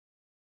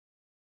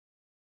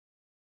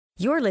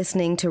You're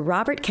listening to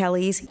Robert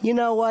Kelly's You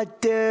Know What,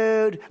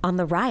 Dude? On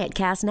the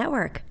Riotcast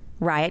Network,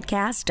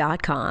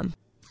 riotcast.com.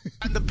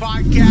 On the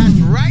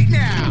podcast right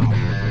now.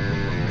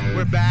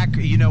 We're back.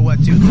 You Know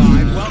What, Dude,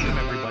 live. Welcome,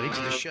 everybody,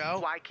 to the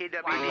show.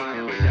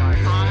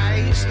 YKWD.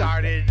 I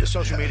started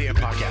social media and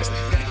podcasting.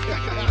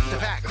 The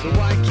fact. The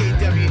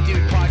YKW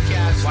Dude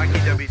podcast.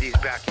 YKWD is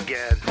back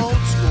again. Old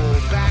school,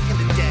 back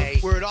in the day,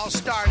 where it all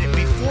started,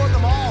 before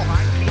them all.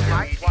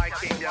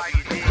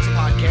 YKWD. This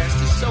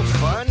podcast is so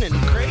fun and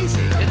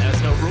crazy. It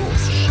has no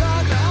rules.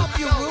 Shut up.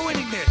 You're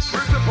ruining this.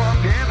 Where's the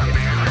propaganda,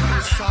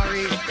 man?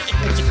 Sorry,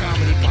 it's a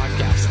comedy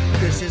podcast.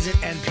 This isn't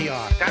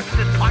NPR. That's what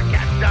this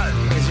podcast does.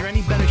 Is there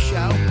any better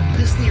show?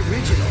 This is the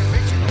original.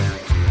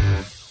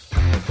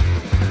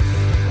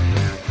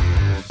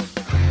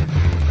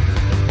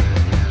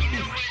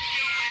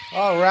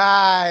 All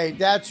right,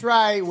 that's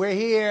right. We're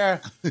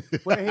here.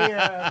 We're here,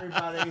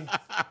 everybody.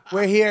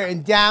 We're here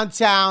in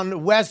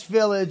downtown West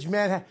Village,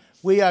 man.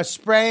 We are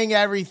spraying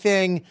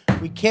everything.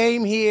 We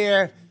came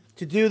here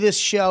to do this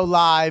show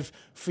live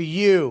for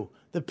you,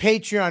 the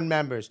Patreon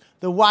members,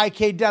 the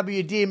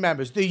YKWD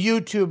members, the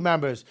YouTube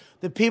members,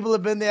 the people who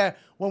have been there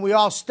when we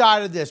all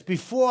started this,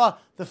 before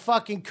the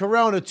fucking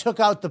corona took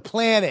out the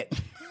planet.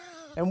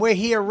 And we're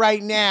here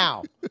right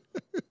now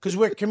because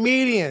we're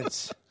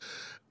comedians.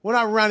 We're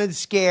not running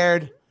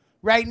scared.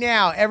 Right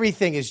now,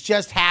 everything has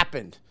just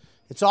happened.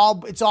 It's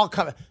all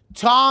coming.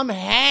 Tom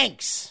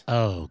Hanks.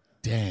 Oh,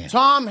 damn.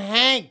 Tom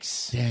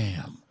Hanks.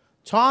 Damn.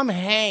 Tom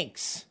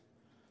Hanks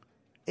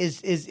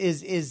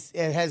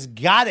has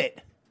got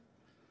it.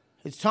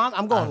 It's Tom.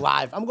 I'm going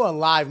live. I'm going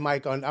live,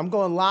 Mike. I'm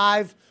going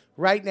live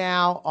right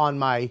now on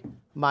my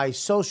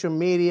social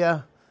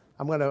media.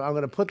 I'm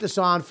gonna put this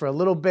on for a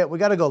little bit. We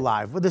got to go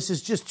live. Well, this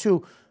is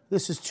too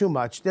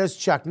much. There's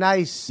Chuck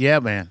Nice. Yeah,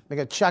 man. I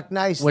got Chuck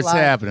Nice. What's live.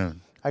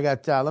 happening? I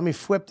got. Let me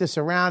flip this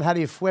around. How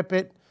do you flip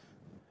it?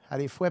 I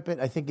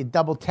think you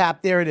double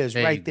tap. There it is,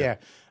 right there.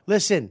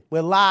 Listen,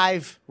 we're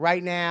live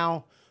right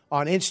now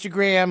on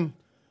Instagram.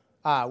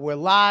 We're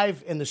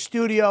live in the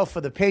studio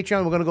for the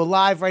Patreon. We're going to go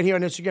live right here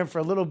on Instagram for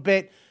a little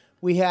bit.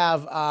 We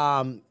have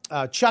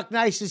Chuck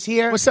Nice is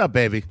here. What's up,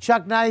 baby?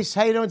 Chuck Nice.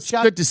 How you doing,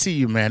 Chuck? Good to see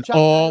you, man. Chuck,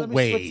 always. Let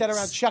me switch that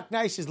around. Chuck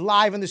Nice is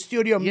live in the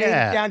studio. Made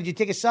it down. Did you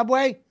take a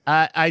subway?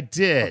 I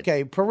did.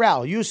 Okay,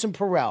 Perel. Use some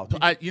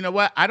Perel. You know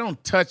what? I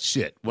don't touch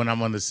shit when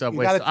I'm on the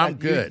subway, so I'm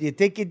good. You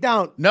think you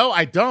don't? No,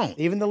 I don't.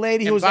 Even the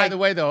lady who was by the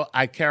way, though,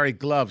 I carry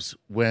gloves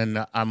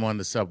when I'm on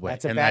the subway.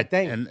 That's a bad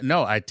thing. And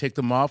no, I take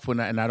them off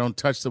and I don't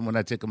touch them when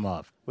I take them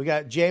off. We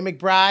got Jaye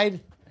McBride.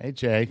 Hey,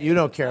 Jay. You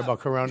don't care about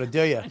Corona,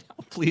 do you?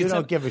 Please, you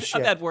don't give a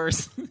shit. I've had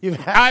worse.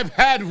 I've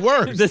had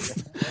worse.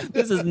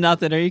 This is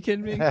nothing. Are you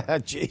kidding me?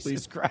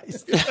 Jesus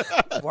Christ.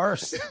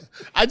 Worse.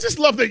 I just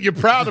love that you're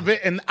proud of it,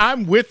 and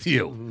I'm with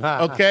you,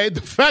 okay? The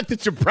fact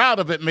that you're proud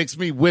of it makes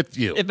me with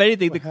you. If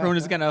anything, the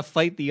corona's going to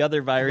fight the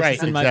other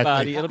viruses in my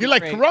body. You're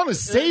like, great. Corona's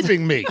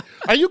saving me.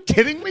 Are you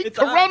kidding me?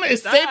 Corona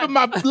is saving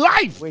my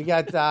life. We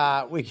got,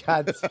 I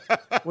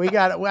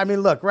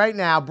mean, look, right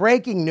now,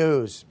 breaking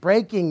news.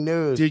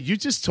 Dude, you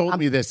just told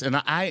me this, and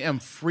I am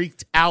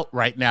freaked out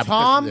right now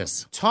because of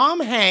this. Tom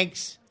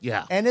Hanks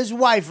and his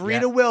wife,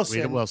 Rita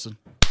Wilson.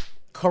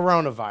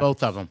 Coronavirus.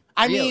 Both of them.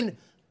 I mean,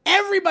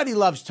 everybody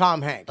loves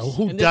Tom Hanks. Oh,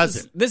 who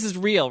doesn't? This is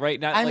real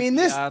right now. I mean,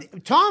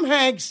 Tom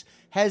Hanks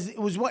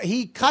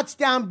he cuts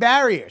down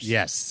barriers.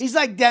 Yes. He's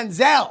like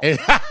Denzel.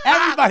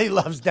 Everybody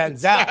loves Denzel.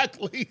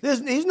 Exactly.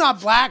 He's not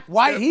black,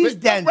 white. He's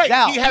Denzel.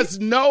 Right. He has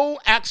no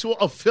actual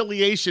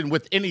affiliation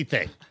with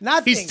anything.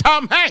 Nothing. He's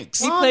Tom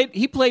Hanks.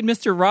 He played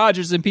Mr.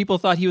 Rogers, and people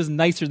thought he was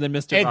nicer than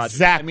Mr. Rogers.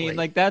 Exactly. I mean,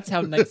 like, that's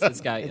how nice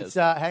this guy is.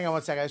 Hang on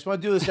one second. I just want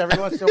to do this every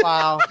once in a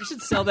while. You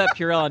should sell that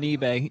Purell on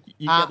eBay.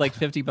 You get like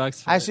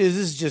 $50 for actually, this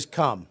is just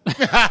cum.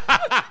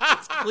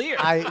 It's clear.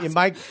 It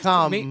might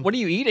cum. What are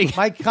you eating?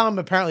 My cum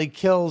apparently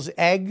kills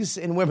eggs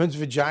in women's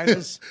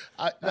vaginas.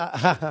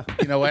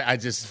 You know what? I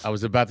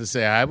was about to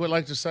say I would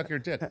like to suck your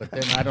dick, but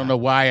then I don't know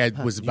why I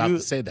was about to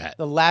say that.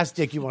 The last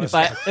dick you want to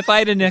suck. If I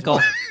had a nickel.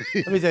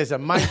 Let me tell you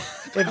something.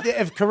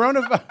 If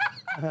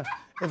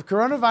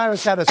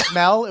coronavirus had a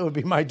smell, it would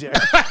be my dick.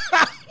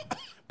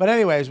 But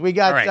anyways, we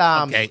got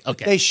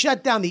okay. They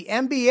shut down. The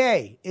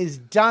NBA is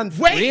done.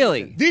 Wait,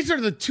 really? These are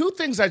the two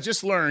things I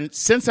just learned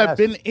since I've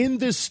been in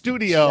this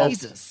studio.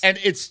 Jesus. And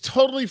it's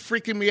totally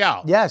freaking me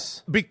out.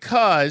 Yes.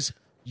 Because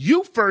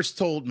you first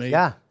told me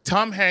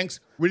Tom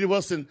Hanks, Rita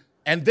Wilson,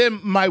 and then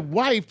my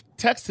wife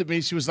texted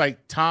me. She was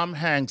like, Tom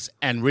Hanks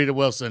and Rita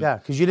Wilson. Yeah,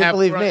 because you didn't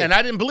believe me. And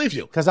I didn't believe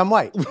you. Because I'm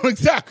white.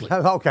 Exactly.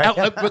 Okay.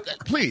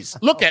 Please,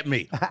 look at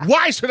me.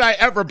 Why should I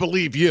ever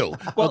believe you?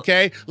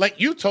 Okay? Like,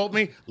 you told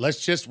me,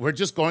 we're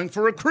just going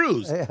for a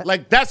cruise.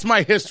 Like, that's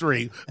my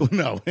history.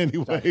 No,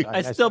 anyway.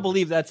 I still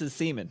believe that's his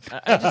semen.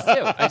 I just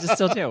do. I just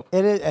still do.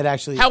 It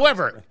actually.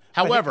 However,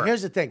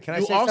 here's the thing. Can I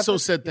say you also something?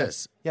 said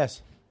this.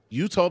 Yes.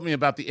 You told me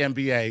about the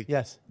NBA.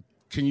 Yes.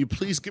 Can you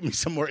please give me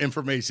some more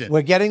information?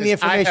 We're getting the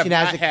information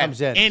as it comes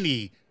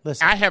in.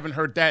 Listen, I haven't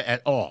heard that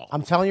at all.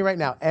 I'm telling you right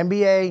now,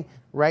 NBA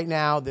right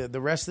now,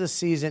 the rest of the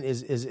season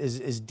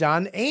is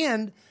done,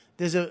 and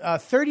There's a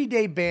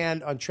 30-day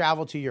ban on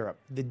travel to Europe.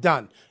 They're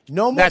done.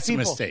 No more That's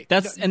people. a mistake.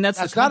 That's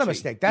not a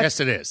mistake. Yes,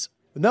 it is.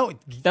 No,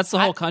 That's the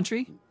whole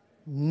country.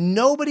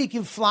 nobody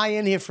can fly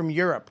in here from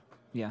Europe.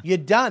 Yeah. You're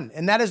done.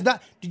 And that is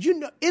not. Did you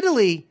know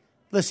Italy?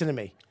 Listen to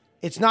me.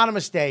 It's not a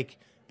mistake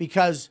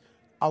because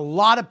a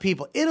lot of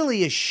people.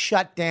 Italy is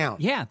shut down.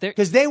 Yeah,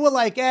 because they were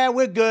like,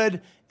 we're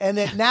good. And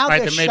then now Right,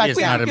 they're then maybe shut it's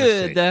down. not a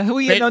Good. mistake. Who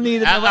you don't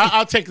need?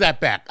 I'll take that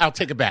back. I'll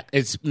take it back.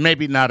 It's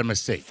maybe not a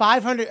mistake.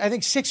 500, I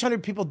think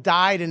 600 people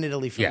died in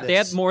Italy from Yeah. this. They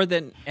had more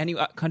than any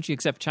country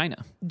except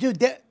China.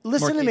 Dude, listen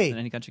More to cases me. than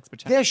any country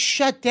except China. They're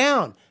shut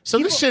down. So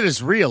this shit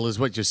is real, is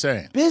what you're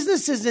saying.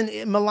 Businesses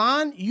in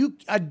Milan, you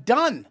are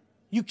done.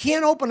 You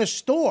can't open a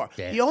store.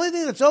 Damn. The only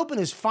thing that's open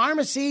is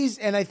pharmacies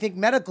and I think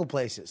medical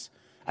places.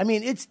 I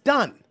mean, it's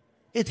done.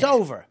 It's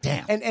over.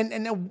 Damn.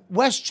 And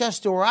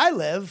Westchester, where I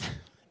live,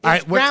 All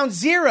it's right, what- ground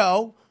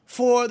zero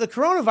for the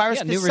coronavirus.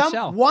 Yeah, New 'cause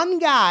Rochelle. one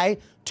guy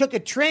took a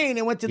train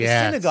and went to the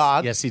Yes.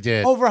 synagogue. Yes, he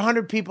did. Over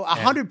 100 people.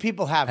 100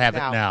 people have it Have it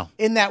now. now.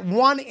 In that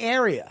one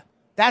area.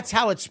 That's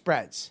how it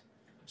spreads.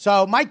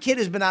 So my kid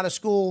has been out of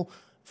school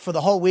for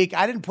the whole week.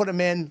 I didn't put him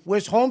in.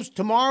 Where's homes?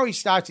 Tomorrow he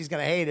starts. He's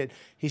going to hate it.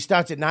 He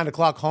starts at 9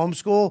 o'clock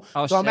homeschool.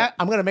 Oh, so shit.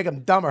 I'm going to make him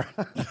dumber.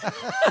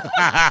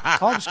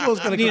 Homeschool's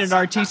going to You need an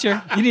art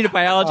teacher. You need a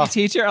biology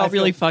teacher. I'll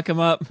really fuck him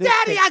up.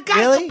 Daddy, I gotta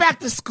Really? go back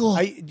to school.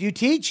 Do you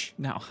teach?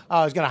 No. Oh,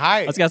 I was going to hire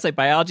I you. was gonna say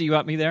biology. You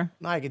want me there?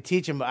 No, I could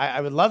teach him.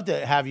 I would love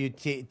to have you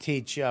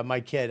teach my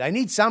kid. I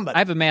need somebody. I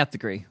have a math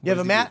degree. you have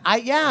a math?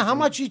 How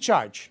much you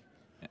charge?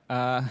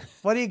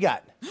 What do you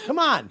got? Come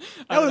on.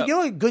 don't know. You know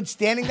what good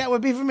standing that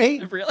would be for me?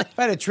 Really? If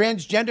I had a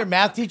transgender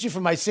math teacher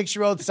for my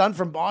 6-year-old son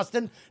from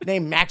Boston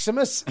named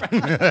Maximus.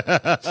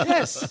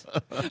 Yes.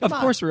 Of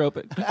course, we're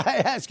open.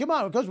 Yes, come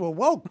on, because we're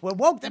woke. We're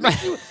woke. That means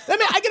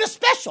I get a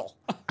special.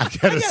 I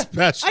get a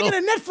special. I get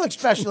a Netflix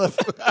special.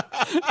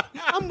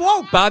 I'm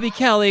woke. Bobby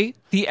Kelly,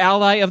 the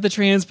ally of the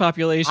trans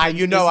population.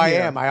 You know is I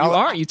here. am. You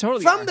are. You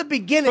totally From are. the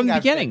beginning. From the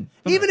I've beginning.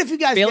 been. Even if you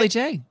guys Bailey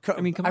get, Jaye.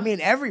 I mean, come on.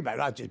 everybody.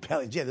 Not just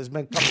Bailey Jaye. There's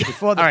been a couple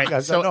before that. All you right.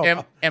 guys So don't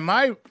know. am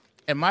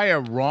I a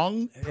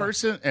wrong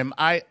person? Am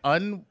I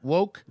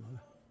unwoke?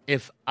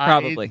 If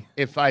Probably.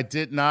 if I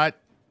did not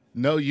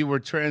know you were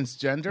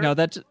transgender,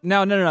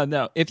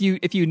 No. If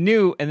you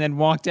knew and then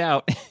walked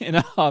out in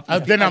a huff,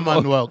 then I'm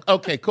unwoke.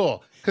 Okay,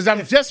 cool. Because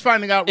I'm just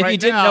finding out If right you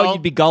didn't now. know,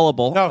 you'd be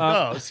gullible.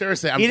 No,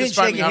 seriously, I'm He just didn't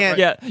shake finding your out. hand.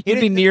 Right, Yeah, you'd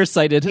be didn't-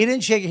 nearsighted. He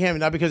didn't shake your hand,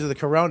 not because of the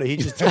corona. He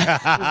just he was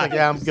like,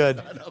 yeah, I'm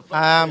good.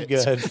 I'm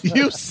good.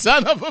 You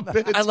son of a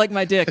bitch. I like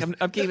my dick.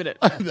 I'm keeping it.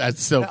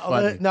 That's so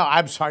funny. No,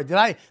 I'm sorry. Did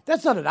I?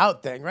 That's not an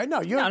out thing, right?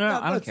 No, you're No, I don't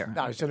that's- care.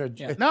 No,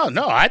 it's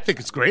No, I think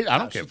it's great. I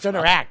don't care. it's in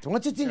your act.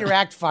 Once it's in your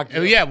act, fuck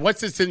you. Yeah,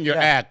 once it's in your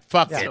act,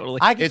 fuck it. Totally.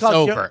 I can It's call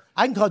over.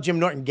 I can call Jim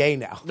Norton gay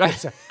now.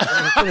 As soon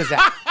as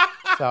that.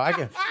 So I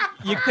can.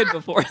 You could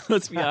before.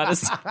 Let's be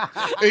honest.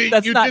 You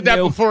That's not did that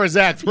new. before his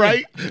act,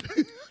 right?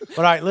 But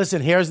all right,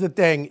 listen, here's the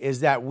thing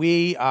is that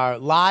we are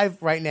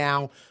live right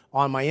now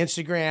on my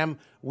Instagram.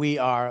 We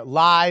are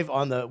live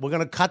on we're going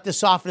to cut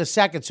this off in a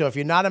second. So if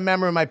you're not a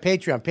member of my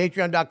Patreon,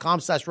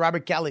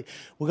 patreon.com/Robert Kelly,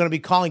 we're going to be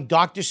calling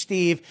Dr.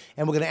 Steve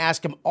and we're going to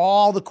ask him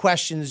all the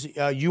questions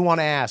you want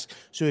to ask.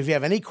 So if you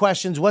have any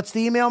questions, what's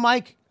the email,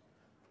 Mike?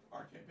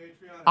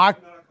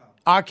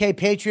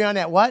 RKPatreon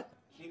at what?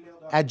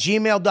 At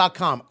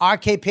gmail.com.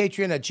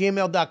 RKPatreon at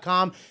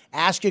gmail.com.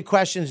 Ask your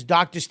questions.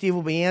 Dr. Steve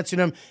will be answering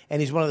them,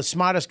 and he's one of the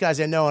smartest guys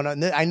I know.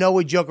 And I know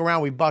we joke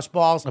around, we bust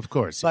balls. Of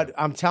course, But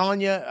I'm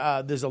telling you,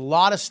 there's a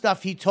lot of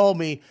stuff he told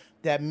me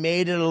that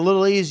made it a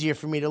little easier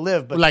for me to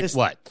live. But Like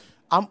what?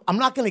 I'm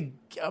not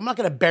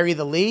gonna bury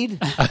the lead.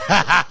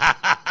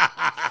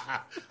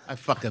 I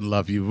fucking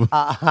love you,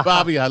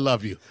 Bobby. I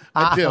love you.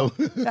 I do.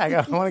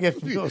 I want to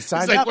get people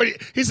signed up.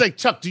 He's like,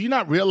 Chuck, do you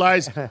not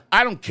realize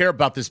I don't care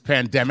about this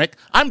pandemic?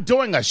 I'm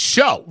doing a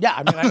show. Yeah,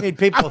 I mean, I need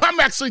people. I'm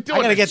actually doing.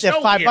 I gotta a get their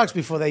show $5 here.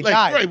 before they Like,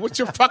 die. Right, what's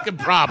your fucking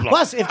problem?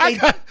 Plus, if they,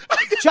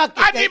 Chuck, if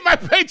I they- need my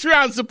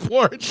Patreon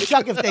support.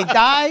 Chuck, if they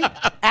die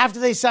after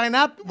they sign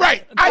up,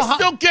 Right,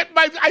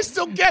 I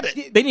still get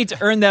it. They need to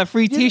earn that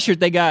free T-shirt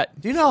they got.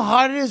 Do you know how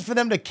hard it is for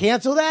them to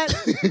cancel that?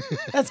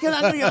 I'm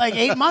gonna get like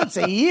 8 months,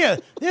 a year.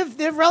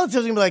 Their relatives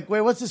are gonna be like,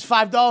 wait, what's this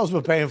 $5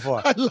 we're paying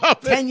for? I love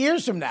it. 10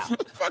 years from now. I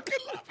fucking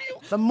love you.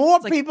 The more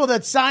people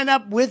that sign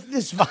up with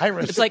this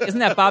virus. It's like, isn't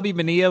that Bobby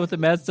Bonilla with the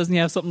Mets? Doesn't he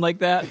have something like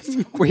that?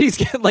 Where he's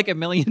getting like $1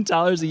 million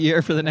a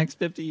year for the next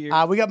 50 years.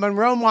 We got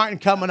Monroe Martin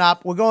coming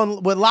up. We're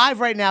live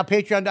right now,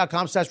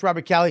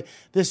 patreon.com/Robert Kelly.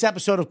 This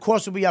episode, of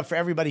course, will be up for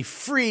everybody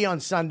free on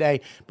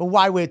Sunday, but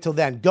why wait till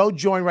then? Go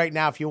join right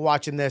now if you're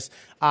watching this.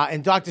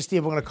 And Dr.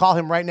 Steve, we're going to call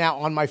him right now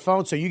on my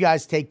phone, so you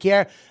guys take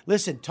care.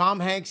 Listen, Tom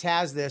Hanks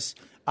has this.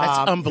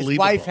 That's unbelievable. His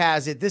wife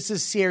has it. This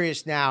is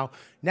serious now.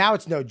 Now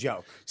it's no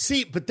joke.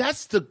 See, but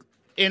that's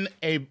in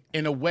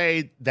a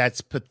way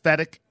that's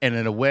pathetic, and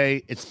in a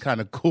way it's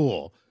kind of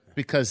cool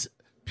because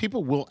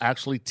people will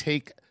actually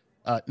take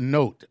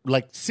note,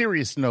 like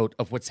serious note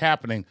of what's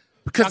happening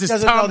Because it's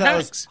doesn't know Tom that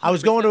Hanks. I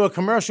was going to a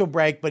commercial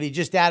break, but he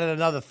just added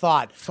another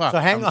thought. Fuck, so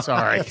hang I'm on.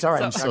 sorry. It's all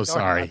right. I'm so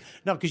sorry.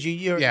 No, because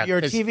you're a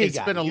 'cause TV it's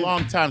guy. been a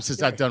long time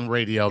since I've done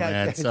radio,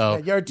 man. So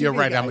you're a TV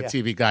right. guy, I'm a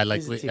TV guy. Like,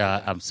 He's a TV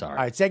guy. I'm sorry.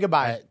 All right, say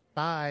goodbye.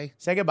 Bye.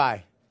 Say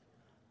goodbye.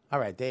 All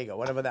right, there you go.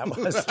 Whatever that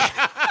was.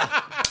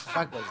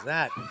 Fuck was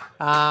that?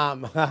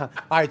 All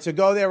right, so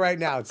go there right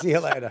now. See you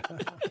later.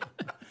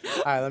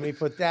 All right, let me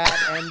put that.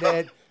 End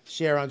it.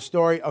 Share on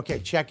story. Okay,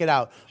 check it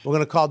out. We're going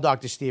to call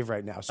Dr. Steve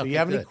right now. So you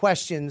have any good.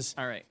 questions?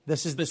 All right.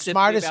 This is the Specifically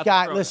smartest about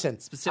guy. Corona. Listen.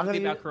 Specifically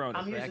I'm gonna about Corona,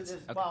 I'm using correct? this.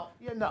 Okay. Well,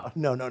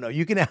 yeah, no.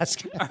 You can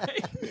ask. All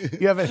right.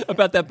 You have a,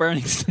 About that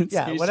burning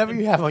sensation. yeah, whatever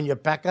you have on your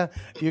pecker,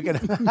 you can.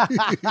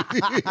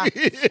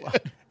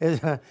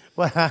 Is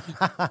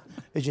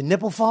your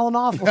nipple falling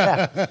off? You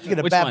get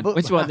a Which bad one? boob.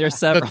 Which one? There's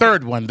several. The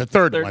third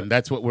one.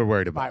 That's what we're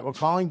worried All about. right, we're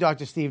calling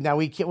Dr. Steve. Now,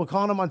 we're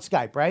calling him on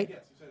Skype, right? Yes.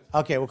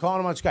 Okay, we're calling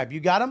him on Skype. You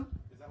got him?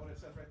 Is that what it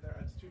says right there?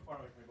 It's too far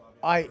away from me,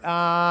 Bobby. All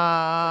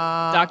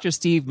right. Dr.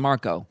 Steve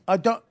Marco.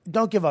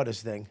 Don't give out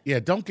his thing. Yeah,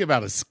 don't give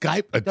out a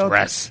Skype Don't,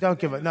 address. don't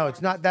give it. No, it's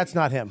not. That's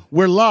not him.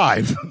 We're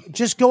live.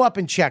 Just go up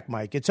and check,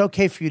 Mike. It's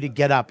okay for you to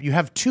get up. You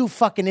have 2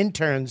 fucking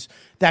interns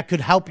that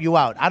could help you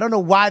out. I don't know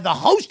why the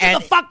host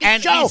of the fucking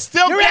show. He's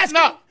still you're getting asking.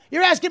 up.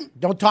 You're asking.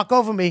 Don't talk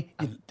over me.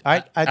 All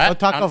right. Don't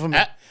talk over me.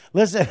 uh,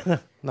 Listen.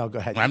 No, go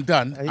ahead. I'm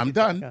done. You I'm can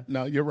done. talk.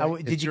 No, you're right.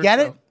 Did It's you your get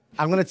show. it?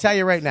 I'm going to tell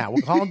you right now.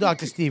 We're calling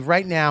Dr. Steve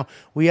right now.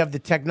 We have the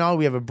technology.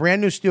 We have a brand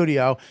new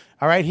studio.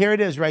 All right, here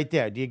it is right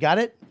there. Do you got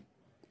it?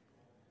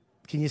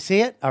 Can you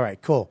see it? All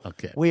right, cool.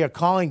 Okay. We are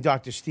calling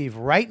Dr. Steve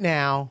right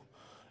now,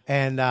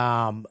 and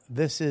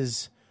this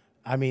is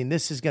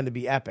going to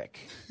be epic.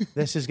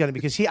 This is going to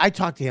be, because I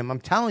talked to him. I'm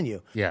telling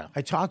you. Yeah.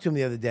 I talked to him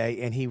the other day,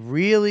 and he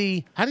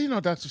really, How do you know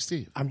Dr.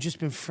 Steve? I've just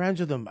been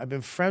friends with him. I've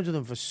been friends with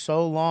him for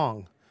so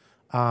long.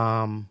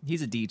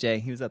 He's a DJ.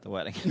 He was at the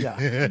wedding.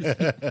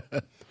 Yeah.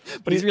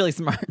 But he's really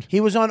smart. He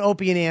was on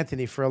Opie and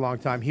Anthony for a long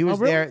time. He was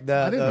really?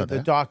 there, I didn't know the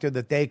that. doctor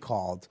that they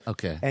called.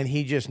 Okay. And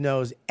he just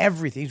knows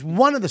everything. He's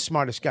one of the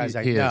smartest guys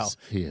I He know. is.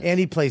 He is. And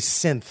he plays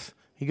synth.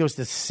 He goes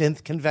to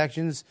synth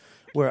conventions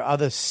where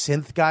other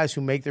synth guys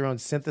who make their own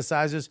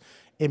synthesizers.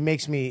 It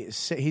makes me.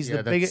 He's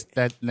the biggest.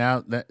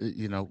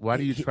 Why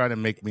do you try to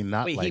make me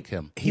not Wait, like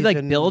him? He like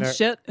a builds nerd.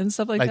 shit and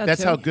stuff like that.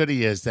 That's too? how good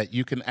he is that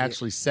you can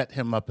actually set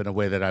him up in a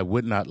way that I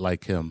would not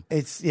like him.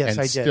 Yes, and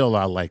I did. still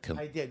I'll like him.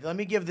 I did. Let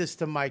me give this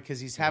to Mike because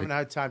he's having a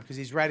hard time because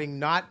he's writing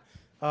not.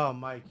 Oh,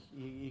 Mike,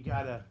 you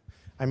gotta.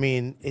 I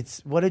mean,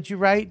 it's. What did you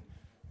write?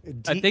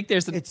 I think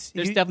there's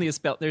definitely a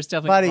spell. There's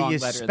definitely buddy, a wrong you're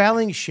letter.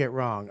 spelling shit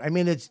wrong. I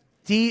mean, it's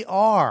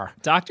DR.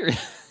 Doctor.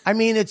 I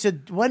mean, it's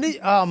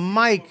a.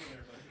 Mike,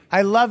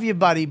 I love you,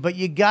 buddy, but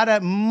you gotta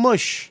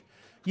mush.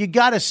 You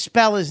gotta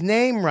spell his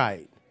name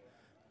right.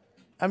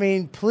 I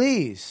mean,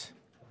 please.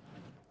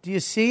 Do you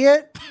see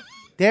it?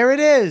 There it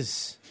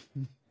is.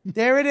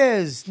 There it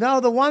is. No,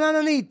 the one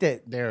underneath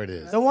it. There it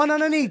is. The one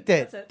underneath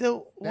it.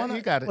 The Yeah, one.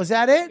 you got it. Was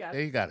that it?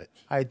 There you got it.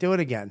 All right, do it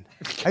again.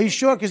 Are you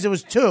sure? Because there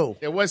was 2.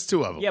 There was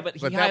 2 of them. Yeah, but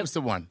that was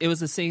the one. It was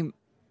the same.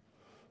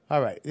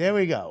 All right, there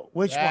we go.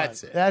 Which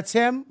That's one? it. That's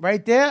him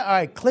right there? All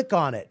right, click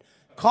on it.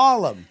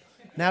 Call him.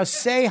 Now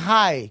say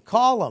hi.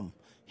 Call him.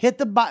 Hit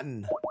the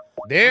button.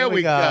 There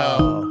we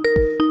go.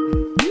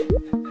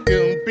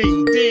 Ding,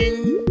 bing,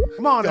 ding.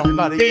 Come on, Dum,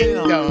 everybody. Ding,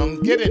 Ding,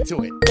 dong. Get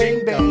into it.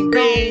 Bing, bang,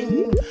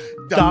 bing.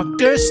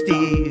 Dr.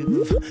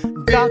 Steve.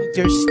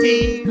 Dr.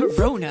 Steve.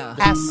 Corona.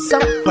 Ask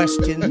some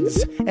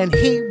questions and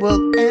he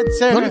will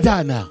answer. Gonna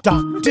die now.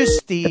 Dr.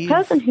 Steve.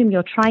 person whom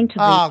you're trying to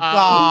Oh, reach.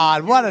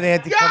 God. What an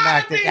Gotta be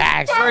anticlimactic fucking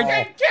asshole.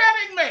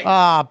 kidding me.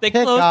 They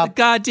Pick closed up. the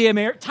goddamn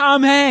air.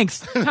 Tom Hanks.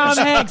 Tom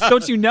Hanks.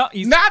 Don't you know?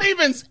 He's Not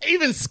even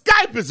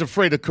Skype is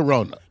afraid of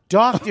Corona.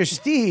 Dr.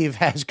 Steve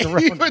has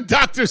corona. Even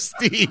Dr.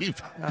 Steve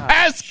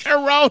has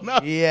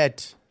Corona.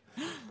 Yet.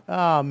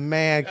 Oh,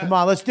 man. Come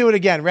on. Let's do it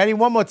again. Ready?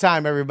 One more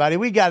time, everybody.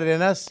 We got it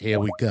in us. Here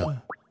we go.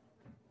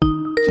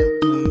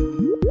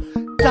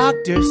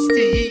 Dr.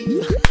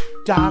 Steve.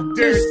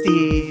 Dr.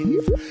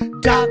 Steve.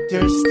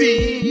 Dr.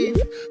 Steve.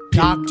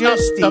 Dr.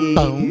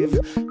 Steve.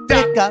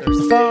 Pick up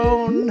the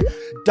phone.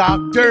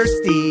 Dr.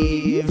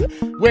 Steve.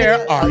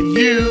 Where are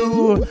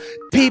you?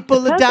 People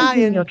are person whom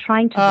dying. you're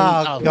trying to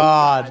Oh,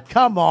 God.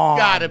 Come on.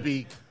 Gotta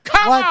be.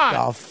 Come What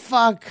on. the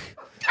fuck?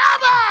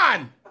 Come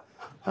on.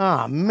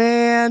 Oh,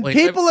 man. Wait,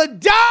 People are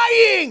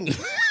dying.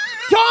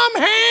 Tom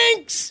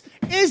Hanks.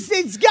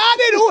 It's got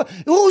it.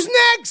 Who's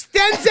next?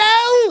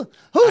 Denzel?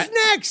 Who's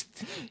next?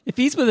 If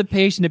he's with a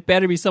patient, it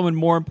better be someone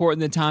more important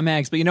than Tom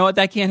Hanks. But you know what?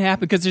 That can't happen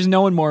because there's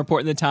no one more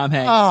important than Tom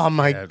Hanks. Oh,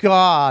 my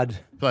God.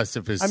 Plus,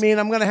 if it's I mean,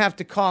 I'm going to have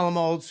to call him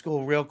old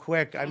school real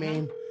quick. I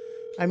mean,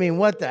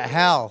 what the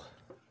hell?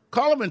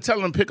 call him and tell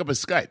him to pick up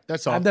his Skype.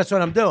 That's all. That's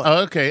what I'm doing.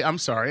 Oh, okay, I'm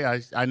sorry.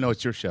 I know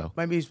it's your show.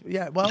 Maybe,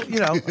 yeah, well, you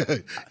know.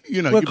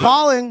 You know, We're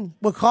calling.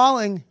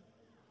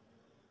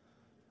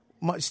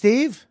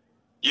 Steve?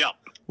 Yep.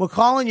 We're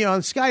calling you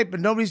on Skype, but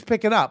nobody's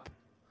picking up.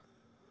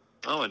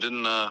 Oh, it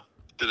didn't.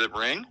 Did it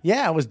ring?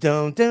 Yeah, it was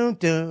doom.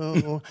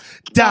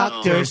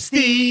 Dr.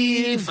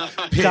 Steve.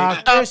 Pick Dr.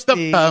 up the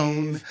Steve.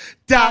 phone.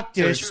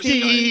 Dr. Sure,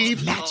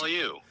 Steve. I'll call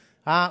you.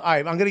 All right,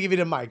 I'm going to give you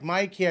the mic.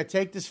 Mike, here,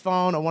 take this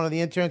phone, or one of the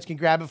interns can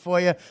grab it for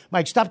you.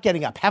 Mike, stop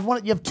getting up.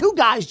 You have two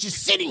guys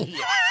just sitting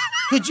here.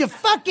 Could you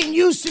fucking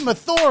use some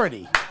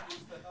authority?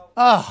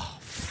 Oh,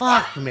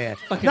 fuck, man.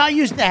 Not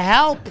used to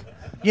help.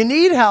 You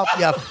need help,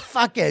 you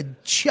fucking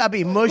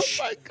chubby mush.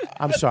 Oh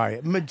I'm sorry.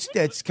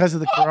 It's because of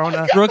the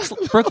corona.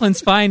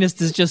 Brooklyn's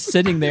finest is just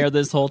sitting there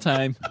this whole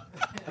time.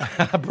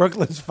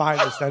 Brooklyn's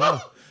finest, I know.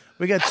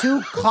 We got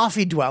two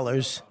coffee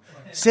dwellers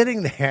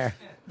sitting there.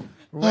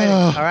 Waiting,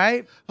 all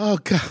right? Oh,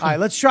 God. All right,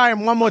 let's try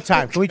him one more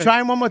time. Can we try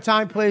him one more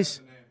time, please?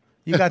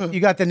 You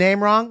got the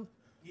name wrong?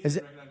 Is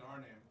it?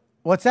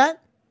 What's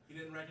that? He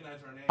didn't recognize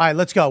our name. All right,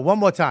 let's go. One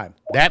more time.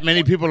 That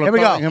many people are Here we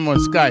calling go. him on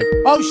Skype.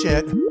 Oh,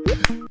 shit.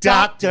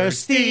 Dr.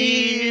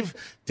 Steve,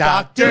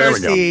 Dr.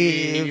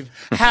 Steve,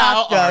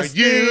 how are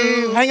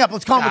you? Hang up.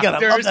 Let's call him again. I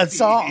love that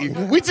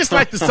song. We just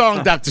like the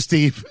song, Dr.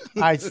 Steve.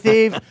 All right,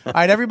 Steve. All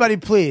right, everybody,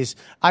 please.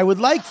 I would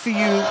like for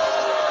you.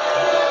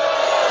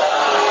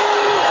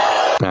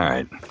 All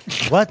right.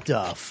 What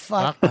the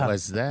fuck? What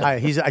was that? All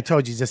right, I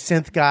told you, he's a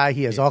synth guy.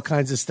 He has all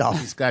kinds of stuff.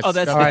 He's got Oh,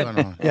 that's stuff right.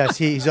 going on. Yes,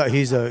 he's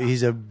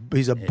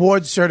a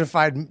board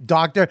certified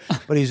doctor,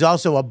 but he's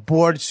also a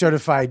board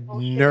certified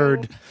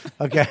nerd.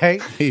 Okay.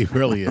 He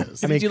really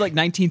is. I mean, do like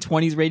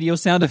 1920s radio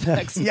sound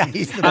effects. Yeah,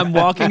 I'm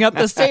walking up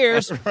the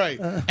stairs. Right.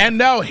 And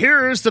now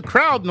here's the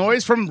crowd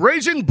noise from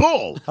Raging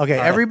Bull. Okay,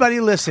 everybody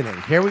listening.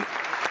 Here we.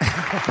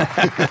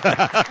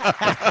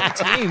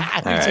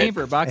 Team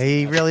for boxing.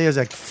 He really is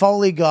a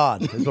Foley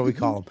god, is what we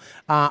call him.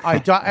 All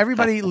right,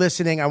 everybody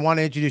listening, I want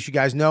to introduce you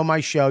guys. Know my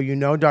show. You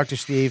know Dr.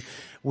 Steve.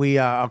 We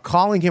are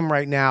calling him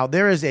right now.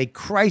 There is a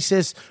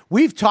crisis.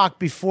 We've talked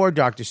before,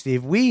 Dr.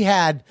 Steve. We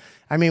had,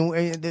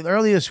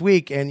 early this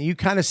week, and you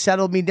kind of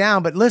settled me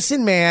down. But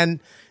listen,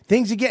 man,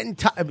 things are getting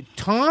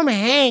Tom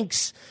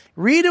Hanks,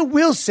 Rita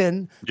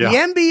Wilson, the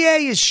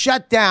NBA is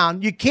shut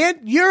down. You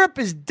can't, Europe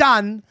is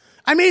done.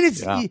 I mean,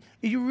 it's...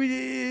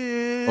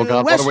 Oh,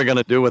 God, what are we going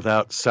to do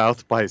without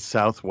South by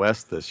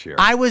Southwest this year?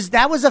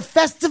 That was a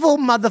festival,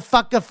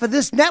 motherfucker, for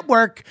this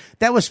network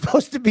that was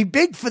supposed to be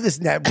big for this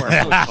network. So,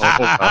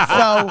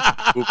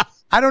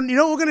 I don't, you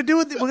know what we're going to do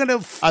with it? We're going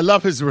to... I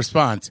love his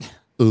response.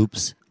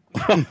 Oops.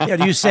 Yeah,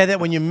 do you say that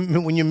when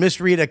you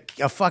misread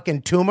a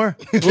fucking tumor?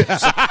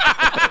 Oops.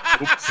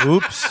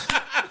 Oops.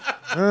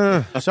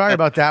 Sorry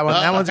about that one.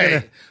 That one's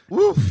Hey.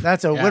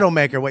 that's a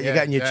widowmaker, what you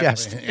got in your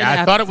chest. Yeah,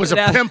 I thought it was a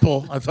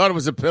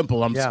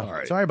pimple. I'm Yeah,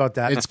 sorry. sorry about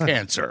that. It's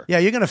cancer. Yeah,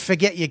 you're going to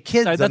forget your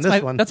kids Sorry, on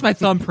this one. That's my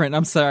thumbprint.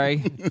 I'm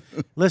sorry.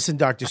 Listen,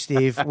 Dr.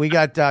 Steve, we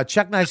got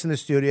Chuck Nice in the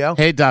studio.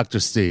 Hey, Dr.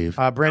 Steve.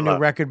 Brand new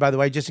record, by the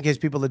way, just in case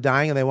people are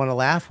dying and they want to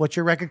laugh. What's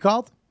your record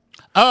called?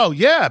 Oh,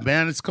 yeah,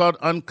 man. It's called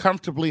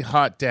Uncomfortably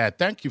Hot Dad.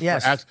 Thank you for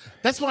Yes. asking.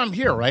 That's why I'm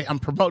here, right? I'm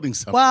promoting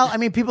something. Well, I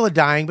mean, people are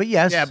dying, but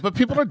yes. Yeah, but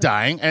people are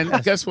dying, and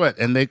guess what?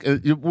 And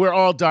we're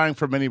all dying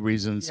for many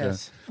reasons.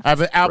 Yes. I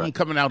have an album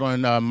coming out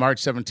on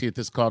March 17th.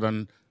 It's called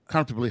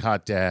Uncomfortably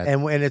Hot Dad.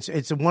 And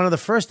it's one of the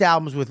first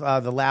albums with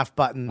the Laugh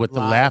Button. With the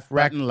Live Laugh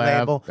rec Button Lab.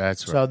 label.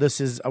 That's right. So this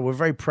is, we're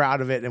very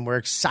proud of it, and we're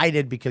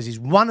excited because he's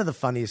one of the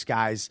funniest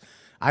guys.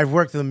 I've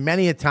worked with him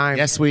many a time.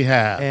 Yes, we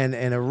have. And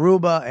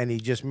Aruba, and he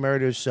just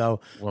murders.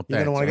 So Well, you're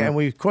gonna thanks, want to get. man.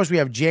 And of course, we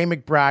have Jaye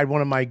McBride,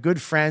 one of my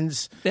good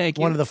friends. Thank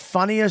you. One of the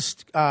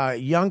funniest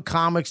young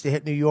comics to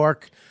hit New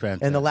York in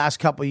Fantastic. the last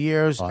couple of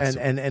years.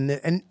 Awesome.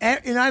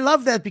 And I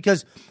love that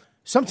because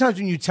sometimes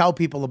when you tell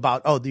people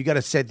about, you got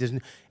to say this,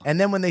 and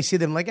then when they see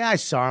them, like, I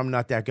saw him,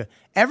 not that good.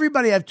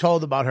 Everybody I've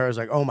told about her is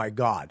like, oh my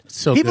God.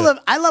 So people good.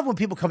 I love when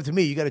people come to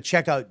me. You got to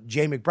check out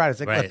Jaye McBride. It's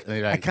like, Right,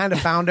 look, right. I kind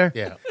of found her.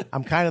 Yeah.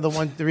 I'm kind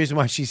of the reason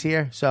why she's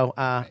here. So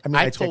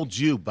I told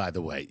you, by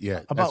the way.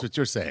 Yeah, that's what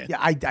you're saying. Yeah,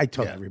 I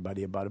told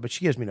everybody about it, but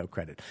she gives me no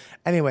credit.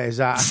 Anyways,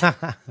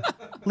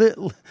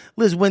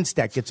 Liz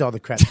Winstead gets all the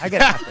credit. I get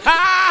nothing.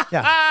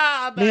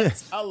 Yeah.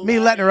 Me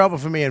letting her open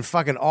for me in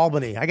fucking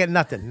Albany. I get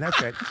nothing.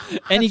 That's right.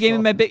 And you gave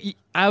me my big.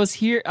 I was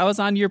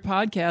on your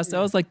podcast. That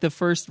was like the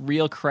first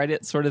real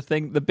credit sort of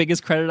thing, the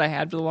biggest credit I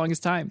had for the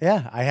longest time.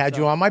 Yeah, I had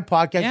you on my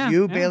podcast. Yeah,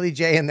 you, yeah. Bailey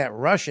J, and that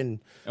Russian.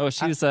 Oh, is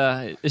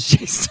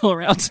she still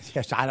around?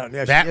 Yes, I don't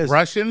know. That she is.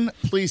 Russian,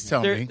 please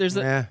tell me. There's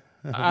a. Yeah.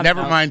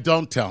 Never mind,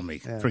 don't tell me.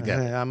 Forget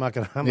it. I'm not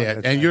gonna.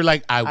 Yeah, and you're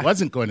like, I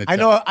wasn't going to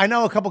tell I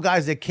know a couple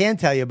guys that can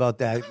tell you about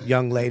that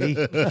young lady.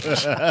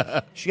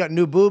 She got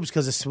new boobs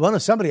because it's one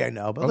of somebody I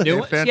know. But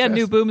New, listen, she had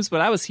new boobs,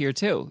 but I was here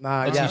too.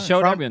 And yeah. she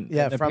showed From- everyone.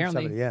 Yeah, And from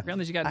apparently, somebody. Yeah.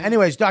 Apparently, she got. new-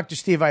 Anyways, Dr.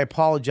 Steve, I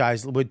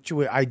apologize.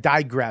 I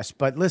digress.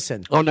 But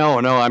listen, Oh, no.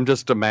 I'm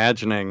just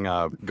imagining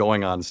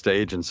going on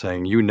stage and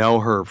saying, you know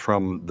her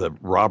from the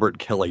Robert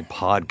Kelly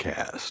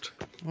podcast.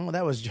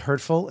 that was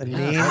hurtful and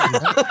mean.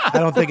 I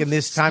don't think in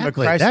this time of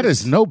crisis. That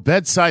is no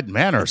bedside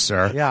manner,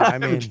 sir. Yeah, I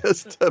mean,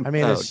 Just,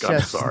 it's God,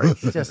 just, sorry.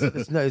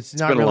 it's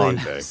not been a really. long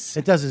day.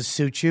 It doesn't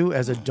suit you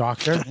as a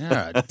doctor.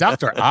 Yeah,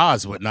 Dr.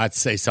 Oz would not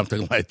say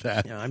something like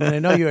that. I mean, I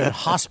know you're in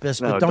hospice,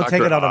 but No, don't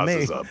take Dr. it out on Oz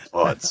me. is a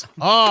putz.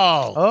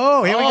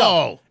 Oh, here we go.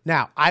 Oh.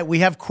 Now, we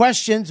have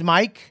questions,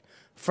 Mike,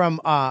 from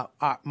our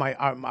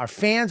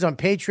fans on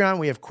Patreon.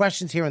 We have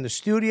questions here in the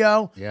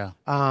studio. Yeah.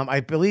 I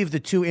believe the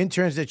two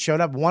interns that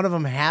showed up, one of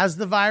them has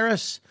the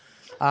virus.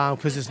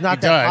 because it's not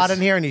He that does. hot in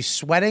here and he's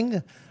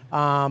sweating.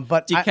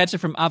 But Do you catch it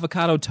from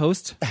avocado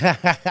toast?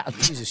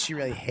 Jesus, she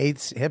really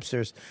hates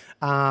hipsters.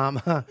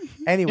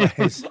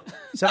 Anyways,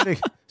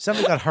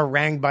 somebody got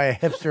harangued by a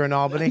hipster in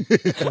Albany.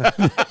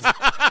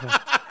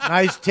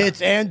 Nice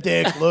tits and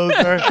dick,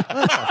 loser. What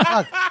the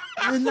fuck?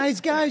 They're nice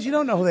guys. You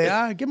don't know who they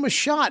are. Give them a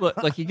shot.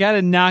 Look, you got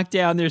to knock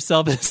down their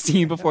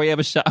self-esteem before you have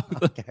a shot with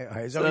them. Okay, all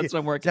right. So that's what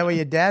I'm working Is that what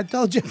your dad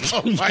told you?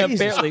 Yeah, Jesus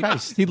apparently.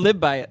 Christ. He lived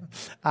by it.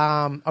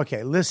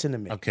 Okay, listen to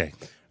me. Okay.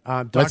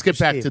 Dr. Let's get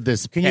back Steve, to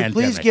this Can you please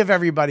pandemic. give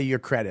everybody your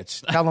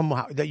credits? Tell them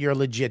that you're a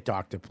legit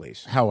doctor,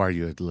 please. How are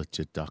you, a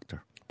legit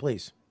doctor?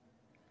 Please.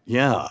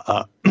 Yeah.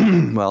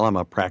 Well, I'm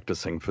a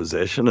practicing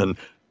physician, and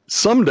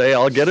someday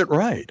I'll get it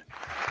right.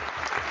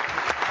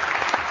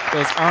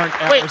 Those aren't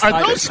Wait, are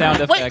Apple those sound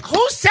Wait, effects.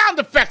 whose sound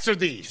effects are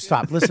these?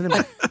 Stop. Listen to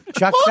me.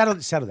 Chuck, settle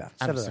down. Settle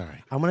I'm down.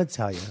 sorry. I'm going to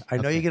tell you. I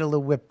know you get a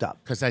little whipped up.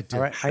 'Cause I do.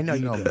 All right? I know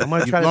you know do. me. I'm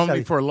going to You've try to known tell me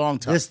you. for a long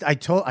time.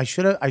 I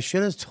should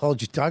have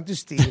told you, Dr.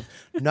 Steve,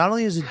 not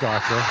only is a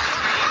doctor,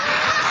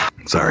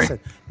 Sorry. listen,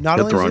 not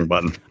Hit only the is wrong it-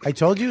 button. I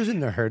told you he was a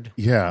nerd.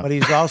 Yeah. But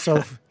he's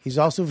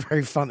also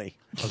very funny.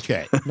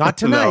 Okay. Not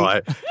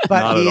tonight, but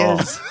not he at all.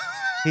 is.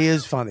 He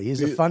is funny.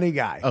 He's a funny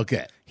guy.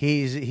 Okay.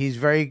 He's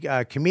very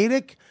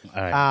comedic,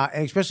 All right.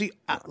 and especially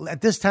at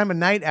this time of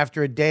night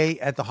after a day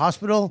at the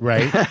hospital.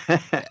 Right?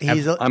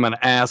 I'm an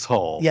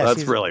asshole. Yes, That's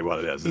he's- really what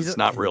it is. he's It's a-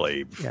 not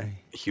really Yeah.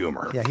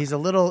 humor. Yeah, he's a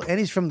little, and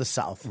he's from the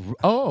South.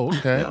 Oh,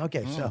 okay.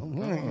 Okay, so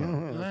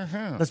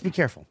let's be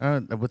careful,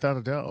 Without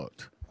a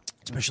doubt.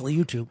 especially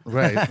you two.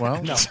 Right.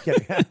 Well, No,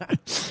 kidding. I'm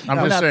We're just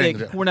not saying.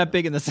 big. We're not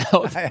big in the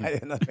South.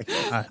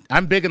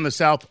 I'm big in the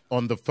South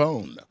on the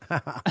phone.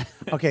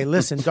 Okay,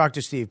 listen,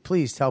 Dr. Steve,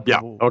 please tell Yeah.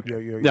 people.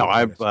 Okay. your No,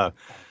 I've credits.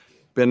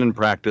 been in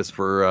practice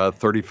for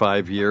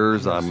 35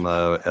 years. I'm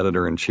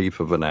editor-in-chief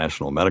of a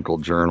national medical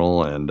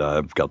journal, and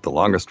I've got the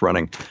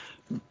longest-running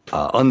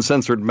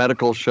uncensored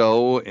medical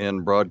show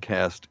in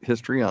broadcast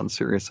history on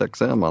Sirius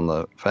XM on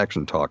the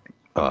Faction Talk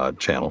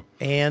channel.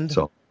 and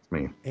So it's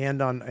me.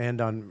 and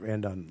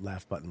on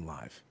Laugh Button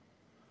Live.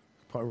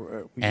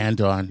 And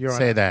on. You're on-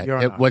 Say that. you're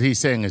on- What he's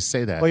saying is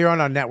say that. Well, you're on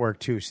our network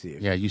too,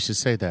 Steve. Yeah, you should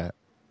say that.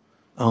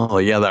 Oh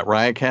yeah, that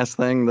Riotcast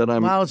thing that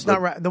I'm. Well, it's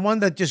not right. The one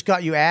that just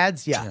got you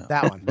ads, yeah.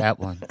 That one. That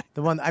one.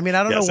 The one. I mean,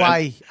 I don't Yes, know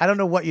why. I don't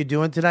know what you're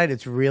doing tonight.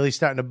 It's really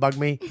starting to bug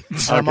me.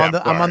 I'm Okay,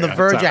 on the sorry.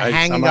 verge of I'm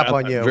hanging up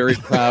on a you. very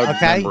proud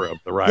Okay. member of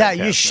the Riotcast. Yeah,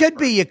 you should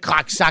be, you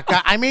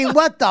cocksucker. I mean,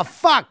 what the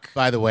fuck?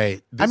 By the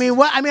way, I mean,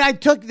 what? I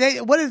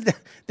mean,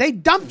 they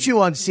dumped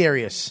you on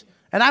Sirius,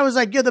 and I was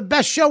like, you're the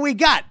best show we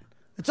got.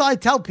 That's all I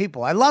tell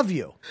people. I love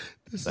you.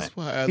 this is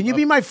why Can you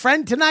be my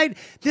friend tonight?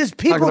 There's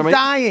people Talking to me?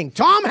 dying.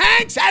 Tom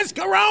Hanks has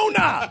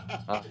corona.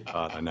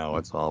 I know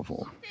it's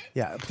awful.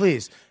 Yeah,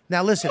 please.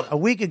 Now listen. A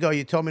week ago,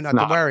 you told me not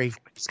No, to worry.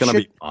 It's gonna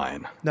be Should-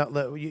 fine. No,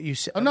 look, you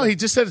said. Oh, no, he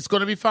just said it's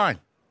going to be fine.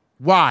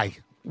 Why?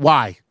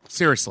 Why?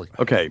 Seriously.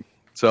 Okay,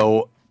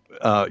 so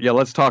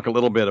let's talk a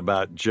little bit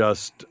about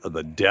just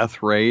the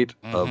death rate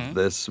of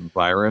this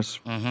virus.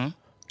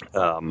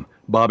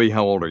 Bobby,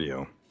 how old are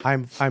you?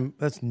 I'm.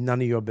 That's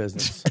none of your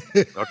business.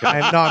 Okay.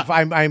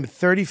 I'm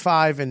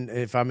 35, and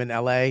if I'm in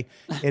LA,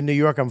 in New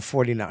York, I'm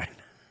 49.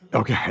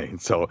 Okay,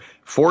 so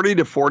 40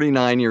 to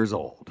 49 years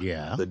old.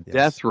 Yeah. The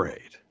death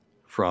rate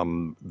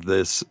from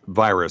this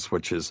virus,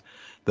 which is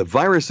the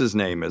virus's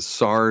name is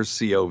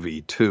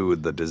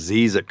SARS-CoV-2. The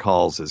disease it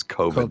calls is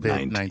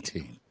COVID-19.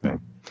 COVID-19.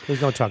 Please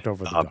don't talk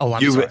over the dog. Oh,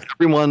 I'm sorry.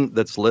 Everyone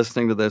that's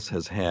listening to this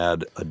has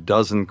had a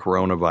dozen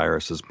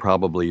coronaviruses,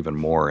 probably even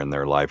more in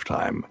their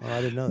lifetime. Oh,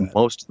 I didn't know that.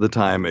 Most of the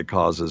time, it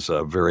causes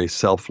a very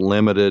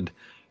self-limited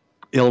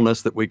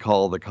illness that we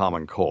call the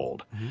common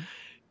cold.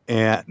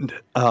 And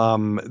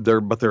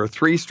there are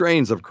three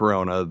strains of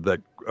corona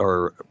that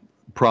are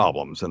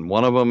problems, and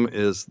one of them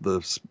is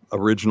the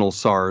original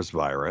SARS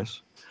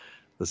virus.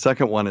 The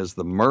second one is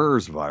the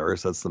MERS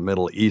virus. That's the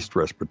Middle East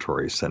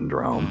Respiratory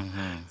Syndrome.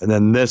 And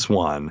then this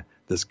one,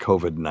 this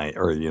COVID-19,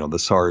 or the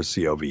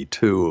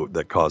SARS-CoV-2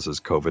 that causes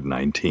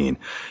COVID-19,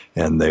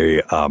 and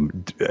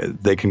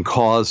they can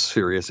cause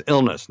serious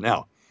illness.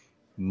 Now,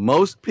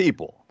 most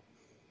people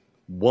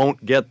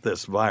won't get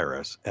this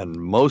virus, and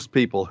most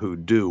people who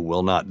do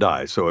will not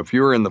die. So if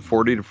you're in the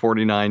 40 to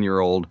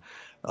 49-year-old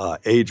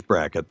age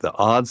bracket, the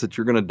odds that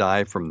you're going to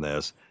die from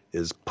this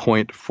is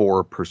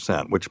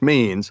 0.4%, which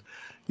means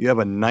you have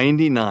a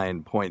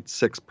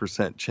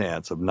 99.6%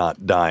 chance of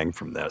not dying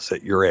from this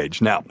at your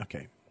age. Now,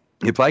 Okay.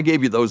 if I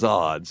gave you those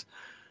odds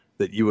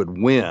that you would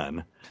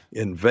win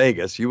in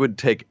Vegas, you would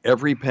take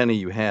every penny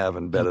you have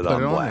and bet it Put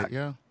on it on black. it,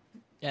 yeah.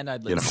 And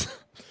I'd You know. lose.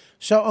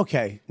 So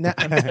okay. Now,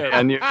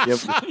 And you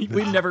have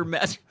We've never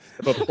met.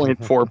 a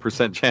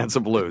 0.4% chance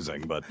of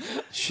losing, but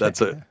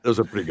those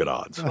are pretty good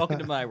odds. Welcome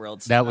to my world.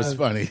 That was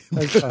funny.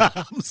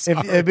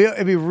 it'd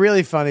be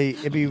really funny.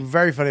 It'd be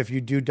very funny if you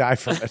do die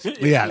from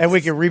it. Yeah. And we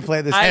can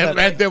replay this. And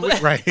then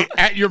right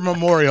at your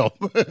memorial.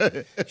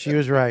 She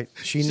was right.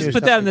 She knew. Just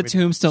put that in the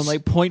something tombstone,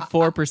 like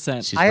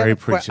 0.4%. She's very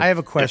appreciative. I have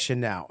a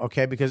question now,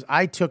 okay? Because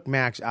I took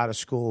Max out of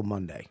school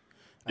Monday.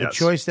 A Yes.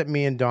 choice that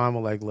me and Don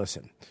were like,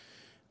 listen,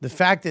 the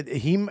fact that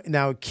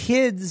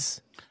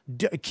kids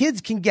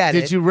Kids can get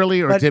it. Did you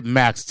really, or but did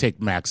Max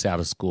take Max out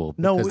of school?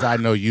 No, Because I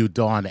know you,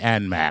 Dawn,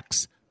 and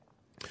Max.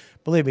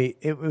 believe me,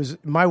 it was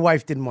my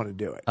wife didn't want to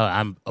do it.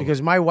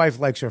 Because my wife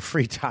likes her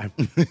free time.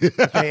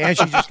 Okay, and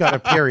she just got her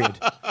period.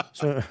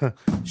 So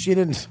she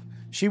didn't.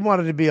 She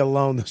wanted to be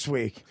alone this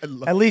week,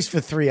 at least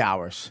for 3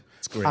 hours.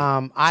 It's great.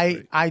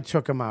 I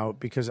took him out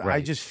because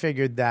I just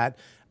figured that.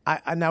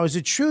 Now, is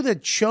it true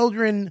that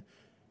children?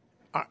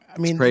 I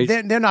mean,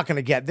 they're not going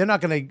to get. They're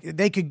not going to.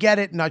 They could get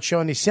it, and not show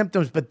any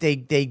symptoms, but they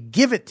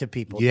give it to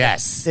people.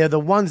 Yes, they're the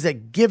ones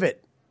that give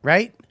it,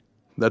 right?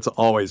 That's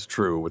always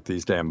true with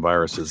these damn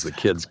viruses. The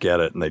kids get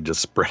it and they just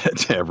spread it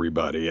to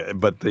everybody.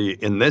 But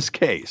in this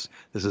case,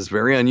 this is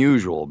very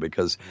unusual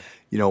because,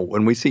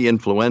 when we see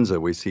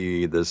influenza, we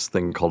see this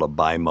thing called a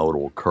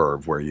bimodal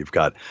curve where you've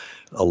got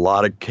a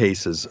lot of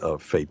cases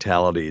of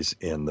fatalities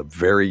in the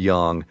very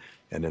young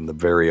and in the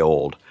very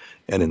old.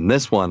 And in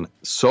this one,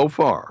 so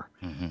far,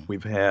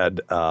 we've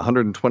had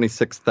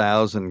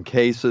 126,000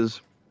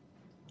 cases,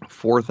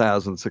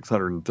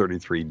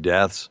 4,633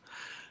 deaths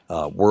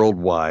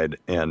worldwide,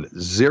 and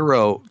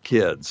 0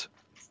 kids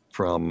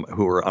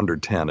who are under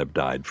 10 have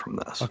died from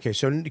this. Okay,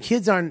 so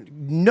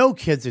no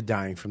kids are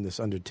dying from this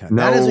under 10.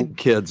 No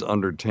kids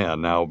under 10.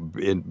 Now,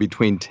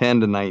 between 10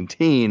 to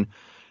 19,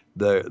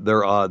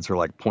 their odds are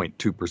like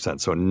 0.2%.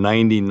 So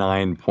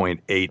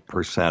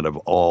 99.8% of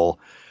all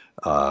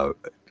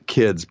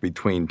kids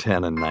between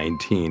 10 and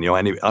 19,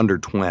 any under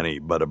 20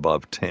 but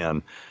above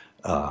 10,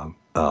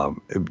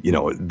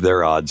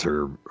 their odds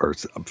are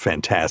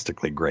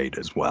fantastically great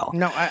as well.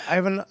 No, I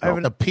haven't.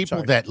 The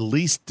people that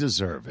least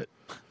deserve it.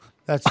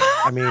 That's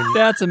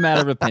a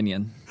matter of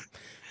opinion.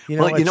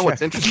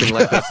 What's interesting?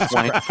 Like this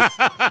point,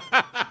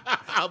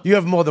 you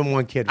have more than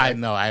one kid, right? I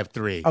know. I have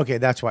 3. Okay,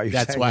 that's why I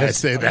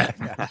say that.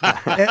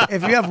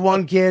 If you have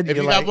one kid, if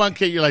you got one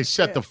kid, you're like,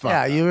 shut the fuck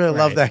up. Yeah, you really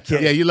love that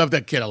kid. Yeah, you love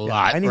that kid a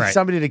lot. I need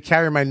somebody to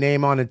carry my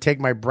name on and take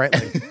my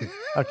Brightly.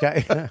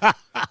 Okay.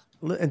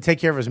 And take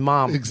care of his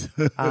mom.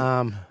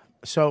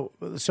 So,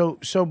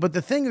 but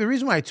the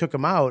reason why I took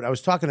him out, I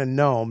was talking to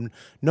Noam.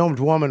 Noam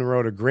Dworman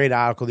wrote a great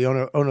article, the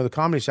owner of the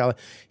Comedy Cellar.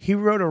 He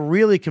wrote a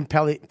really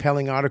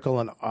compelling article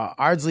on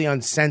Ardsley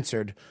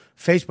Uncensored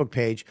Facebook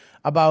page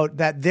about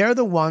that they're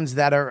the ones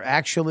that are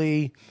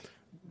actually,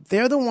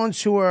 they're the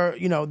ones who are,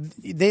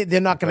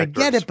 they're not going to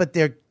get it, but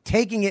they're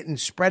taking it and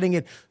spreading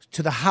it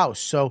to the house.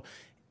 So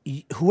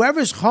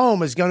whoever's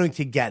home is going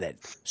to get it.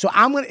 So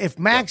if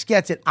Max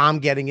gets it, I'm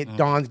getting it.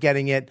 Dawn's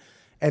getting it.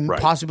 And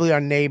possibly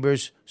our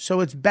neighbors. So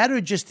it's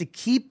better just to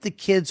keep the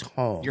kids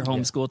home. Your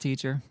homeschool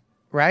teacher?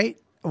 Right?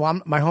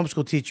 Well, my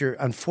homeschool teacher,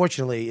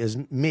 unfortunately, is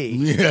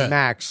me,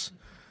 Max.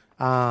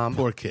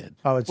 Poor kid.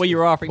 You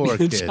were offering me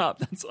the job.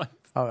 That's why.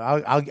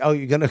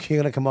 You're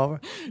gonna come over?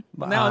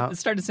 Now it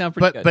started to sound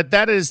pretty good. But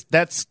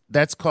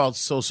that's called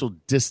social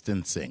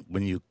distancing.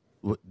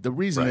 The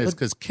reason is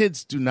because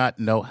kids do not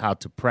know how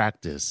to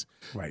practice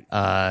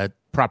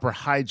proper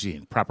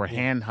hygiene, proper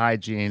hand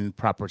hygiene,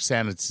 proper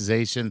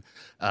sanitization.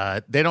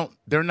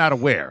 They're not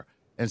aware.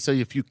 And so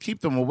if you keep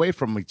them away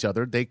from each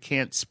other, they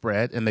can't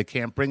spread and they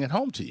can't bring it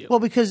home to you. Well,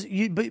 because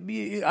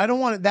I don't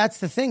want it. That's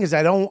the thing is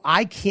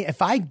I can't,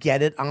 if I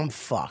get it, I'm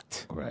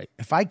fucked. Right.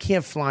 If I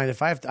can't fly,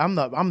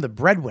 I'm the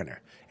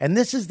breadwinner. And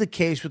this is the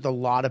case with a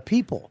lot of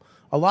people.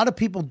 A lot of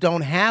people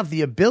don't have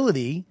the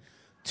ability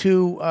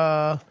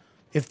to,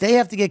 if they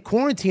have to get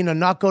quarantined or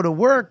not go to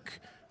work,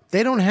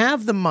 they don't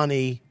have the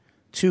money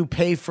to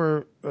pay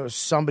for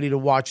somebody to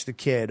watch the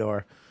kid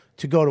or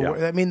to go to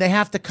work. I mean, they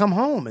have to come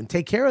home and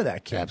take care of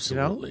that kid.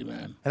 Absolutely,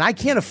 man. And I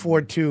can't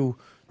afford to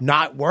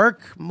not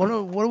work. What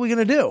are we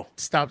going to do?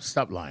 Stop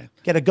lying.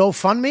 Get a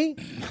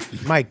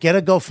GoFundMe? Mike, get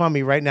a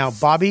GoFundMe right now.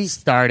 Bobby.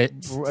 Start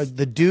it.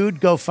 The dude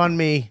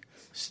GoFundMe.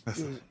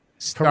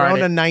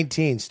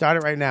 Corona-19. Start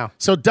it right now.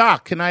 So,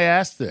 Doc, can I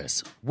ask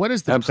this? What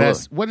is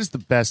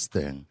the best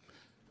thing?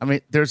 I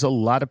mean, there's a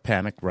lot of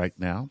panic right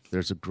now.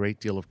 There's a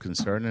great deal of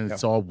concern, and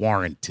it's all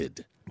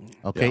warranted.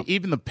 Okay,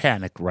 even the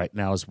panic right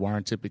now is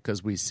warranted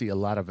because we see a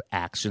lot of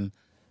action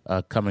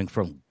coming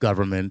from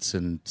governments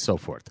and so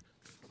forth.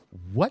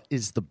 What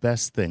is the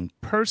best thing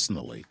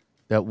personally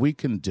that we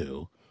can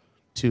do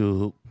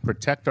to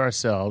protect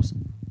ourselves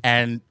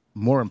and,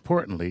 more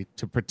importantly,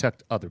 to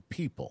protect other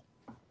people?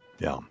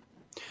 Yeah.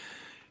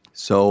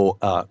 So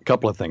a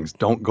couple of things.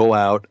 Don't go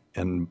out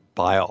and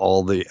buy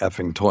all the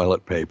effing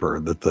toilet paper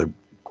that the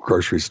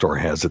grocery store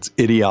has. It's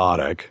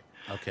idiotic.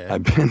 Okay.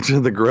 I've been to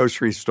the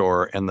grocery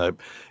store and the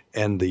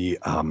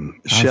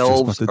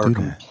shelves are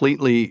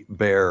completely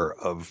bare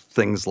of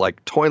things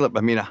like toilet.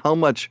 I mean, how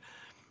much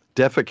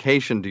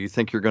defecation do you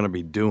think you're going to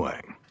be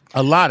doing?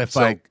 A lot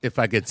if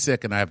I get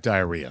sick and I have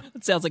diarrhea.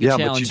 It sounds like a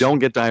challenge. But you don't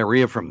get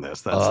diarrhea from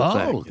this. That's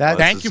the thing.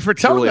 Thank you for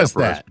telling us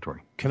that.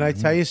 Can I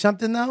tell you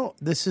something, though?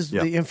 This is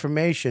the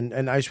information,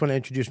 and I just want to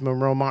introduce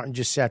Monroe Martin.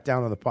 Just sat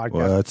down on the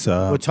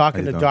podcast. We're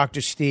talking to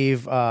Dr.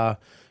 Steve.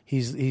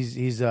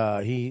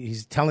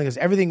 He's telling us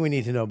everything we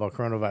need to know about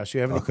coronavirus. If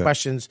you have any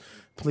questions,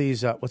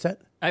 please. What's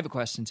that? I have a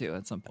question too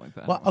at some point.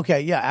 Well,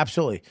 okay, yeah,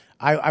 absolutely.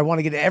 I want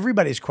to get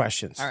everybody's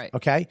questions. All right.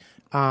 Okay,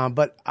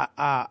 but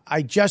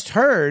I just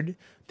heard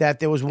that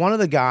there was one of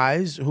the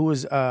guys who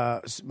was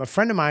a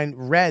friend of mine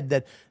read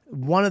that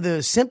one of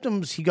the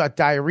symptoms, he got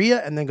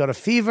diarrhea and then got a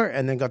fever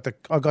and then got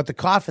the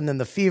cough and then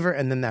the fever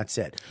and then that's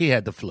it. He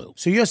had the flu.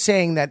 So you're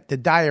saying that the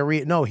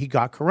diarrhea? No, he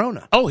got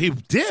corona. Oh, he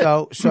did.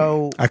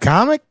 So a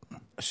comic?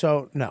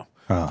 So no.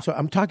 So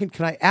I'm talking.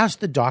 Can I ask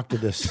the doctor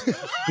this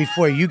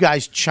before you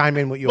guys chime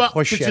in with your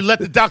push could shit? you let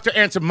the doctor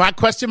answer my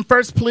question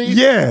first, please?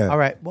 Yeah. All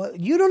right. Well,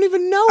 you don't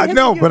even know. I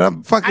know, but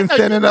I'm fucking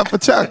standing up for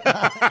Chuck.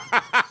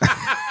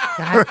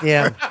 God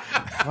damn.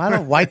 Why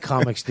don't white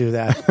comics do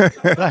that?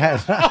 Go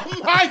ahead.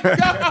 Oh my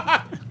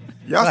God.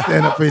 Y'all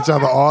stand up for each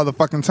other all the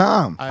fucking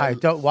time. All right,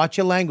 don't watch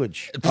your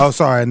language. Oh,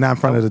 sorry, not in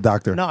front of the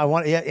doctor. No, I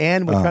want. Yeah,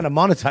 and we're trying to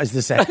monetize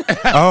this.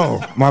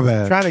 Oh, my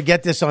bad. Trying to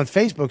get this on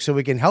Facebook so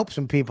we can help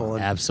some people.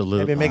 And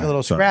Absolutely. maybe make a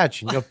little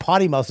scratch. And your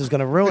potty mouth is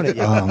going to ruin it.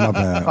 You Oh, my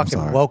bad. I'm fucking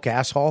sorry. woke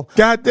asshole.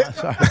 God damn.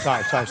 Sorry.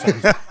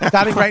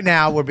 Starting right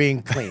now, we're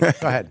being clean. Go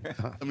ahead.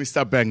 Let me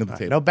stop banging the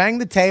table. No, bang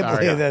the table.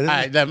 Sorry.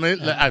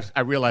 All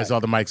I realize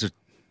all the mics are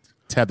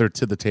tethered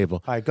to the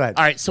table. right, go ahead.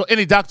 All right. So,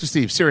 Dr.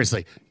 Steve,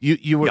 seriously,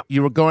 you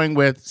were going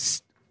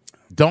with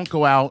don't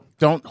go out,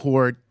 don't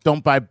hoard,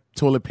 don't buy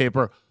toilet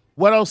paper.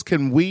 What else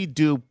can we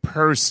do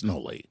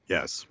personally?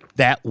 Yes.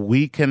 That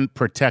we can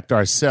protect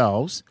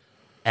ourselves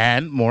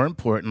and, more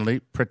importantly,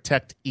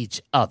 protect each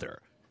other.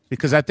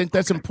 Because I think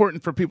that's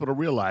important for people to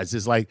realize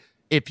is like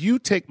if you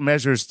take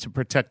measures to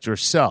protect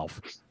yourself,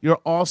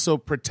 you're also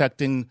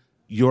protecting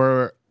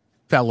your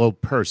fellow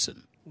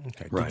person.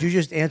 Okay. Right. Did you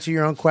just answer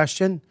your own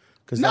question?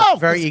 Because No, that's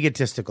very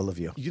egotistical of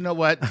you. You know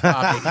what,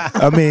 Bobby?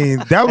 I mean,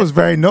 that was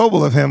very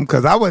noble of him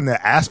because I wouldn't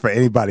have asked for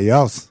anybody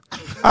else.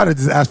 I'd have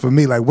just asked for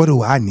me, like, what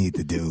do I need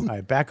to do? All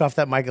right, back off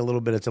that mic a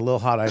little bit. It's a little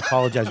hot. I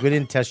apologize. We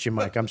didn't test your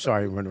mic. I'm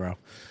sorry, Monroe.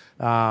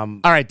 All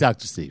right,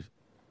 Dr. Steve.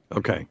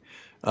 Okay.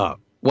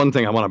 One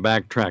thing I want to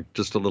backtrack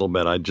just a little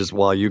bit.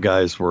 While you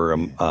guys were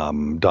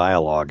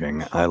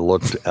dialoguing, I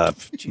looked at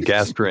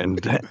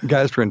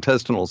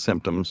gastrointestinal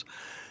symptoms.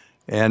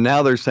 And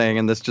now they're saying,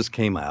 and this just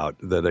came out,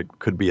 that it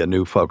could be a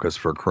new focus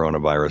for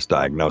coronavirus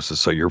diagnosis.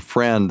 So your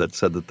friend that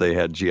said that they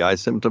had GI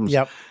symptoms,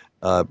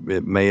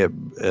 it may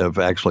have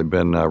actually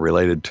been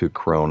related to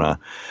corona.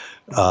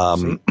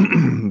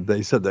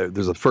 They said that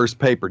there's a first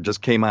paper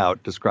just came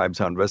out, describes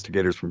how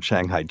investigators from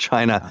Shanghai,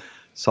 China,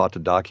 sought to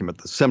document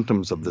the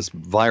symptoms of this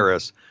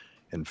virus,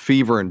 and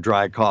fever and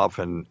dry cough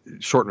and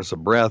shortness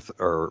of breath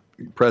are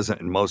present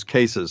in most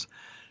cases.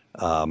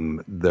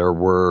 There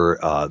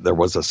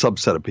was a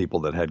subset of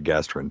people that had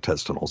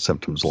gastrointestinal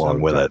symptoms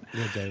along with it,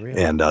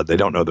 and they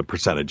don't know the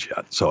percentage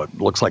yet. So it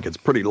looks like it's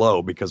pretty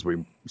low because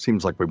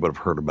seems like we would have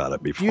heard about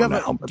it before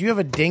now. Do you have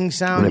a ding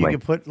sound? Anyway. You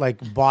could put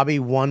like Bobby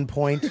 1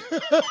 point,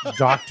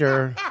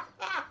 Doctor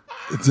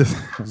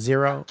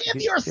 0. Give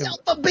yourself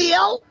a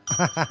bill.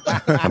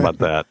 How about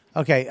that?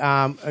 Okay.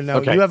 No,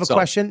 Okay, you have a so-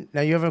 question.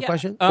 Now you have a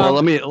question.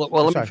 Let me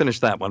sorry. finish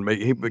that one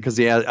because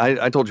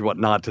I told you what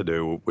not to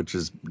do, which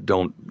is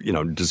don't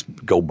just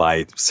go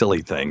buy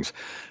silly things,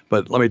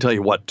 but let me tell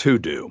you what to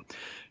do.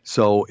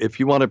 So if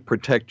you want to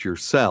protect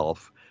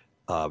yourself,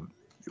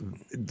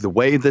 the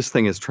way this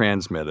thing is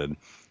transmitted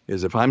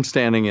is if I'm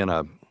standing in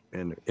a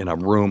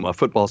room, a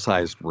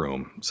football-sized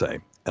room, say,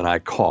 and I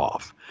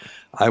cough,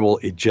 I will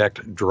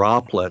eject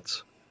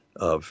droplets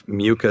of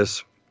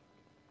mucus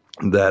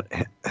that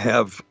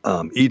have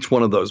each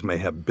one of those may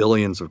have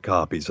billions of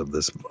copies of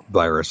this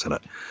virus in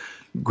it.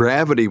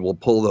 Gravity will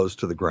pull those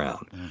to the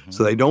ground. Mm-hmm.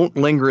 So they don't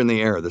linger in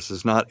the air. This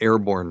is not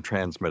airborne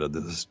transmitted.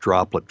 This is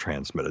droplet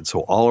transmitted.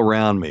 So all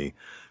around me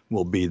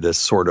will be this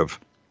sort of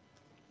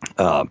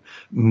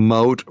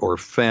moat or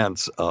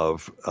fence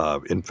of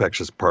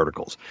infectious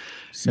particles.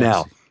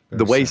 Now,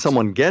 the way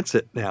someone gets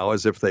it now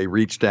is if they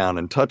reach down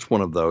and touch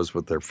one of those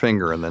with their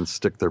finger and then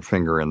stick their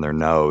finger in their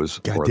nose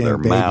or their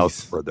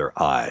mouth or their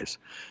eyes.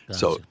 Gotcha.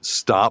 So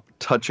stop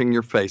touching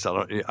your face.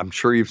 I'm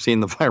sure you've seen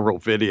the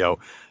viral video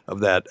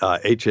of that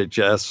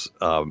HHS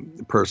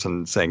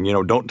person saying,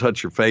 don't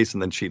touch your face,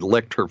 and then she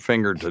licked her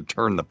finger to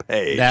turn the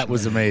page. That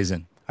was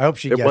amazing. I hope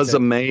she gets it. It was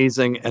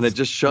amazing, and it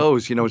just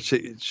shows,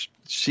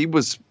 she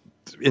was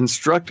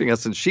instructing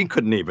us, and she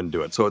couldn't even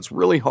do it. So it's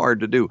really hard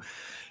to do.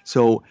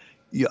 So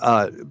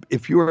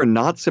if you are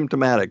not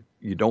symptomatic,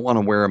 you don't want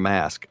to wear a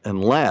mask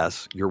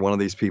unless you're one of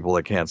these people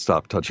that can't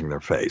stop touching their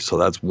face. So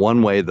that's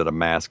one way that a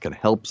mask can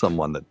help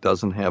someone that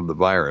doesn't have the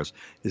virus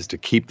is to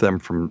keep them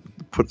from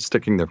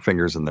sticking their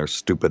fingers in their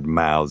stupid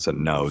mouths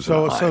and nose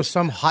and eyes. So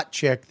some hot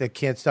chick that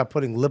can't stop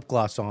putting lip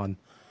gloss on,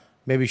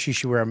 maybe she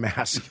should wear a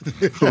mask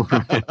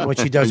when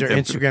she does her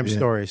Instagram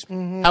stories.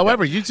 Mm-hmm.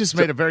 However, you just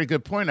made a very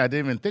good point. I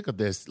didn't even think of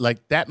this.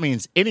 Like that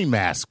means any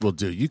mask will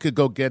do. You could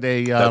go get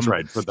a. That's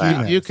right. For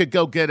that, you could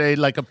go get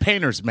a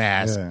painter's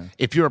mask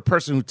if you're a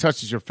person who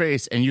touches your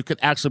face, and you could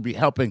actually be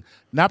helping.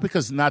 Not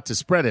because not to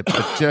spread it,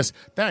 but just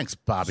thanks,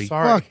 Bobby.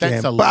 Sorry,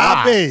 thanks a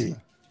Bobby.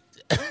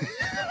 lot.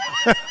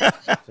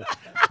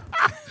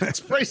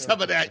 Spray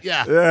some of that.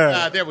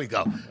 Yeah. There we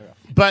go.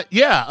 But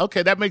yeah,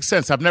 okay, that makes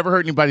sense. I've never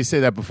heard anybody say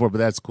that before, but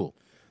that's cool.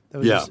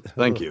 Yeah,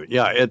 thank you.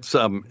 Yeah, it's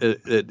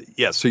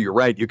So you're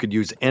right. You could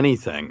use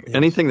anything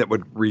that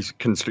would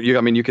reconstruct.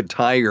 You could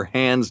tie your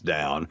hands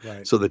down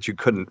so that you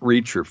couldn't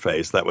reach your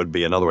face. That would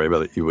be another way,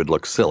 but you would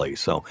look silly.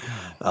 So,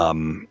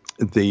 so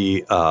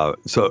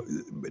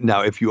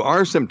now if you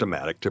are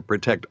symptomatic, to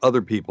protect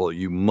other people,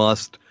 you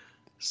must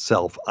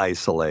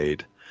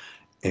self-isolate.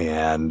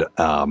 And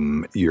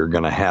you're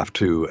going to have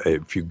to,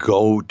 if you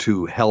go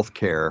to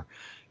healthcare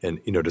and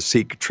to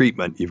seek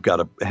treatment, you've got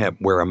to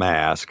wear a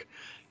mask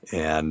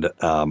and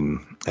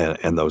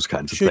those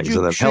kinds of things.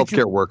 And then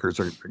healthcare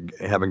workers are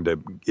having to,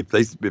 if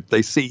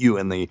they see you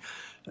in the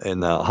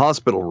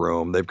hospital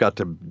room, they've got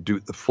to do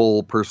the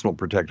full personal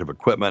protective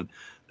equipment,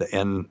 the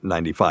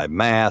N95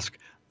 mask,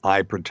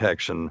 eye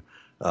protection,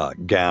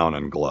 gown,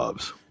 and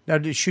gloves.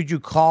 Now, should you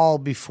call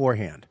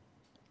beforehand?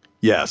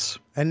 Yes.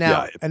 And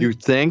now, if you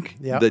think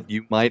that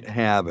you might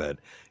have it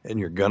and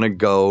you're going to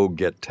go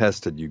get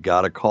tested, you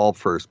got to call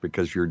first,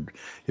 because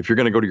if you're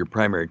going to go to your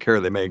primary care,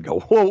 they may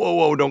go,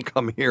 whoa, don't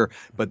come here.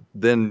 But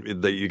then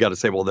you got to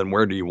say, well, then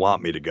where do you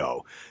want me to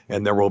go?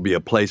 And there will be a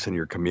place in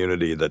your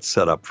community that's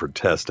set up for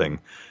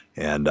testing,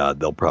 and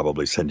they'll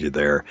probably send you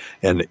there.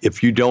 And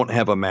if you don't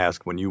have a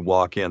mask, when you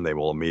walk in, they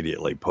will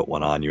immediately put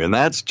one on you. And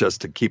that's just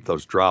to keep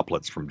those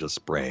droplets from just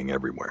spraying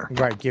everywhere.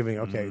 Right,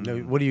 okay. Now,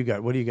 what do you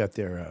got? What do you got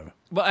there?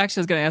 Well, actually,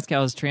 I was going to ask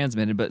how it's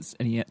transmitted,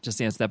 and he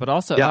just answered that. But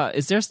also,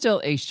 is there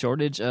still a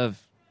shortage of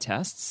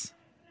tests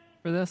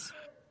for this?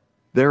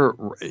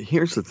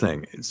 Here's the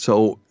thing.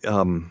 So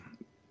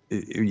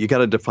you got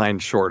to define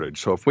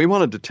shortage. So if we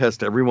wanted to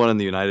test everyone in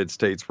the United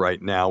States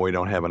right now, we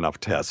don't have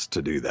enough tests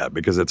to do that,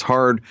 because it's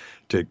hard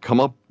to come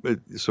up.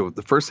 So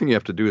the first thing you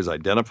have to do is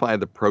identify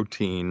the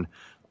protein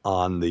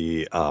on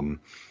the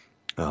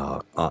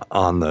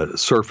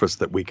surface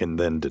that we can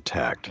then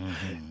detect.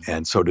 Mm-hmm.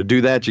 And so to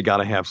do that, you got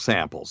to have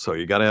samples. So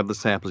you got to have the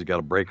samples, you got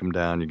to break them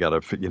down, you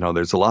got to,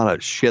 there's a lot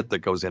of shit that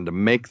goes in to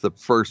make the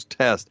first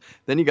test.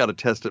 Then you got to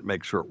test it,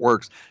 make sure it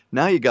works.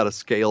 Now you got to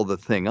scale the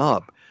thing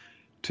up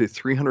to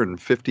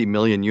 350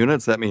 million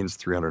units. That means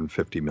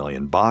 350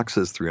 million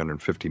boxes,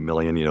 350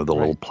 million, the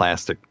little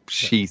plastic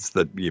sheaths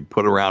that you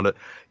put around it,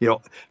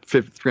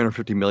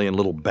 350 million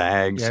little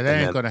bags. Yeah,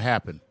 that ain't going to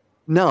happen.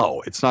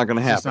 No, it's not going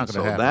to happen.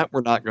 That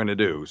we're not going to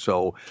do.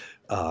 So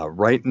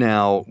right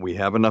now we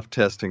have enough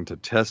testing to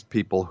test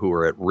people who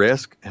are at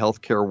risk,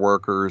 healthcare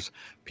workers,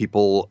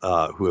 people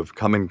who have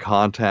come in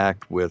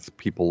contact with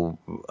people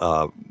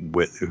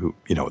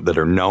that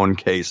are known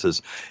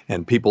cases,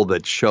 and people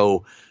that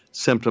show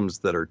symptoms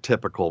that are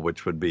typical,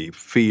 which would be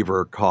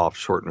fever, cough,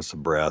 shortness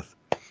of breath,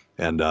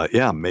 and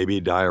maybe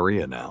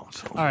diarrhea now.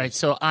 So. All right,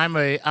 so I'm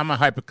a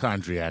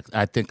hypochondriac.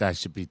 I think I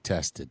should be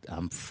tested.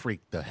 I'm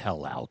freaked the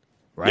hell out.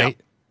 Right?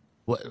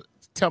 Yeah.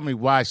 Tell me,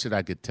 why should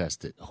I get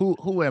tested?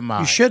 Who am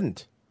I? You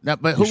shouldn't. No,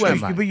 but who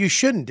am I? But you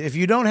shouldn't. If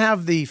you don't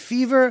have the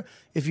fever,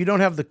 if you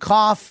don't have the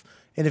cough,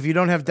 and if you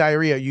don't have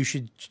diarrhea, you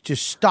should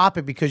just stop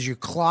it, because you're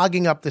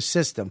clogging up the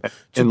system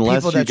to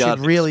people that should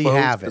really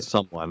have it.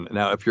 Someone.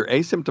 Now, if you're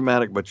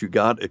asymptomatic but you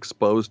got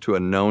exposed to a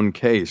known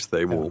case,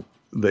 they will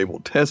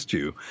test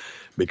you,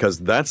 because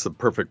that's the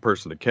perfect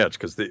person to catch,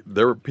 because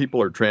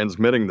people are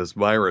transmitting this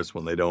virus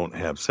when they don't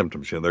have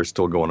symptoms. They're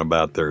still going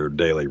about their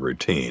daily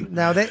routine.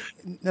 Now,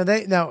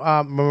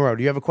 Monroe,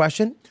 do you have a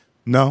question?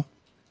 No.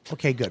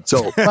 Okay, good.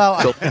 So,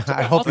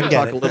 I hope you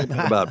get it. Talk a little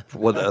bit about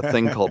a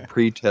thing called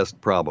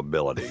pre-test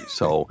probability.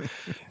 So,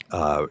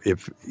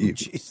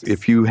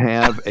 if you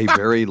have a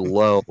very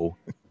low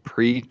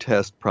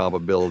pre-test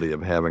probability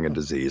of having a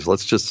disease,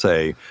 let's just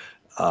say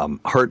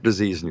heart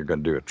disease, and you're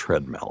going to do a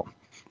treadmill.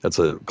 That's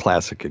a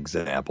classic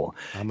example.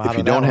 If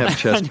you don't have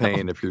chest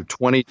pain, if you're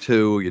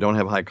 22, you don't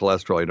have high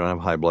cholesterol, you don't have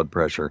high blood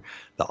pressure,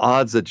 the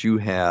odds that you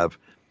have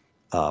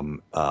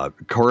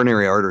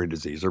coronary artery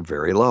disease are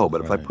very low. But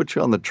if I put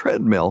you on the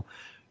treadmill,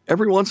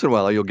 every once in a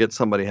while you'll get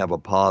somebody have a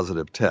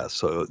positive test.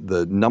 So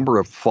the number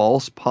of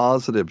false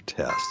positive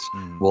tests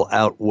will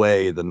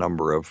outweigh the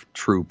number of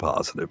true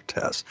positive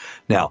tests.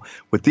 Now,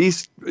 with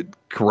these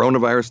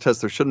coronavirus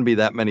tests, there shouldn't be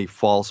that many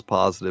false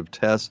positive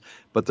tests,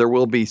 but there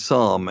will be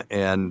some.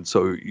 And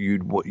so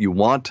you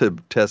want to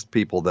test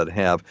people that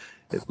have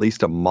at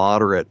least a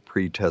moderate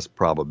pre-test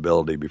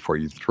probability before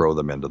you throw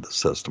them into the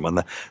system.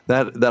 And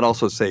that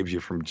also saves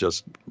you from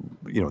just,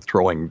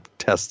 throwing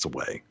tests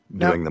away,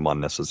 doing them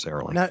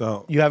unnecessarily.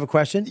 So, you have a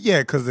question?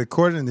 Yeah, because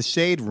according to the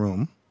Shade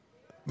Room,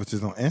 which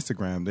is on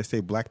Instagram, they say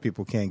black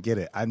people can't get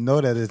it. I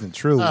know that isn't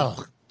true.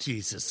 Oh,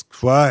 Jesus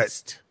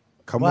Christ.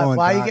 But, come on,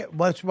 why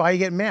are you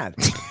getting mad?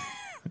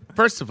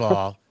 First of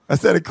all, I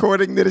said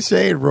according to the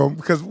Shade Room,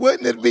 because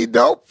wouldn't it be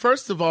dope?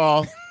 First of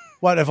all,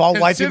 what if all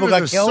white people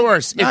got killed?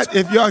 Source. You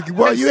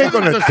ain't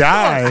gonna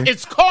die. Source.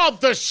 It's called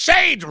the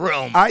Shade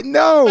Room. I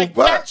know,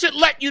 but that should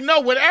let you know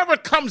whatever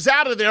comes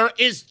out of there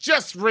is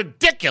just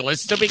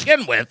ridiculous to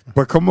begin with.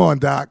 But come on,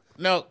 Doc.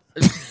 No.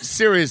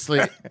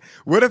 Seriously.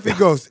 What if he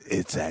goes,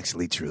 it's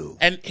actually true?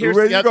 And here's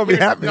Where you going to be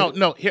happy?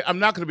 No, I'm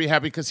not going to be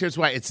happy because here's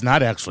why it's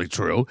not actually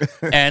true.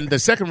 And the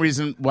second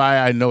reason why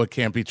I know it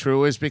can't be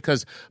true is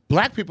because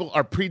black people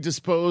are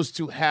predisposed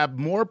to have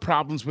more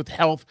problems with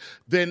health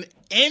than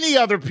any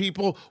other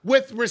people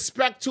with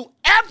respect to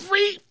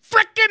every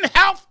freaking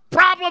health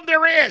problem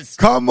there is.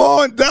 Come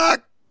on,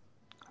 Doc.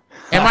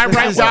 Am I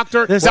right,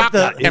 Doctor?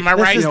 Doctor, am I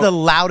right? This is the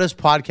loudest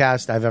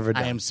podcast I've ever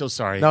done. I am so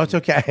sorry. No, it's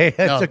okay.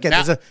 It's okay.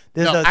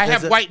 I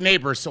have white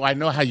neighbors, so I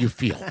know how you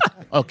feel.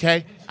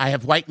 Okay? I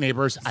have white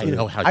neighbors. I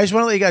know how you feel. I just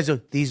want to let you guys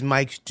know, these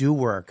mics do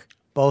work.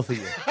 Both of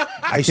you.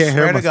 I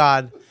swear to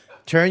God.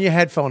 Turn your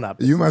headphone up.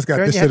 You must got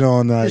this shit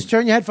on. Just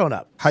turn your headphone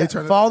up. How you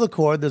turn it? Follow the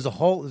cord. There's a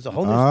whole new studio.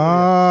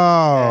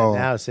 Oh.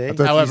 Now, see? I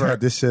thought you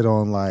had this shit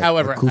on like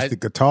acoustic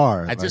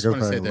guitar. I just want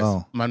to say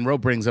this. Monroe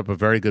brings up a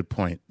very good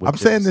point. I'm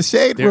saying the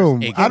shade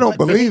room. I don't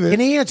believe it. Can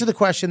he answer the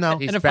question, though?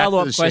 And a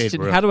follow-up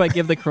question, how do I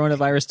give the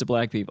coronavirus to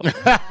black people?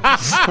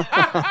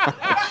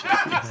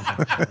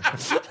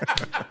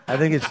 I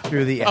think it's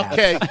through the app.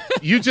 Okay,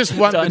 you just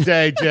won the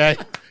day, Jay.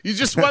 You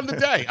just won the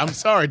day. I'm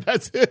sorry.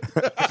 That's it.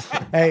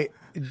 Hey,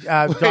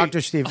 Dr.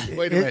 Steve,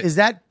 is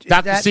that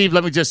Dr. Steve?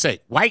 Let me just say,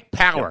 white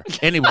power.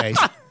 Anyways,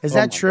 is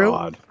that true?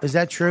 God. Is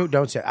that true?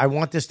 Don't say. I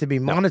want this to be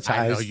monetized.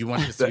 I know you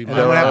want this to be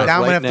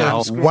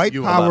monetized. White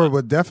power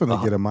would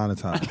definitely get it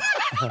monetized.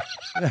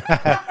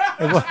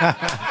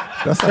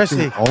 That's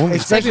especially the only.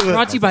 Especially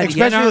brought to you by the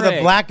especially with NRA.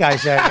 a black guy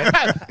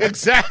segment.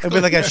 Exactly. It'd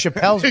be like a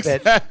Chappelle's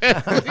bit.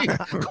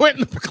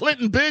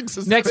 Clinton Biggs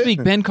is Next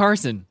week, Ben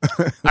Carson.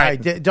 All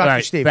right,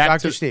 Dr. Steve.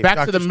 Dr. Steve.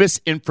 Back to the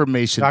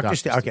misinformation. Dr.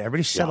 Steve. Okay,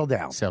 everybody settle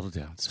down. Settle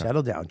down. Sorry.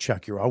 Settle down,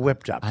 Chuck. You're all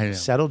whipped up. I know.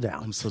 Settle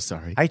down. I'm so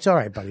sorry. It's all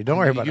right, buddy. Don't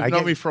worry about it. You've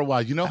known me for a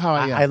while. You know how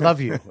I am. I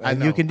love you. I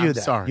know. You can do I'm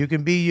that. Sorry. You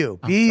can be you.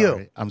 I'm sorry.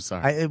 You. I'm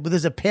sorry.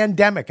 There's a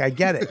pandemic. I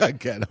get it. I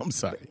get it. I'm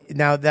sorry.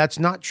 Now, that's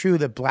not true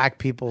that black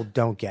people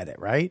don't get it,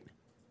 right?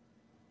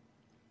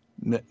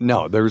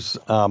 No, there's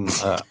on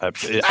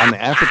the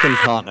African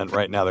continent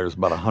right now. There's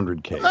about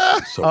 100 cases,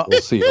 so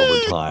we'll see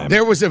over time.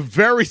 There was a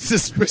very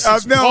suspicious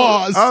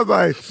pause. I was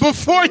like,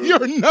 before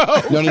your no.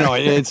 No.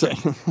 It's I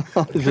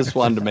just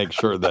wanted to make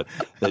sure that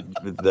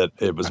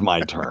it was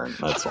my turn.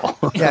 That's all.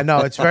 Yeah, no,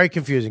 it's very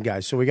confusing,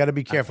 guys. So we got to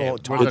be careful.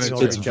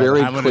 It's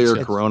very clear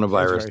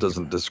coronavirus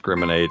doesn't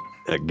discriminate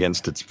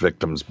against its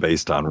victims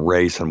based on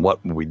race, and what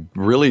we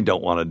really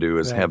don't want to do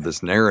is have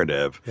this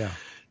narrative. Yeah.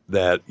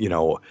 That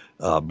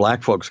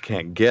black folks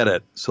can't get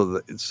it, so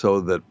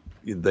that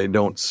they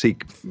don't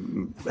seek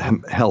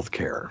health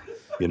care.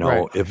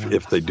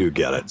 If they do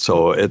get it,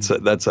 so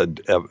that's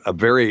a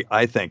very,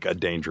 I think, a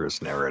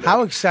dangerous narrative.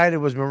 How excited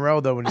was Monroe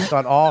though when he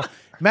thought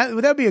Matt,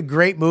 would that be a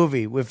great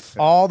movie if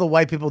all the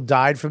white people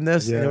died from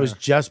this and it was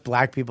just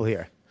black people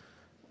here?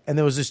 And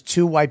there was just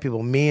two white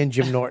people, me and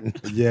Jim Norton.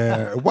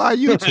 Yeah. Why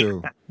you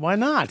two? Why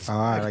not?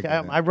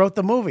 I wrote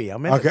the movie.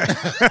 I'm in okay. it.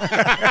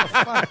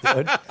 Fuck,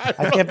 dude.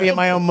 I can't be in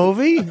my own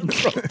movie?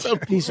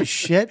 Piece of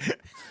shit.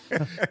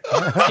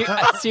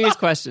 Serious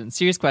question.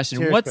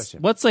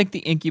 What's like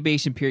the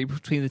incubation period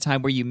between the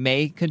time where you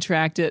may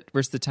contract it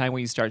versus the time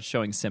where you start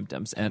showing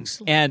symptoms?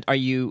 And are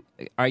you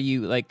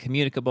like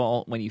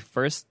communicable when you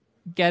first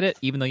get it,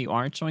 even though you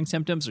aren't showing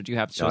symptoms, or do you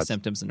have to show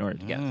symptoms in order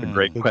to get it? A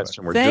great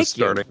question. We're just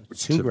starting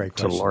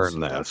to learn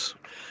this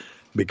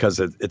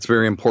because it's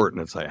very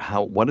important. It's like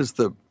what is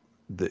the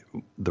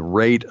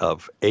rate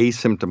of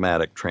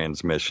asymptomatic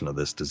transmission of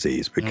this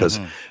disease? Because,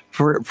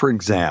 for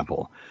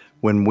example,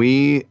 when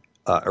we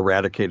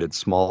eradicated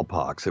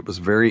smallpox, it was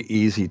very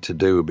easy to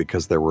do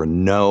because there were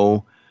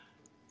no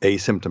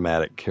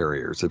asymptomatic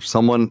carriers. If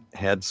someone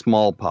had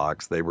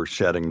smallpox, they were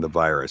shedding the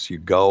virus. You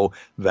go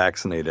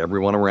vaccinate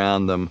everyone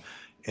around them,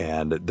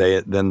 and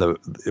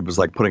it was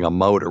like putting a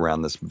moat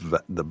around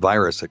the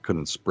virus that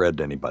couldn't spread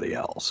to anybody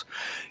else.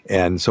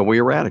 And so we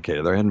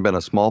eradicated. There hadn't been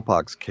a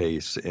smallpox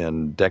case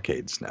in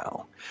decades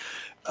now.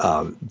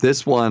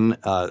 This one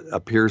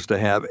appears to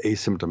have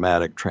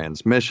asymptomatic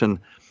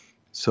transmission.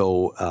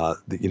 So,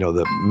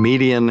 the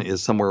median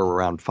is somewhere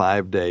around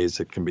 5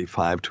 days. It can be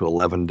 5 to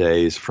 11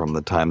 days from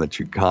the time that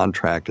you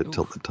contract it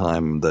till the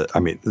time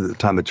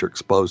that you're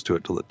exposed to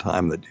it till the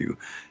time that you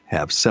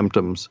have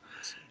symptoms.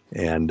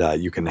 And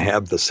you can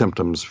have the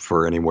symptoms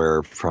for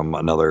anywhere from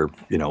another,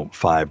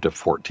 5 to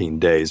 14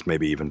 days,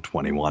 maybe even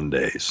 21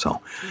 days.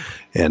 So,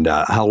 and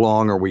how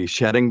long are we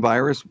shedding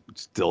virus?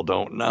 Still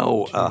don't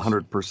know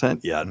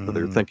 100% yet, but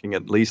they're thinking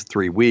at least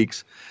 3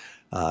 weeks.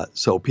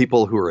 So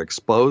people who are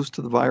exposed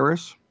to the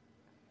virus,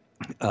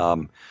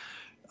 but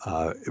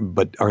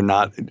are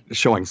not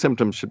showing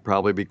symptoms should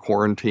probably be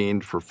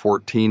quarantined for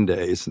 14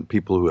 days. And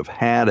people who have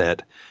had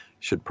it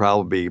should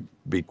probably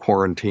be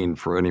quarantined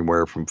for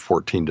anywhere from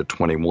 14 to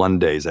 21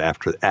 days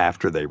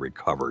after they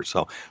recover.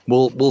 So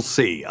we'll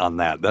see on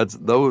that.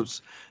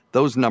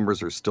 Those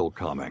numbers are still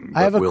coming,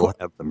 but we'll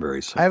have them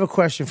very soon. I have a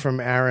question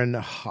from Aaron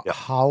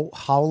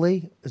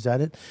Howley. Is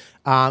that it?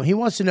 He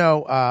wants to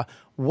know,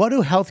 what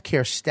do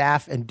healthcare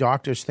staff and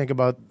doctors think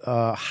about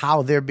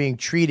how they're being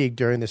treated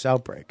during this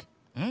outbreak?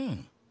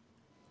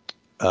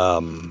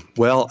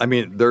 Well, I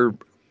mean,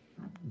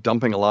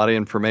 dumping a lot of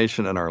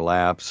information in our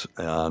laps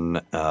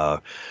on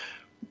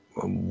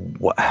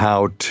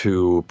how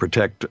to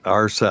protect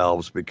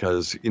ourselves,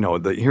 because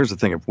here's the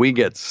thing: if we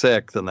get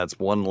sick, then that's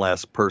one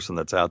less person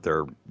that's out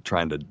there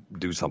trying to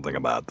do something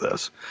about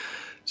this.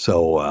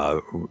 So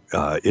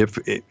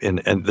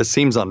and this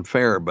seems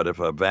unfair, but if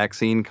a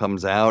vaccine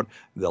comes out,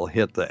 they'll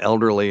hit the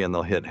elderly and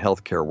they'll hit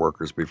healthcare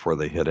workers before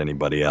they hit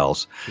anybody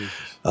else.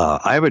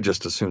 I would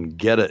just as soon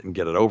get it and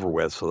get it over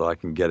with so that I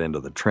can get into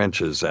the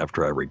trenches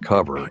after I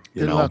recover.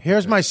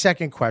 Here's my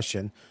second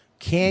question: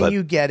 Can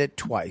you get it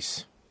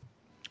twice?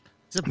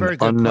 It's a very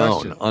good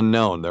question.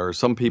 Unknown. There are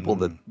some people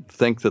that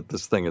think that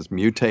this thing is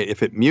mutate.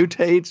 If it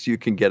mutates, you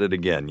can get it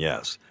again.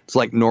 Yes, it's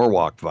like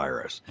Norwalk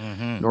virus.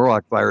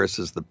 Norwalk virus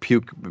is the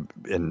puke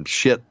and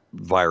shit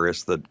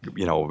virus that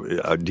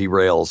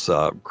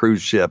derails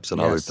cruise ships and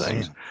other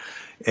things.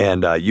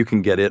 And you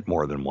can get it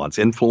more than once.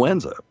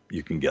 Influenza,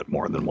 you can get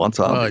more than once,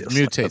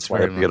 obviously. It mutates. That's why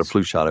you have to get a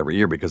flu shot every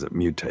year, because it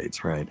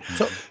mutates, right?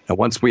 So, now,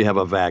 once we have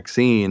a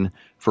vaccine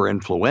for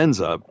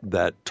influenza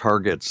that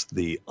targets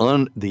the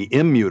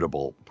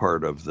immutable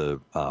part of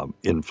the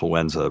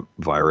influenza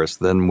virus,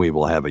 then we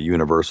will have a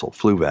universal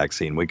flu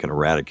vaccine. We can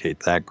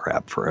eradicate that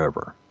crap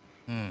forever.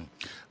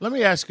 Let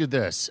me ask you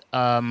this.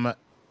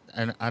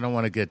 And I don't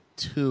want to get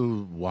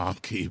too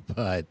wonky,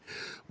 but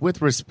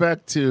with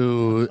respect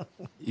to,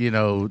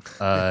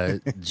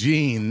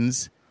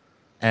 genes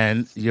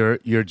and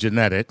your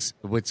genetics,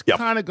 which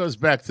kind of goes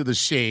back to the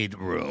shade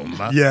room.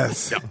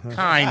 Yes.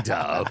 Kind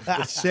of.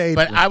 The shade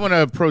but room. I want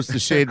to approach the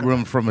shade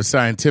room from a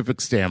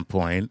scientific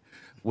standpoint,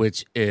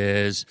 which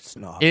is,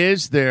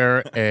 is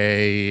there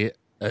a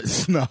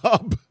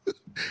snob?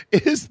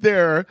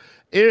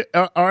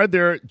 Are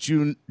there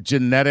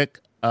genetic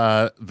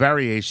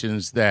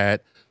variations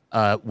that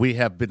we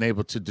have been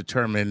able to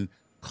determine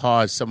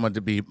cause someone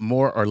to be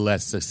more or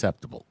less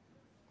susceptible?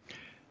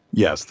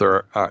 Yes,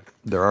 there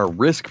are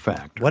risk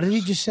factors. What did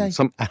he just say? And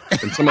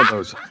some of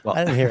those. Well,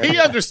 I didn't hear it. He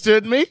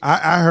understood me.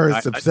 I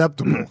heard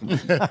susceptible.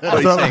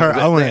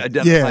 Identified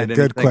good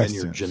anything question.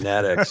 in your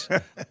genetics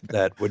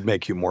that would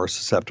make you more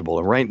susceptible.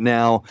 And right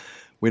now,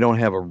 we don't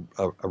have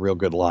a real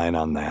good line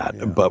on that.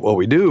 Yeah. But what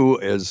we do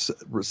is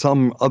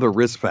some other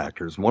risk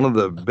factors. One of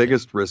the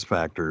biggest risk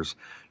factors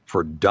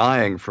for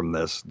dying from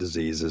this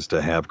disease is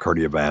to have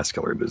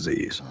cardiovascular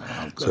disease.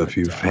 So if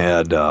you've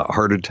had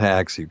heart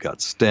attacks, you've got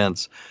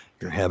stents,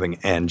 you're having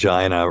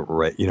angina,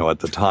 right? At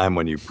the time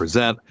when you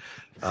present,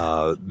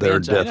 their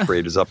death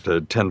rate is up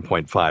to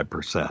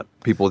 10.5%.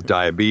 People with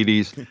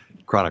diabetes,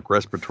 chronic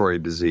respiratory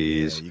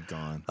disease,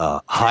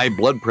 high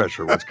blood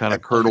pressure, which kind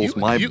of curdles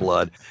my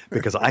blood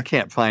because I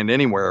can't find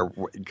anywhere.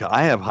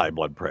 I have high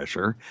blood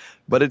pressure,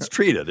 but it's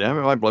treated. I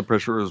mean, my blood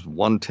pressure is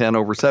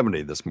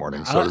 110/70 this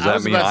morning. So does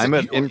that mean I'm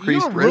at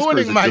increased risk, or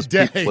is it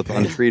just people with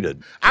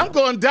untreated? I'm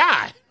going to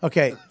die.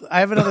 Okay, I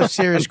have another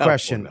serious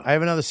question.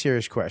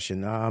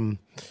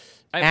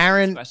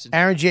 Aaron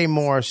J.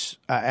 Morse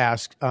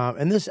asked,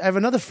 and this, I have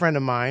another friend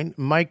of mine,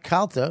 Mike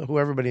Calta, who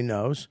everybody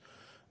knows.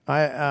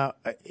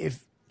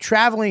 If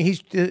traveling,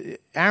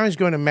 Aaron's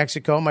going to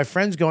Mexico. My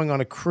friend's going on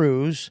a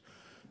cruise.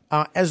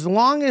 As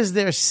long as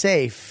they're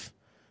safe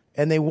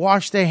and they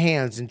wash their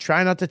hands and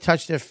try not to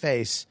touch their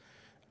face,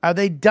 are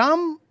they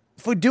dumb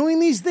for doing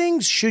these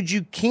things? Should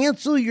you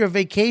cancel your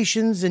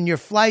vacations and your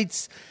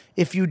flights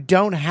if you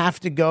don't have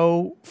to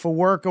go for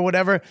work or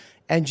whatever,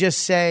 and just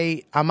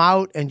say, I'm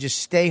out, and just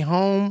stay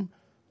home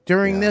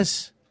during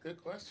this?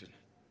 Good question.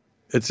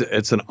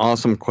 It's an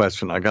awesome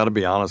question. I got to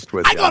be honest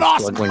with you. I got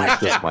awesome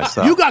question.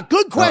 Myself. You got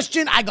good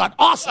question. I got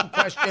awesome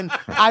question.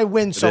 I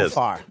win so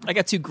far. I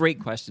got two great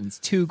questions.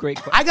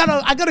 I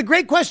got a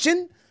great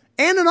question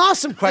and an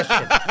awesome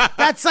question.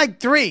 That's like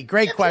three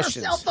great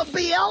questions. Yourself a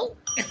bill.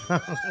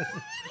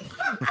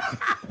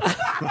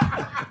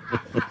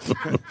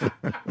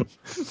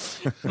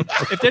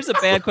 If there's a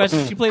bad question,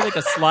 should you play like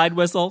a slide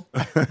whistle?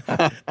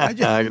 No,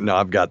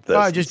 I've got this. Oh,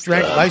 I just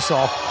drank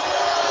Lysol.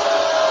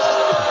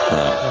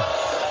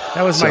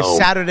 That was my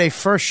Saturday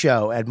first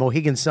show at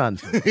Mohegan Sun.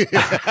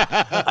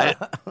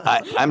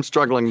 I'm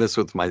struggling this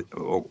with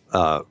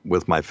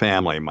my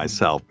family,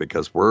 myself,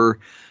 because we're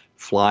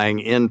flying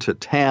into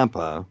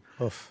Tampa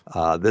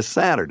this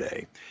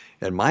Saturday.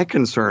 And my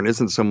concern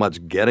isn't so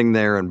much getting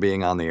there and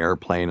being on the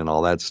airplane and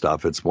all that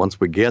stuff. It's once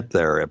we get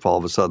there, if all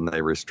of a sudden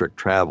they restrict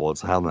travel,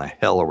 it's how in the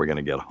hell are we going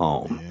to get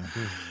home? Yeah.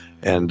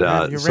 And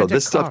so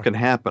this stuff can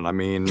happen. I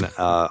mean,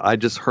 I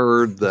just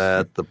heard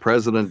that the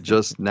president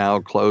just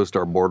now closed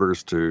our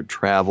borders to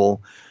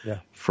travel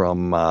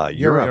from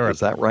Europe.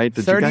 Is that right?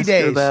 Did 30 you guys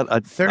days. hear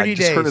that? 30 I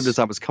just heard days. it as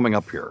I was coming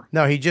up here.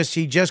 No, he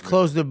just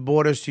closed the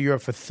borders to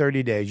Europe for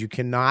 30 days. You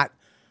cannot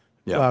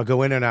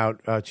go in and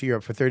out to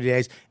Europe for 30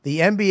 days. The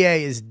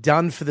NBA is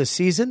done for the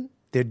season.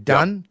 They're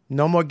done.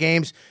 No more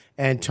games.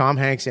 And Tom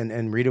Hanks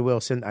and Rita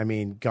Wilson, I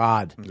mean,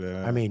 God.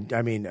 Yeah. I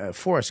mean,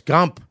 Forrest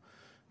Gump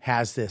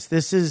has this.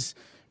 This is,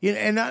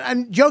 and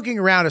I'm joking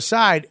around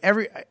aside,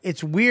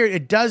 it's weird.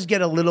 It does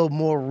get a little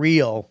more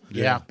real.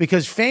 Yeah.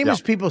 Because famous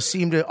people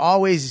seem to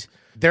always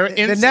They're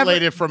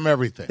insulated from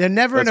everything. They're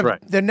never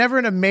They're never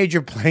in a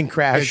major plane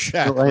crash.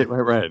 Exactly.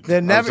 Right.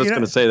 They're never. I was just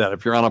going to say that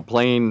if you're on a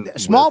plane,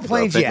 small with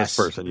planes, a fitness yes.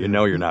 person, you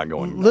know you're not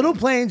going. Little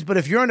planes, but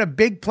if you're on a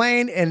big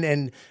plane,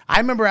 and I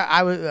remember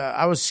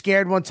I was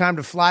scared one time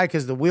to fly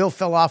because the wheel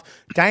fell off.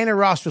 Diana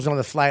Ross was on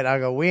the flight. I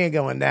go, we ain't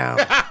going down.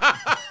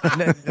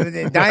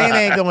 Diana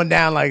ain't going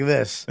down like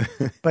this.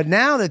 But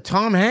now that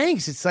Tom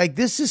Hanks, it's like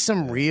this is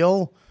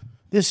real.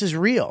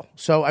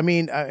 So I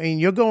mean,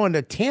 you're going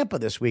to Tampa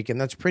this weekend.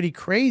 That's pretty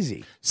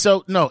crazy.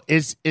 So no,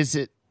 is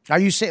it? Are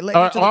you saying?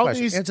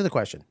 Answer the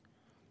question.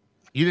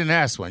 You didn't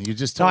ask one. You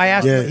just told me. I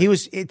asked. Yeah. He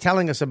was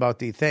telling us about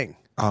the thing.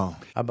 Oh,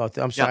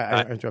 I'm sorry,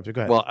 I interrupted.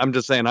 Go ahead. Well, I'm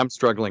just saying I'm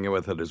struggling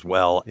with it as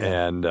well,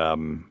 and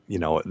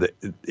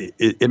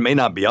it may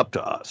not be up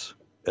to us.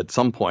 At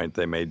some point,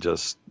 they may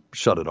just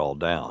shut it all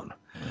down.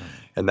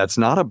 And that's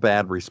not a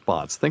bad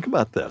response. Think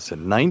about this.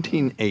 In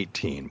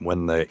 1918,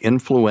 when the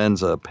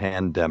influenza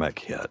pandemic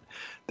hit,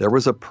 there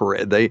was a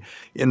parade.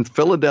 In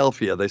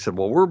Philadelphia, they said,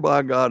 well, we're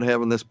by God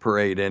having this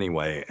parade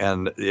anyway.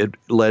 And it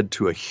led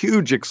to a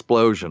huge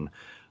explosion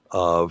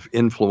of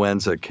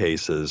influenza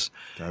cases.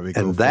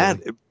 And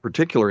that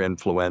particular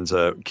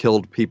influenza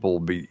killed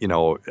people,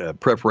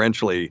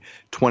 preferentially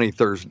 20,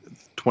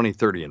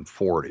 30, and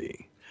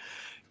 40.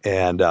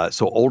 And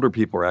so older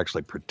people are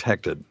actually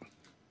protected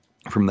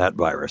from that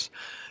virus.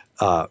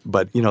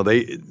 But,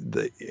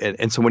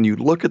 and so when you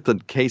look at the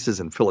cases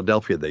in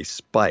Philadelphia, they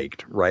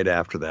spiked right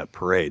after that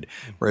parade.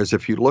 Whereas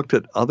if you looked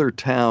at other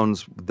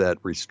towns that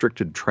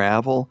restricted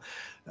travel,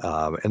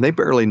 and they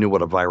barely knew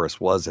what a virus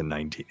was in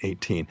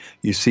 1918,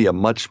 you see a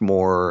much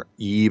more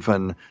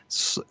even,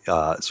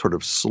 sort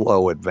of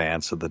slow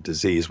advance of the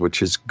disease,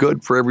 which is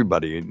good for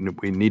everybody.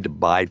 We need to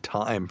buy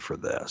time for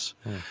this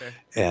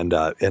and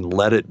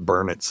let it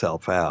burn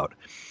itself out.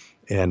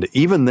 And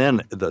even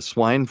then, the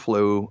swine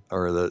flu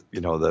or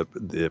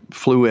the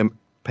flu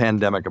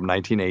pandemic of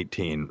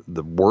 1918,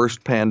 the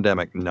worst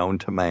pandemic known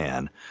to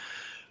man,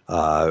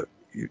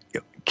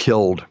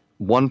 killed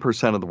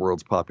 1% of the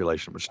world's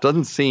population, which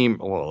doesn't seem,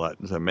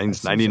 that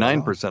means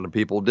 99% of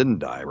people didn't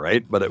die,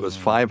 right? But it was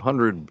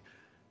 500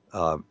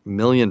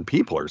 million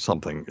people or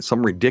something,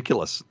 some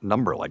ridiculous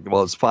number.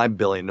 It's 5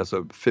 billion, that's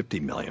 50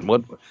 million.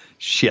 What?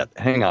 Shit,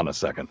 hang on a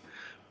second.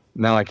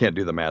 Now I can't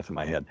do the math in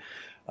my head.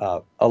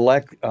 Echo,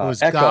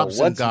 what's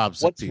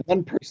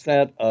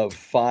 1% of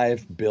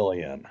 5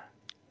 billion?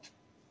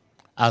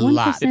 A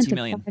lot. 50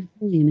 million. 5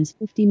 billion is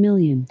 50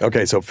 million.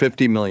 Okay, so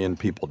 50 million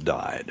people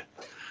died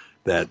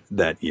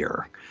that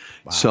year.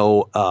 Wow.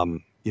 So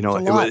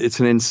it's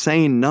an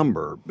insane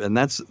number, and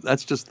that's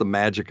just the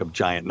magic of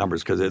giant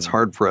numbers, because it's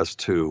hard for us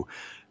to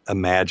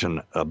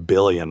imagine a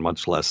billion,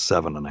 much less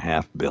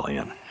 7.5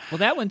 billion. Well,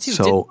 that one too.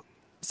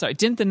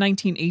 Didn't the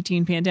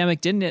 1918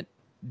 pandemic, didn't it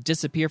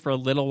disappear for a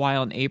little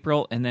while in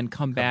April and then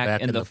come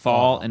back in the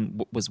fall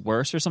and was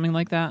worse or something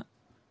like that?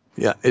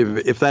 Yeah,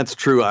 if that's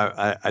true,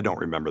 I don't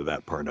remember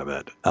that part of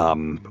it.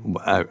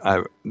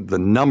 The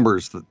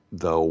numbers,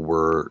 though,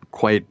 were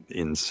quite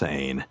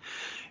insane.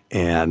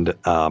 And,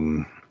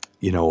 think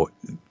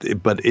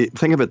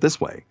of it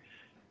this way.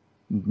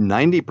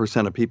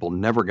 90% of people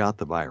never got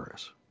the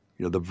virus.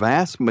 The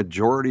vast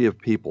majority of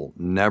people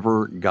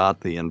never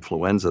got the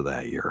influenza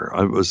that year.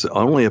 It was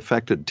only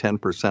affected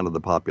 10% of the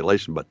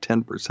population, but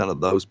 10%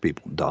 of those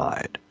people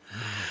died.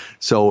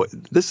 So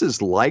this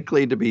is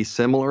likely to be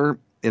similar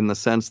in the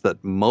sense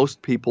that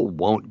most people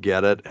won't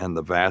get it, and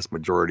the vast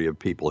majority of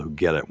people who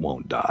get it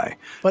won't die.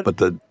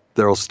 But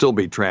there'll still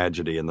be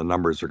tragedy, and the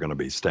numbers are going to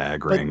be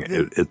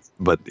staggering.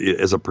 But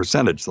as a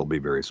percentage, they'll be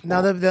very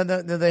small. Now,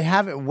 they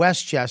have it in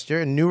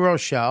Westchester and New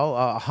Rochelle.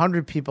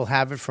 100 people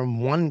have it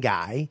from one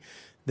guy.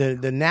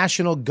 The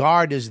National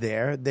Guard is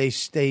there. They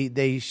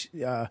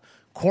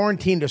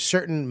quarantined a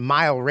certain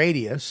mile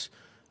radius.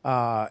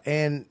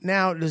 And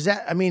now, does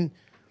that? I mean,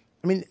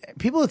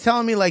 people are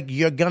telling me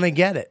you're gonna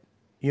get it.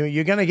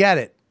 You're gonna get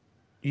it.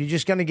 You're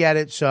just gonna get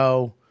it.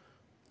 So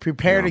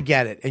prepare to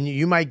get it, and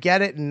you might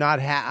get it and not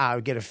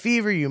get a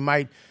fever. You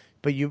might,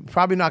 but you're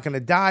probably not going to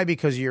die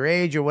because of your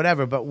age or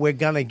whatever. But we're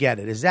going to get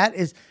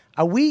it.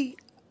 Are we?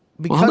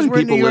 Because how many we're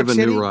people in New York live in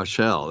City? New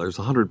Rochelle? There's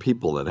 100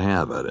 people that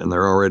have it, and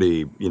they're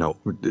already,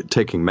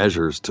 taking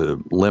measures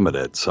to limit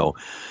it. So,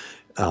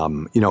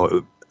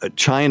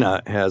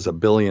 China has 1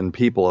 billion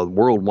people.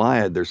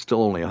 Worldwide, there's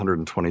still only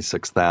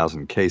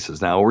 126,000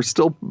 cases. Now, we're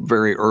still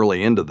very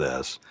early into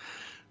this.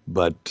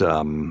 But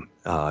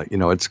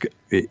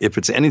if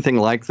it's anything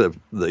like the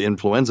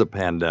influenza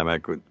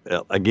pandemic,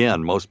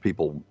 again, most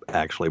people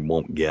actually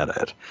won't get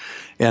it.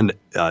 And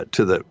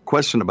to the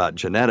question about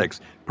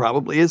genetics,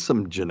 probably is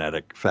some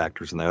genetic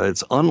factors in there.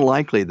 It's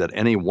unlikely that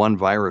any one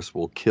virus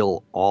will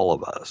kill all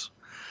of us.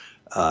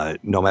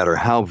 No matter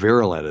how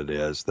virulent it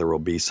is, there will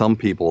be some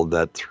people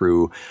that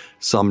through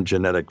some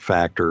genetic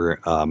factor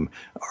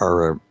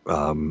are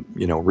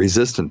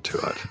resistant to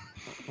it.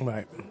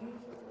 Right.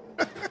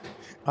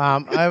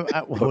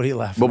 What are you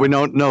laughing? But we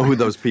don't know who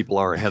those people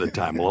are ahead of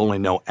time. We'll only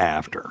know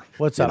after.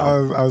 What's up?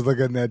 I was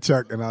looking at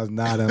Chuck and I was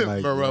nodding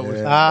like, Monroe was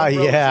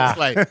yeah. just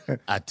like,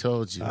 I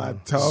told you. I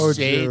told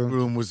Shade you.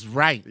 Room was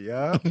right.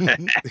 Yeah.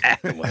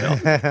 Well,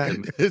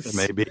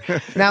 maybe.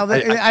 Now,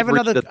 I have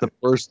another. That the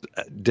first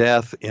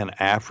death in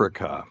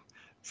Africa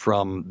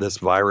from this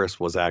virus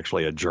was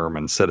actually a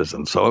German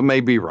citizen. So it may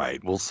be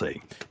right. We'll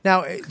see.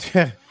 Now,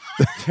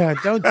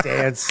 don't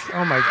dance.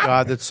 Oh, my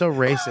God. That's so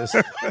racist.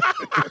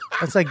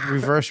 That's like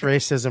reverse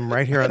racism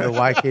right here on the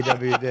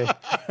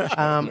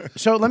YKWd.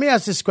 So let me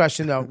ask this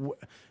question, though.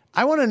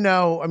 I want to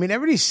know, I mean,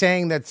 everybody's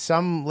saying that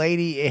some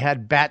lady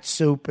had bat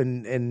soup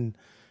and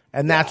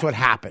that's what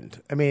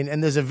happened. I mean,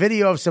 and there's a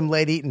video of some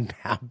lady eating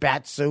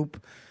bat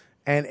soup.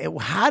 And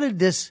how did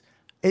this...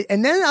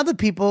 And then other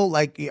people,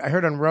 like I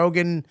heard on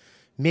Rogan,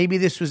 maybe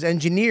this was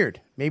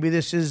engineered. Maybe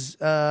this is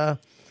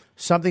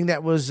something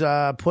that was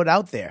put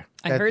out there.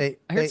 I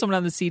heard someone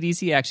on the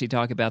CDC actually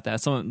talk about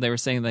that. They were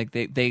saying like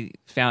they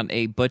found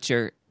a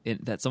butcher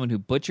someone who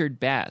butchered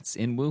bats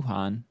in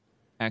Wuhan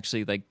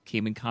actually like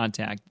came in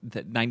contact.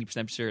 That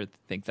 90% sure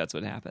think that's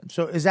what happened.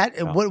 So is that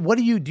what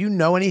do you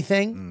know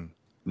anything?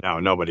 No,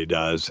 nobody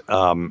does.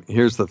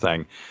 Here's the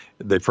thing: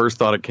 they first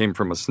thought it came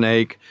from a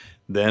snake.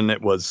 Then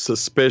it was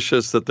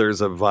suspicious that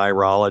there's a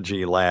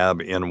virology lab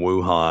in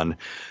Wuhan.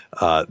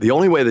 The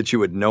only way that you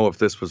would know if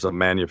this was a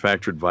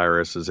manufactured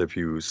virus is if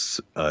you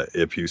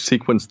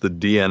sequence the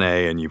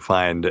DNA and you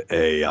find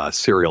a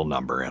serial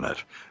number in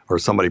it, or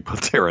somebody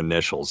put their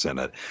initials in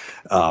it.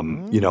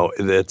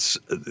 It's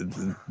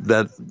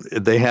that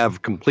they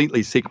have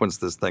completely sequenced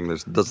this thing. There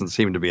doesn't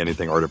seem to be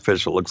anything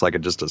artificial. It looks like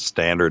just a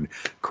standard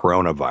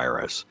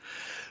coronavirus.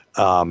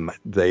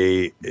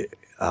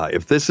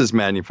 If this is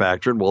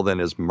manufactured, well, then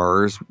is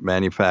MERS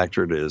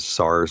manufactured? Is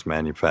SARS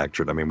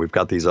manufactured? I mean, we've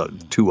got these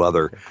two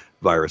other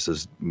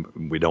viruses.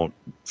 We don't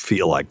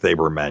feel like they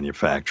were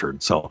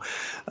manufactured. So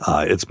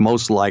it's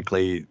most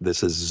likely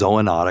this is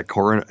zoonotic.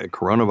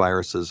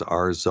 Coronaviruses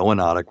are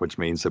zoonotic, which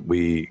means that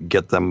we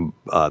get them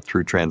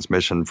through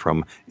transmission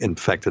from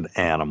infected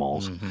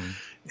animals. Mm-hmm.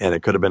 And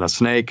it could have been a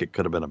snake. It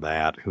could have been a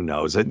bat. Who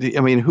knows? I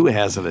mean, who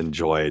hasn't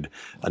enjoyed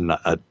a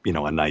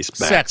nice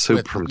bat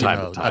soup from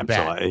time to time?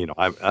 So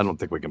I don't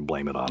think we can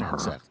blame it on her.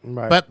 Exactly.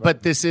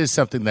 But this is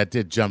something that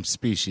did jump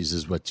species,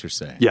 is what you're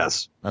saying.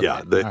 Yes. Okay.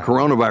 Yeah. The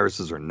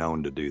coronaviruses are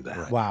known to do that.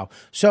 Right. Wow.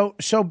 So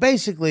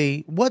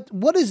basically,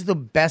 what is the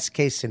best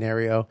case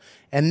scenario,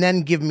 and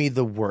then give me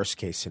the worst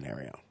case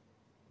scenario?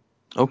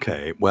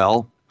 Okay.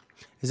 Well.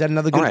 Is that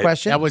another good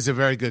question? That was a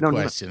very good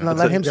question. No,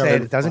 let him say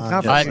it. It doesn't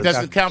count for me. It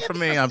doesn't count for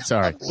me. I'm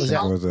sorry. Was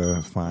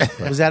a fine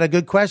question. Was that a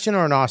good question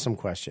or an awesome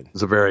question?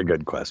 It's a very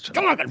good question.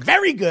 Come on,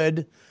 very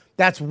good.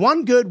 That's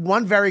one good,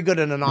 one very good,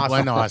 and an awesome.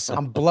 One awesome.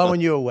 I'm blowing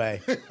you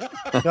away. Go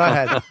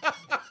ahead.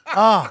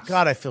 Oh,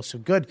 God, I feel so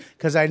good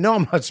because I know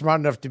I'm not smart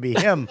enough to be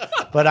him,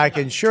 but I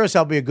can sure as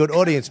hell be a good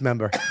audience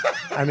member.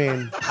 I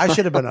mean, I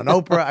should have been on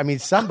Oprah. I mean,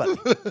 somebody.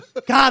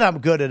 God, I'm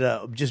good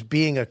at just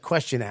being a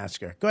question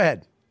asker. Go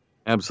ahead.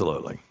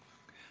 Absolutely.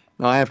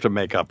 No, I have to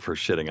make up for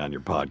shitting on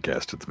your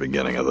podcast at the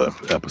beginning of the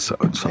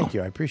episode. So. Thank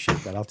you. I appreciate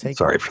that. I'll take it.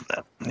 Sorry for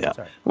that.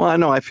 Yeah. Well, I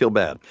know. I feel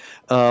bad.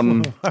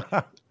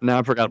 Now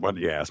I forgot what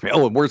you asked me.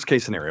 Oh, worst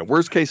case scenario.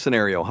 Worst case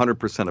scenario,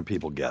 100% of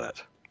people get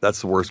it.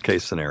 That's the worst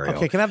case scenario.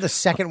 Okay, can I have the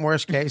second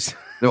worst case?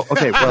 No,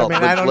 okay, well,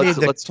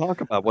 let's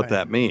talk about what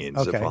that means.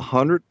 Okay. If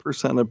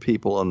 100% of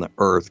people on the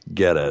earth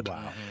get it,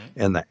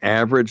 and the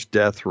average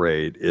death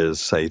rate is,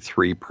 say,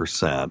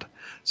 3%,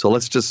 so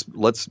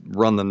let's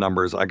run the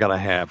numbers. I gotta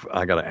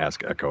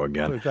ask Echo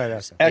again.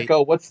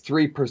 Echo, what's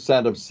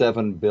 3% of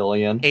 7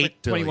 billion?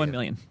 21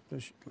 million.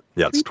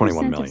 Yeah, it's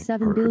 21 million. 3% of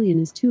 7 billion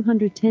is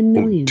 210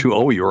 million.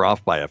 You were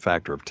off by a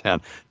factor of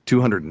 10.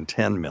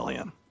 210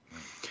 million.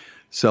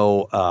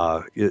 So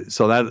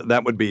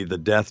that would be the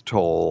death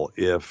toll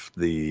if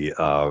if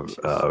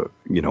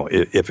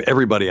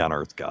everybody on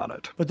Earth got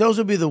it. But those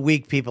would be the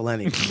weak people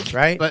anyway,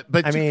 right? but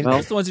I mean,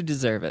 those are the ones who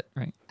deserve it,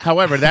 right?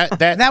 However,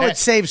 that would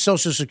save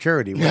Social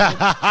Security, wouldn't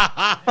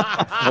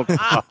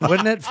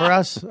it for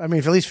us? I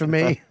mean, at least for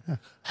me.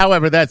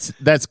 However, that's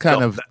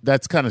kind of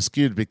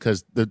skewed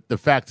because the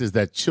fact is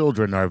that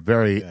children are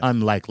very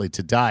unlikely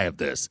to die of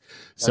this.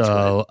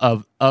 So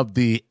of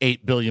the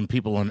 8 billion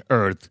people on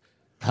Earth,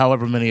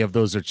 however many of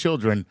those are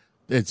children,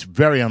 it's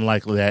very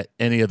unlikely that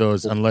any of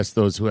those, unless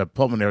those who have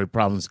pulmonary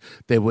problems,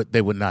 they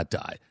would not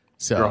die.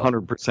 So you're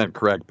 100%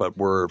 correct, but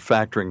we're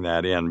factoring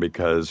that in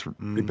because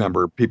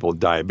remember, people with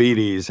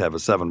diabetes have a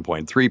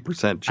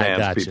 7.3%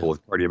 chance. People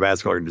with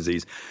cardiovascular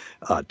disease,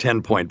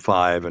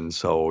 10.5%, and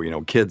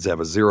so kids have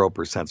a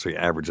 0%. So you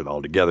average it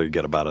all together, you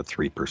get about a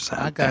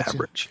 3%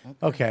 average.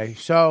 Okay,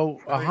 so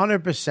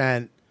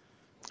 100%.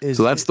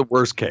 So that's the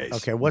worst case.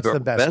 Okay, what's the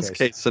best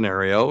case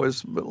scenario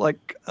is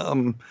like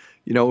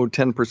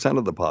 10%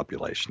 of the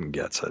population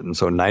gets it, and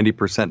so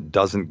 90%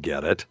 doesn't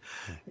get it,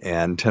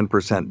 and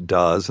 10%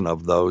 does, and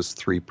of those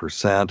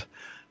 3%,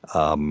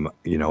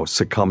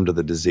 succumb to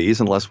the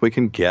disease unless we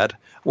can get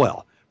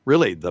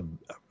really the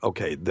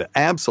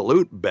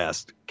absolute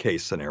best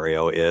case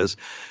scenario is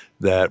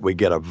that we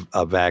get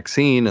a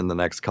vaccine in the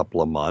next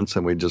couple of months,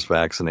 and we just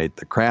vaccinate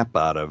the crap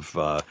out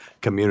of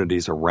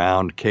communities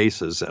around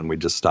cases, and we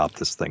just stop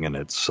this thing in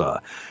its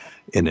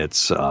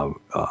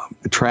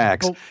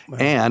tracks.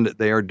 And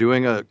they are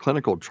doing a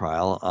clinical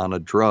trial on a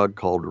drug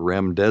called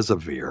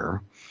remdesivir.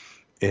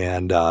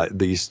 And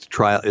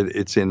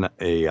it's in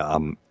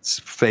a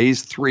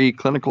phase 3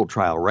 clinical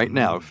trial right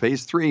now.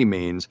 Phase 3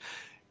 means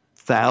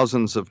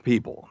thousands of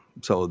people.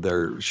 So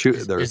they're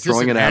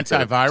throwing it out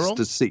there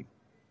to see.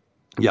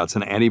 Yeah, it's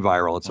an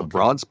antiviral. It's a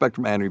broad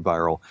spectrum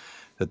antiviral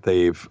that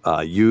they've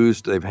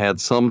used. They've had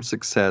some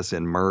success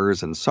in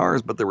MERS and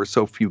SARS, but there were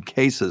so few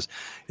cases,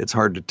 it's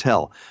hard to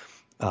tell.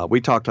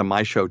 We talked on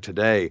my show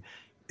today.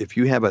 If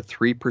you have a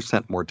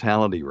 3%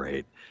 mortality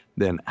rate,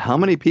 then how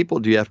many people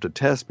do you have to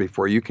test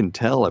before you can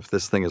tell if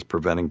this thing is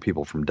preventing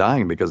people from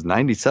dying? Because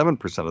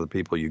 97% of the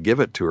people you give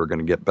it to are going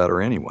to get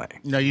better anyway.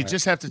 No, you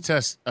just have to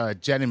test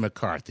Jenny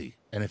McCarthy.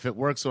 And if it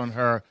works on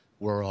her,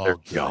 we're all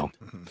good.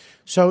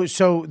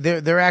 So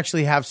they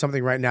actually have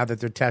something right now that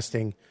they're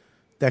testing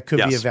that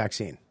could be a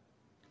vaccine.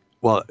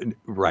 Well,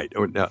 right.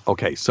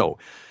 Okay. So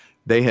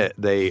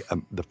the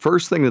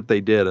first thing that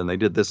they did, and they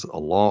did this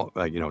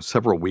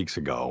several weeks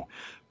ago,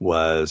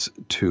 was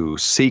to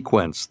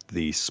sequence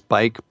the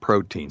spike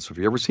protein. So if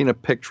you've ever seen a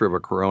picture of a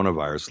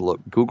coronavirus,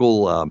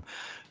 Google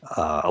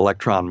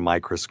electron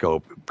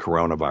microscope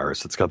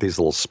coronavirus. It's got these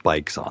little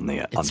spikes on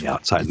the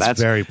outside. It's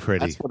very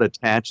pretty. That's what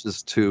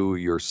attaches to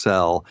your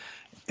cell,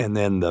 and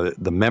then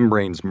the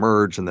membranes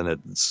merge, and then it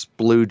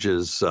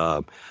splooges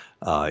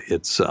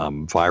its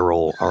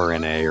viral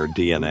RNA or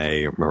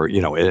DNA,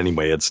 or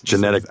anyway, it's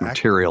genetic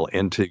material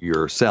into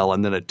your cell,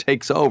 and then it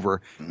takes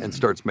over and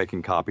starts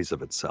making copies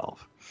of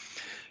itself.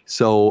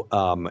 So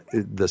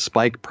the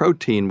spike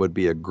protein would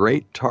be a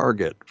great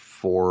target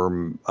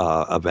for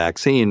a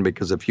vaccine,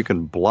 because if you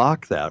can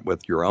block that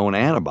with your own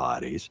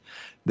antibodies,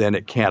 then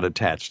it can't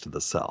attach to the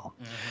cell.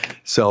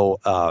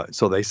 Mm-hmm.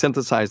 So they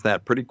synthesize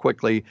that pretty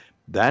quickly.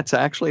 That's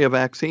actually a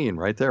vaccine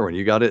right there when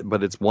you got it,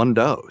 but it's one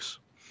dose.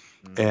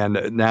 Mm-hmm.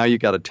 And now you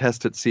got to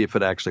test it, see if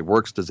it actually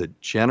works. Does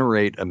it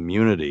generate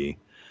immunity?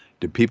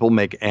 Do people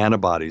make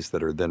antibodies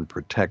that are then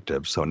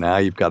protective? So now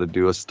you've got to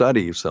do a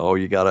study. So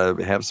you got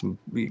to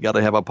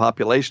have a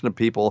population of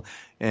people,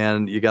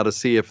 and you got to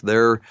see if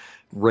their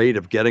rate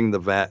of getting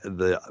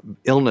the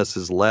illness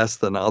is less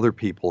than other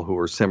people who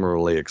are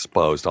similarly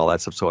exposed. All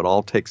that stuff. So it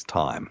all takes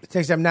time. It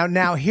takes time.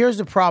 Now here's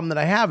the problem that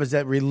I have is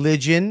that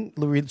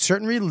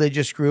certain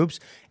religious groups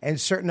and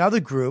certain other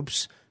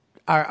groups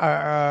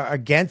are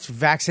against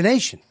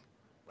vaccination.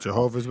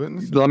 Jehovah's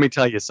Witnesses? Let me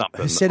tell you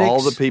something. Hasidics.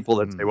 All the people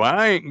that say, well,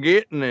 I ain't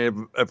getting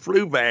a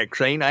flu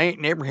vaccine. I ain't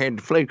never had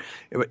the flu.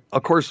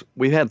 Of course,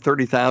 we've had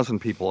 30,000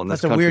 people in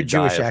this country weird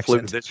Jewish die of flu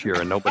accent. this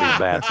year, and nobody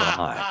bats an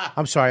eye.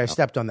 I'm sorry, I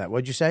stepped on that.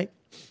 What'd you say?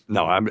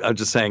 No, I'm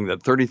just saying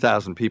that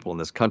 30,000 people in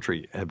this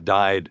country have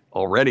died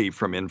already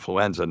from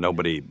influenza.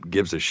 Nobody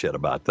gives a shit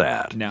about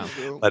that. No.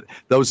 But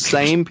those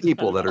same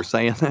people that are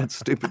saying that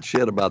stupid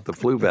shit about the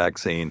flu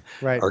vaccine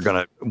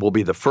will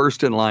be the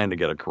first in line to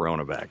get a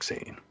corona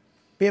vaccine.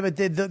 Yeah, but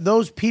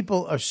those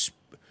people are.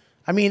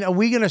 I mean, are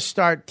we going to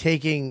start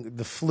taking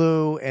the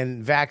flu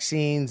and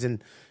vaccines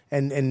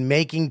and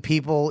making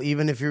people,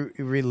 even if you're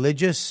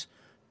religious,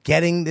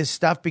 getting this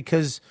stuff?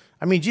 Because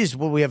I mean, geez,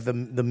 we have the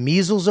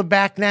measles are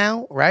back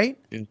now, right?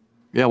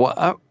 Yeah.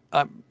 Well,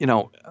 I'm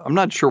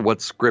not sure what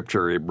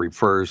scripture it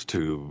refers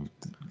to,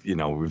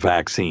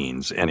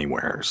 vaccines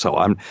anywhere. So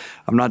I'm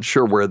not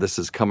sure where this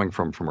is coming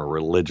from a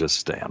religious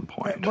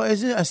standpoint. Well,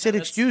 isn't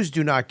Hasidic Jews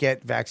do not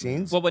get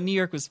vaccines? Well, when New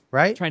York was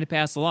trying to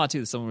pass a law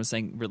too, someone was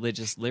saying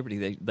religious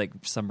liberty.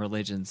 Some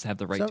religions have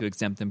the right to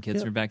exempt them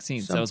kids from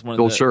vaccines. That was one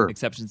of the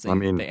exceptions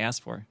they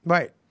asked for.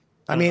 Right.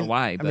 I don't know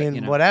why.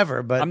 But,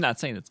 whatever. But I'm not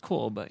saying it's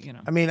cool, but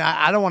I mean,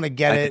 I don't want to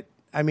get it.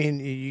 I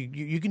mean,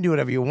 you can do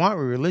whatever you want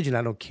with religion.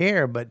 I don't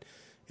care. But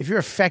if you're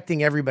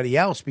affecting everybody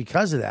else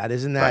because of that,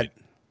 isn't that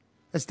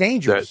that's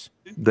dangerous?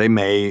 They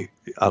may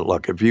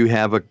look, if you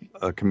have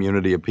a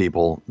community of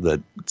people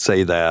that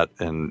say that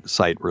and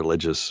cite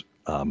religious,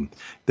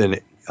 then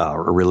a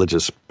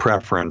religious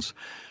preference.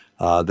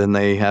 Then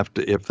they have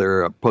to, if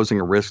they're posing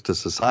a risk to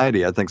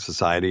society, I think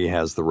society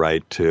has the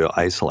right to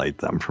isolate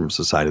them from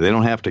society. They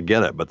don't have to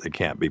get it, but they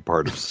can't be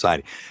part of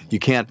society. You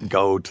can't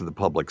go to the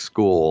public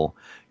school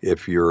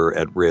if you're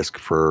at risk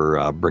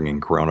for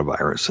bringing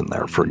coronavirus in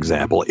there, for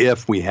example,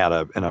 if we had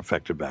an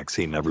effective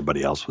vaccine and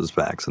everybody else was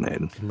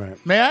vaccinated.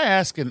 Right. May I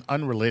ask an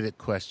unrelated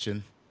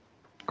question?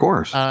 Of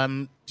course.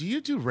 Do you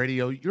do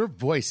radio? Your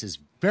voice is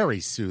very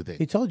soothing.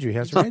 He told you he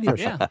has a radio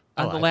show. Yeah,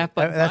 on the lap.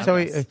 That's how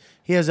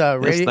he has a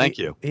radio. Yes, thank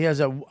you. He has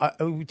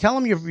tell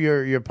him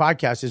your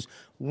podcast is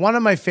one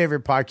of my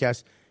favorite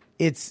podcasts.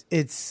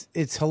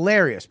 It's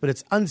hilarious, but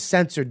it's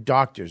uncensored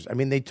doctors. I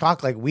mean, they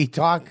talk like we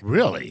talk.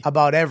 Really?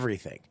 About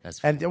everything.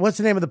 And what's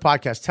the name of the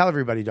podcast? Tell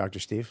everybody, Dr.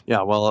 Steve.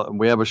 Yeah, well,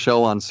 we have a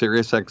show on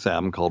Sirius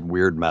XM called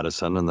Weird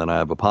Medicine, and then I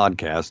have a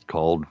podcast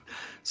called,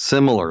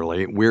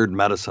 similarly, Weird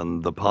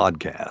Medicine, the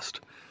podcast.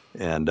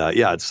 And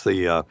it's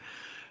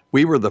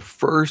we were the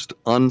first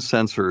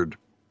uncensored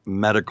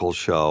medical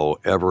show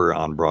ever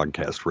on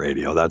broadcast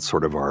radio. That's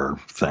sort of our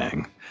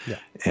thing. Yeah.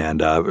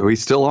 And we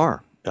still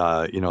are.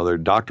 They're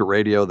doctor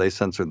radio. They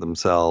censor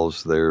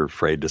themselves. They're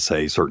afraid to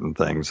say certain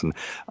things. And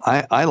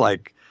I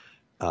like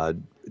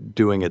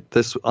doing it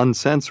this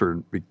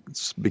uncensored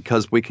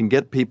because we can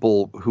get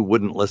people who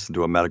wouldn't listen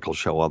to a medical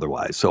show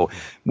otherwise. So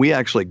we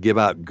actually give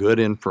out good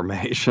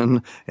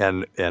information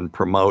and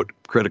promote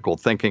critical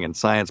thinking and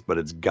science, but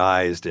it's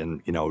guised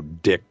in,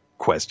 dick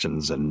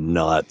questions and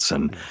nuts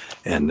and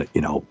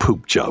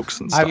poop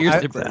jokes and stuff.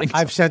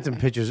 I've sent him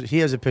pictures. He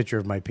has a picture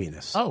of my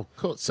penis. Oh,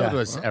 cool. So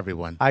does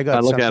everyone. I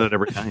look at it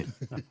every night.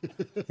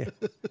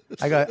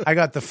 Yeah. I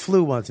got the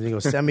flu once, and he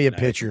goes, "Send me a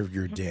picture of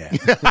your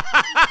dick.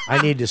 I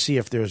need to see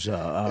if there's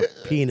a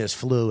penis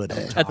fluid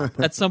on top."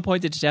 At some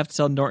point, did you have to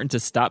tell Norton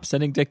to stop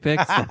sending dick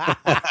pics?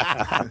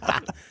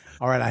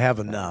 All right, I have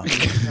enough.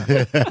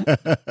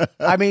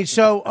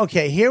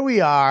 Okay, here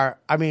we are.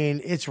 I mean,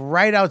 it's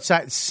right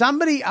outside.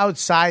 Somebody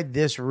outside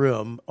this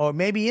room, or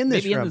maybe in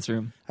this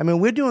room. I mean,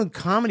 we're doing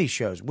comedy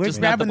shows. We're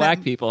just grabbing the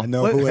black people. I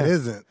know who it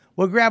isn't.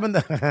 We're grabbing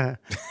the.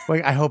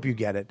 I hope you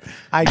get it.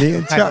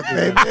 Chuck,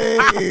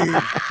 baby.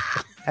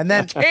 And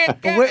then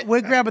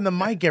we're grabbing the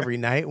mic every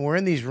night, and we're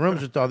in these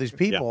rooms with all these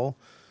people.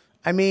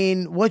 Yeah. I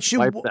mean, what should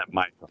wipe that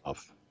mic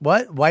off?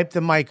 What? Wipe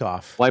the mic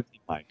off. Wipe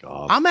the mic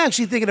off. I'm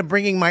actually thinking of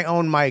bringing my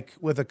own mic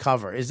with a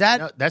cover. Is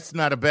that? No, that's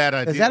not a bad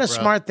idea. Is that a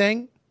smart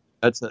thing?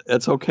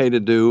 It's okay to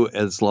do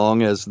as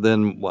long as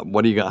then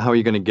how are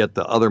you going to get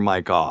the other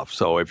mic off?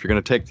 So if you're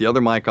going to take the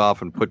other mic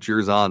off and put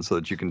yours on so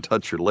that you can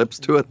touch your lips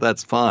to it,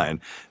 that's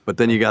fine. But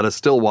then you got to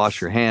still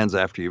wash your hands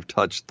after you've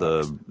touched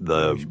the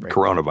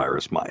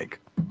coronavirus mic.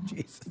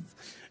 Jesus.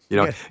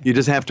 You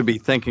just have to be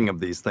thinking of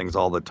these things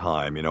all the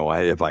time.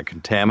 Have I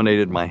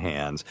contaminated my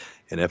hands?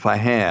 And if I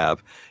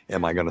have,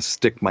 am I going to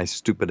stick my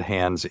stupid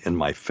hands in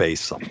my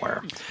face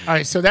somewhere? All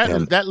right, so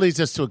that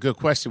leads us to a good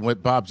question,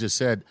 what Bob just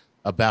said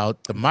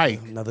about the mic.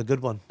 Another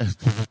good one.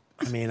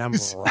 I mean, I'm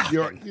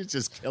you're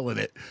just killing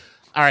it.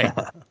 All right,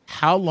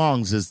 how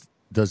long does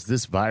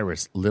this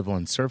virus live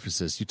on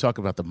surfaces? You talk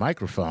about the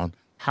microphone.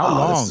 How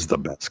long? This is the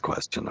best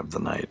question of the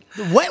night.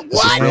 What?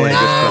 Really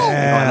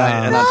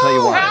and I'll tell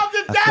you why. How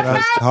did that happen? I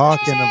was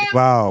talking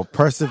about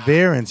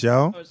perseverance,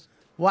 yo.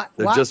 What?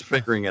 They're just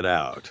figuring it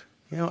out.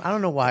 I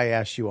don't know why I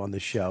asked you on the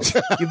show.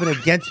 You've been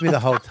against me the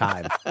whole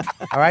time.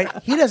 All right?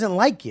 He doesn't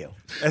like you.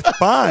 It's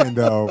fine,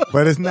 though,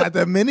 but it's not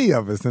that many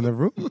of us in the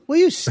room. Will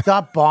you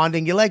stop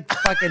bonding? You like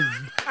fucking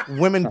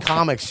women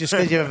comics. Just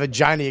because you have a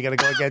vagina, you got to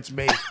go against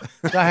me.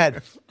 Go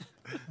ahead.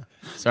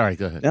 Sorry,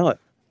 go ahead. No,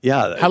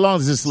 yeah. How long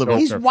does this live on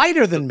He's surface?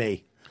 whiter than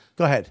me.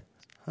 Go ahead.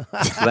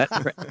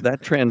 That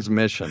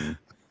transmission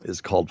is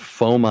called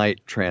fomite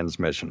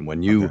transmission.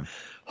 When you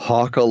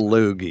hawk a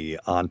loogie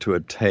onto a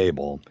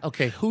table.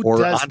 Okay, who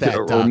does that,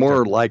 Or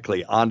more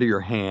likely, onto your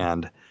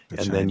hand,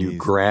 and then you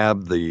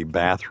grab the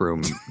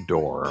bathroom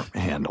door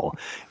handle,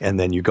 and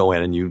then you go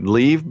in and you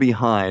leave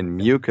behind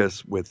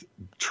mucus with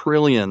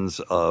trillions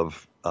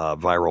of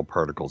viral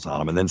particles on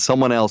them. And then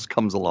someone else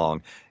comes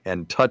along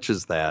and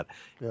touches that,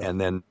 and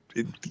then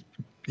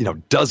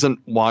doesn't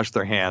wash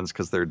their hands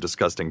because they're a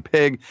disgusting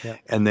pig,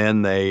 and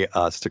then they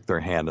stick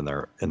their hand in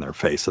their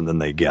face, and then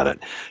they get it.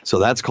 So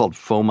that's called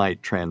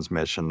fomite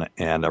transmission.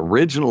 And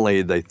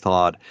originally they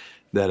thought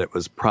that it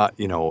was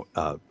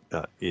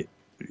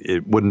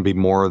it wouldn't be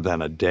more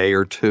than a day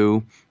or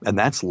two, and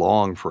that's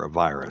long for a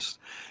virus.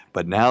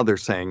 But now they're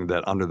saying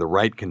that under the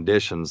right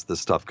conditions, this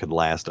stuff could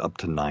last up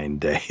to 9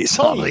 days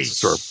on the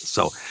surface.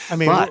 So I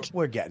mean,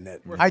 we're getting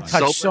it. I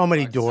touched so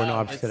many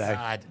doorknobs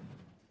today.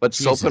 But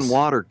soap and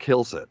water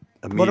kills it.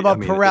 What about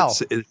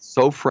Purell? It's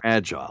so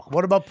fragile.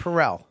 What about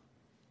Purell?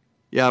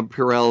 Yeah,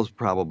 Purell's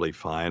probably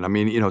fine. I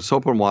mean,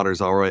 soap and water is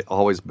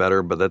always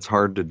better, but that's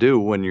hard to do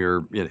when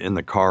you're in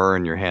the car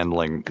and you're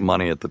handling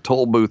money at the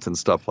toll booth and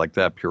stuff like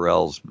that.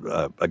 Purell's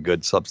a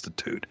good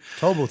substitute.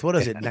 Toll booth, what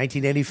is it,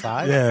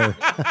 1985? Yeah.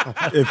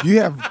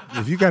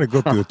 if you got to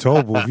go through a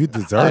toll booth, you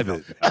deserve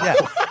it. Yeah.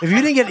 If you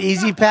didn't get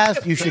Easy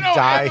Pass, you should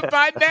die.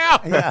 By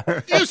now.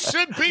 Yeah. You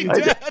should be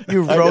dead.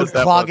 You road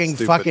clogging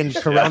fucking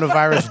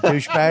coronavirus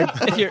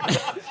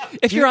douchebag.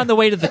 If you're on the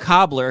way to the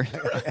cobbler,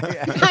 you're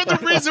the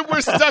reason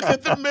we're stuck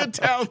at the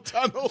Midtown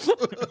Tunnel.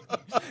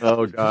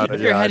 Oh God!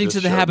 If you're heading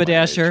to the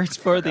haberdasher, it's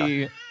for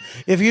the.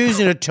 If you're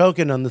using a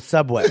token on the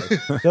subway,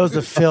 those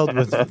are filled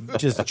with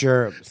just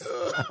germs.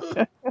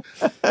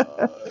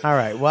 All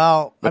right.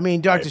 Well, I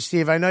mean, Dr.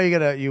 Steve, I know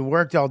you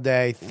worked all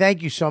day.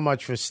 Thank you so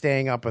much for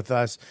staying up with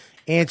us,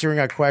 answering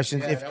our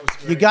questions.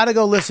 You got to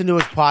go listen to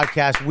his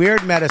podcast,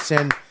 Weird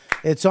Medicine.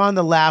 It's on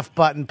the Laugh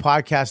Button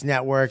Podcast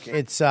Network.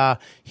 It's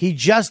he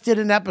just did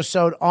an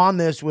episode on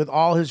this with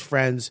all his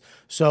friends.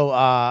 So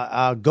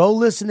go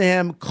listen to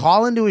him.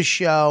 Call into his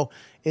show.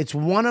 It's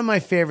one of my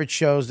favorite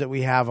shows that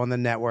we have on the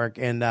network,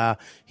 and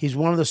he's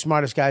one of the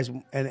smartest guys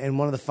and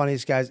one of the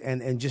funniest guys,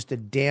 and just a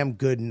damn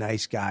good,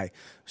 nice guy.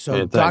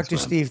 So, thanks, Dr.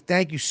 man. Steve,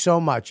 thank you so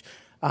much.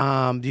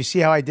 Do you see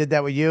how I did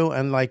that with you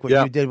and like what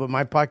you did with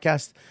my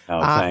podcast? Oh,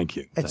 thank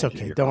you. It's Thank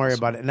okay. you. Don't worry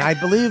about it. And I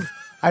believe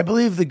I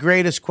believe the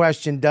greatest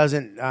question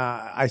doesn't.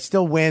 I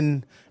still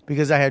win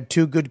because I had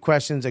 2 good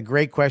questions, a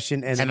great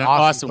question, and an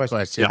awesome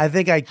question. I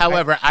think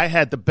However, I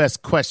had the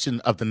best question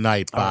of the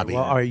night, Bobby.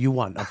 All right, you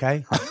won.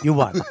 Okay, you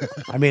won.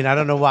 I mean, I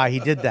don't know why he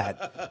did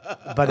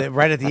that, but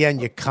right at the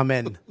end, you come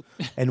in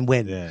and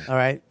win. Yeah. All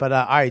right, but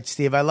all right,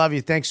 Steve, I love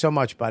you. Thanks so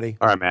much, buddy.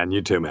 All right, man.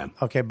 You too, man.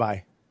 Okay,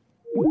 bye.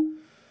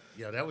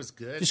 Yeah, that was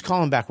good. Just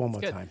call him back one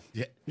more time.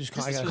 Yeah, just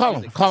call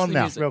him. Call him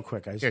now, real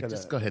quick.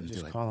 Just go ahead and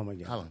just do it. Call him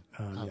again. Call him.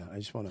 Yeah, I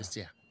just want to.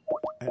 Yeah.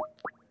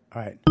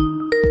 All right.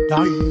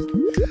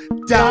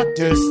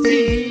 Dr.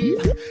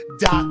 Steve.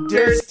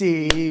 Dr.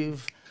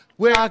 Steve.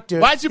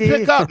 Why'd you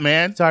pick up,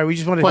 man? Sorry, we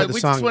just wanted to hear the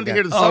song. We just wanted to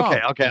hear the song.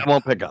 Okay, I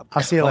won't pick up.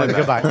 I'll see you later.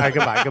 Goodbye. All right,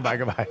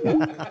 goodbye.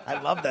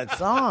 I love that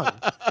song.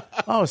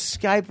 Oh,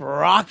 Skype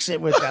rocks it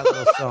with that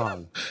little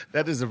song.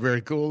 That is a very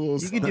cool little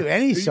song. You can do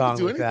any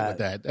song with that.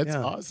 That's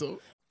awesome.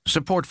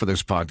 Support for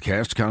this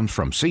podcast comes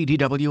from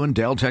CDW and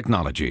Dell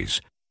Technologies.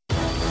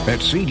 At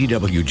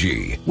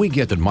CDWG, we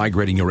get that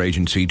migrating your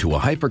agency to a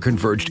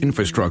hyper-converged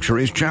infrastructure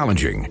is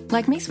challenging.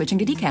 Like me switching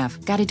to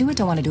decaf. Gotta do it,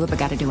 don't want to do it, but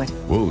gotta do it.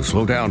 Whoa,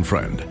 slow down,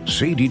 friend.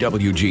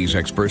 CDWG's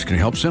experts can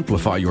help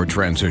simplify your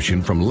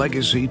transition from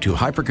legacy to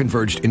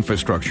hyper-converged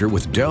infrastructure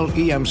with Dell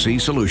EMC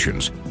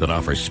solutions that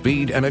offer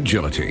speed and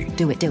agility.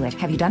 Do it.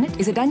 Have you done it?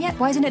 Is it done yet?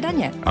 Why isn't it done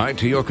yet?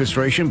 IT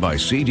orchestration by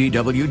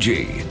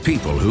CDWG.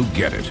 People who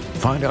get it.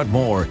 Find out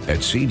more at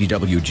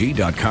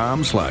cdwg.com/Dell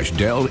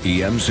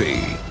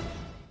EMC.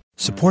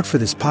 Support for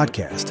this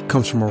podcast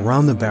comes from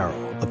Around the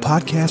Barrel, a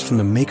podcast from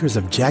the makers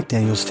of Jack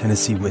Daniel's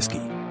Tennessee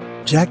Whiskey.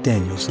 Jack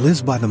Daniel's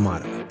lives by the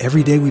motto,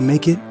 every day we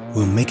make it,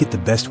 we'll make it the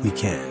best we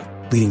can,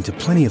 leading to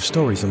plenty of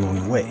stories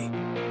along the way.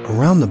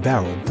 Around the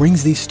Barrel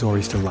brings these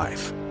stories to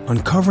life,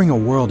 uncovering a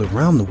world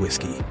around the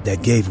whiskey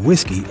that gave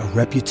whiskey a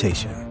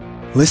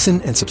reputation.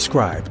 Listen and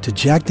subscribe to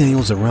Jack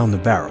Daniel's Around the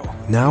Barrel,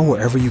 now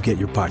wherever you get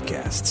your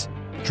podcasts.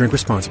 Drink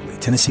responsibly.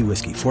 Tennessee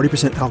Whiskey,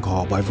 40%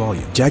 alcohol by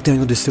volume. Jack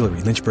Daniel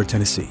Distillery, Lynchburg,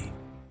 Tennessee.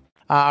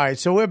 All right,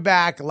 so we're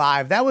back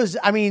live. That was,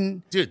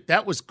 dude,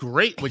 that was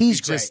great what you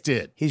just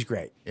did. He's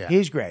great. Yeah.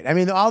 He's great. I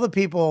mean, all the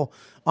people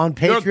on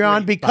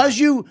Patreon, because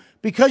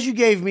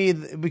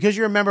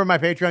you're a member of my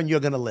Patreon, you're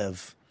going to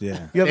live.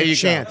 Yeah. You have a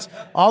chance.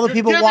 All the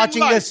people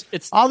watching this,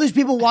 all these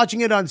people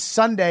watching it on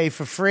Sunday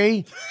for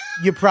free,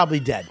 you're probably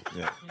dead.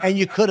 Yeah. And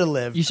you could have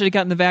lived. You should have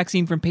gotten the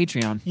vaccine from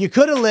Patreon. You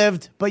could have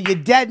lived, but you're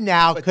dead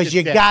now because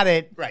you got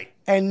it. Right.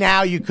 And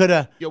now you could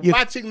have. You're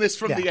watching this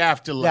from the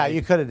afterlife. Yeah,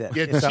 you could have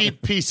did. You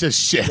cheap piece of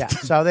shit. Yeah,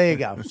 so there you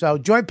go. So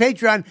join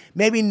Patreon.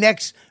 Maybe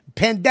next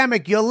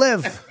pandemic you'll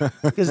live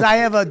because I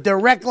have a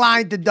direct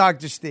line to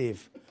Dr.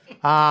 Steve.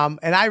 And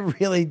I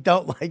really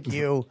don't like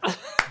you.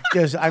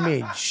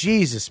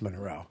 Jesus,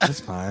 Monroe.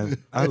 That's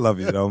fine. I love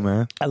you though,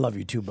 man. I love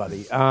you too,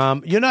 buddy.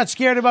 You're not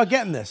scared about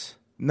getting this?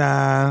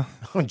 Nah.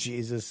 Oh,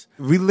 Jesus.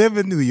 We live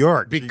in New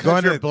York.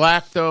 Because you're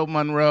black, though,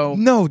 Monroe?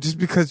 No, just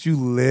because you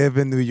live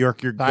in New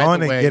York, you're going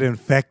to get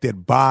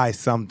infected by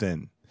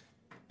something.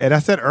 And I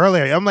said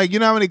earlier, I'm like, you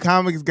know how many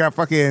comics got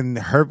fucking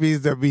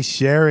herpes that be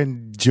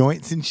sharing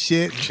joints and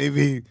shit?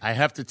 Maybe. I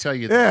have to tell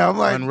you, I'm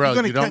like,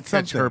 Monroe, you don't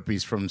catch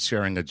herpes from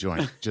sharing a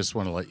joint. Just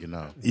want to let you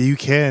know. You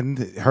can.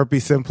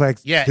 Herpes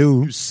simplex, yeah,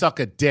 too. You suck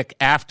a dick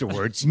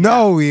afterwards.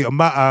 No,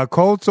 my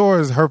cold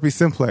sore is herpes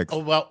simplex. Oh,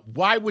 well,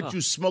 why would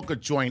you smoke a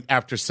joint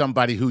after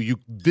somebody who you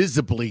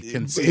visibly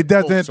can see? It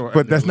doesn't,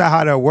 but that's not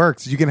how that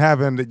works. You can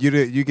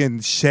you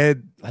can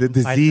shed the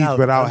disease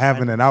without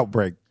having an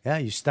outbreak. Yeah,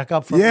 you stuck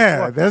up for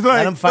there's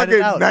like fucking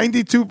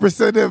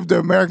 92% of the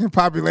American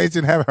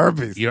population have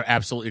herpes. You're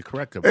absolutely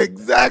correct about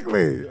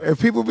exactly. And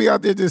people be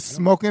out there just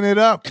smoking it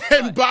up.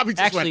 And Bobby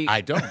just went,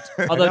 I don't.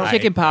 Although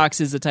chickenpox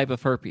is a type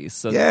of herpes,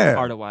 so that's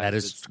part of why that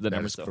is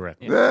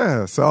correct.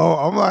 Yeah, so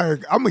I'm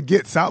like, I'm going to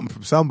get something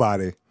from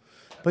somebody.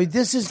 But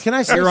this is, can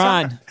I say You're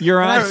something?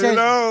 You're on.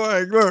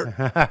 Look.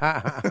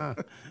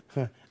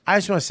 I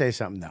just want to say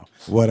something, though.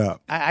 What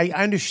up? I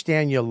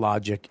understand your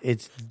logic.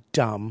 It's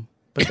dumb.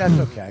 But that's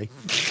okay.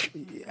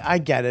 I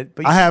get it.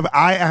 But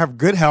I have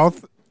good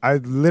health. I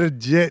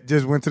legit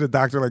just went to the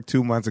doctor like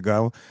 2 months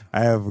ago.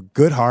 I have a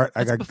good heart.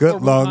 I got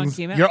good lungs.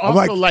 You're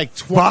also like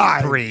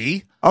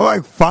 23. I'm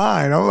like,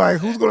 fine. I'm like,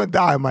 who's going to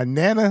die? My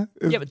Nana?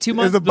 Yeah, but 2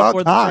 months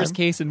before the first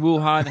case in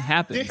Wuhan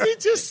happened. Did he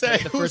just say,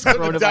 who's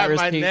going to die?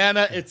 My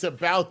Nana, it's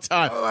about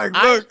time. I'm like,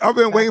 look, I've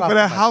been waiting for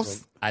that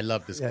house. I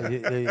love this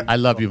guy. I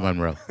love you,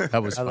 Monroe.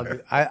 That was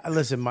fun.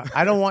 Listen,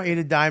 I don't want you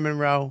to die,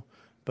 Monroe.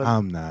 But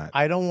I'm not.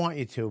 I don't want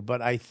you to,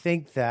 but I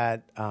think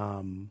that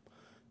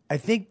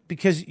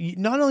because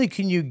not only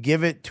can you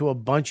give it to a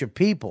bunch of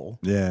people,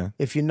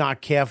 if you're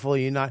not careful,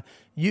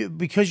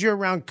 because you're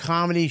around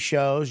comedy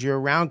shows, you're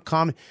around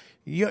comedy.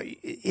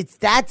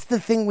 That's the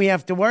thing we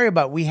have to worry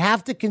about. We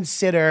have to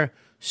consider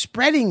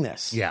spreading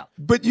this. Yeah,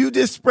 but you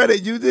just spread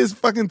it. You just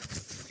fucking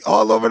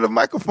all over the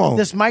microphone.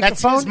 This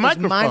microphone is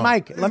my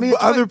mic. Let me.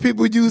 Other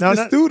people use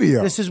the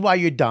studio. This is why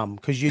you're dumb,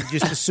 because you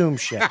just assume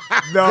shit.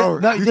 No,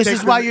 this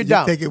is why you're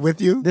dumb. You take it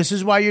with you. This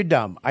is why you're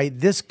dumb.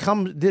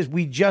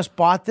 We just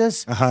bought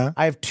this.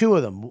 I have 2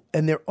 of them,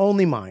 and they're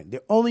only mine.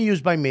 They're only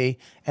used by me.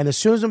 And as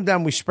soon as I'm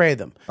done, we spray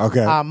them.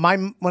 Okay.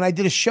 When I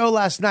did a show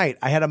last night,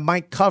 I had a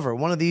mic cover,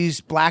 one of these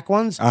black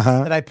ones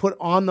that I put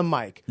on the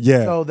mic,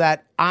 so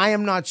that I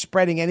am not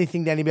spreading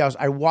anything to anybody else.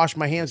 I wash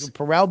my hands with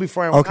Perel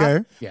before I went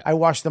on. Yeah. I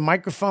wash the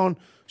microphone.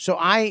 So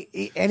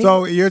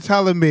So you're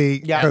telling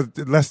me? Yeah.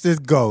 Let's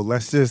just go.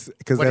 Because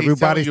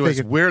everybody's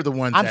thinking we're the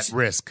ones at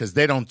risk because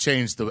they don't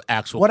change the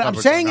actual. What I'm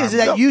saying is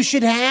that you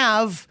should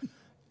have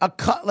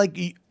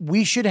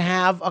we should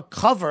have a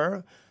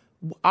cover.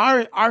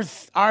 Our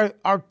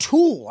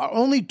tool, our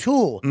only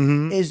tool,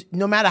 is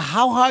no matter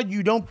how hard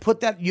you don't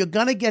put that, you're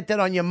gonna get that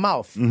on your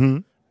mouth.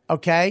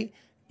 Okay,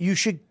 you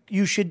should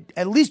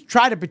at least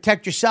try to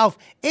protect yourself,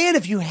 and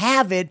if you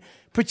have it,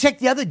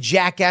 protect the other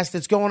jackass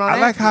that's going on. I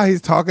like how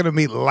he's talking to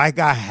me like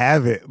I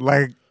have it.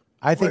 Like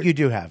I think you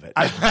do have it.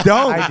 I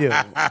don't. I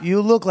do. You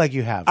look like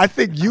you have it. I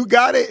think you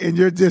got it, and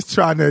you're just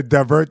trying to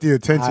divert the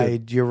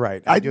attention. You're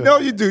right. I know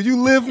you do.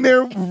 You live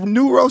near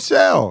New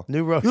Rochelle.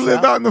 You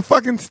live out in the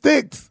fucking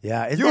sticks.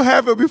 Yeah. You'll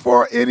have it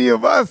before any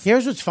of us.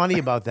 Here's what's funny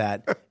about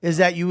that is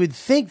that you would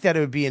think that it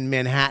would be in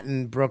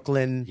Manhattan,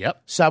 Brooklyn,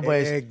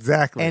 subways.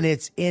 Exactly. And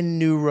it's in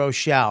New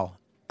Rochelle.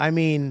 I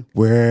mean,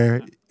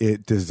 where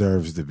it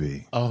deserves to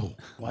be. Oh.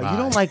 Well, you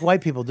don't like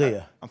white people, do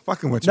you? I'm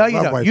fucking with you. No,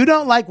 you don't. You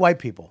don't like white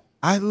people.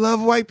 I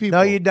love white people.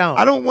 No, you don't.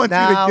 I don't want you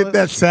to get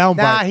that soundbite.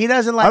 Nah, he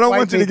doesn't like white people. I don't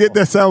want you to get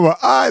that soundbite.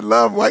 I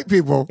love white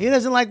people. He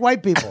doesn't like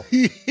white people.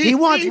 He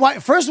wants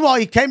white. First of all,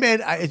 he came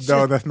in. That's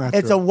not true.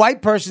 It's a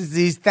white person's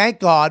disease. Thank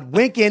God.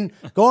 Winking,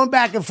 going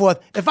back and forth.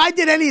 If I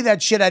did any of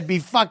that shit, I'd be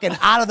fucking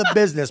out of the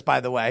business, by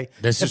the way.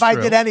 If I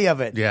did any of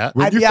it. Yeah.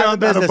 When I'd you be out of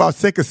found the out business. about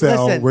sickle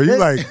cell, were you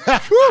like,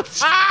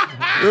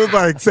 it was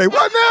like, say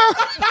what now?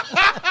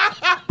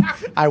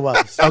 I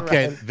was.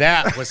 Okay,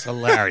 that was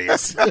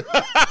hilarious.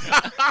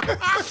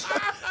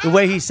 The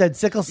way he said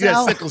sickle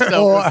cell? Yeah, sickle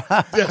cell was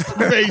just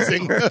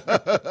amazing.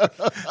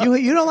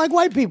 You don't like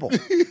white people.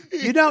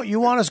 You don't. You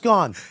want us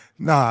gone.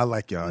 No, I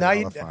like y'all. No,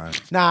 y'all are fine.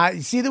 Nah,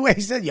 you see the way he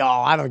said,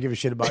 y'all, I don't give a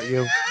shit about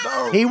you.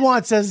 He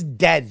wants us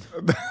dead.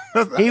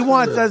 He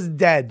wants us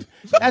dead.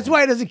 That's why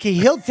he doesn't care.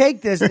 He'll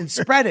take this and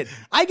spread it.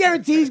 I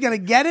guarantee he's going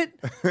to get it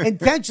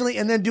intentionally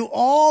and then do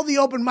all the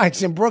open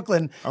mics in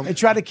Brooklyn and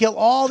try to kill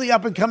all the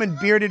up-and-coming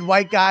bearded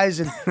white guys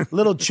and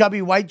little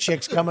chubby white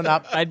chicks coming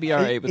up. I'd be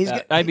all right with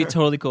that. I'd be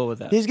totally cool with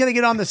that. He's going to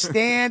get on the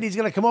stand. He's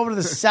going to come over to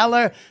the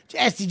cellar.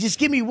 Jesse, just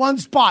give me one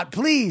spot,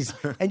 please.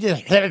 And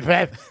just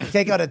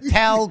take out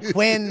Attell,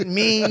 Quinn,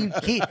 me,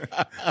 Keith.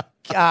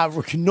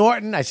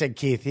 Norton. I said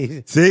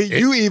Keith. See,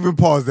 you even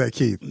paused that,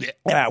 Keith.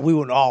 Yeah, we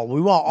want all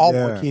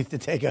want Keith to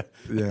take a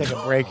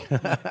break.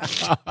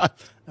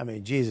 I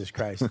mean, Jesus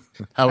Christ.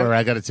 However,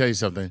 I got to tell you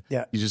something.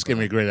 Yeah. You just gave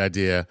me a great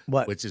idea.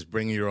 What? Which is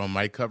bringing your own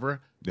mic cover.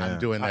 Yeah. I'm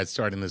doing that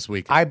starting this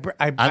weekend.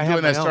 I'm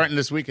doing that starting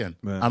this weekend.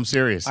 Man. I'm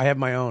serious. I have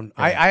my own.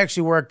 Yeah. I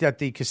actually worked at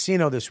the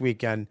casino this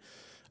weekend.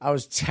 I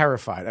was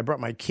terrified. I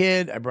brought my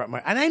kid. And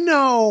I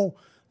know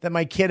that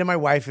my kid and my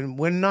wife, and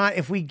we're not,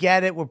 if we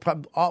get it,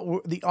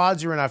 the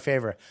odds are in our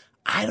favor.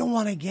 I don't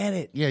want to get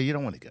it. Yeah, you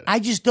don't want to get it. I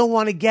just don't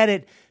want to get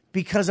it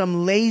because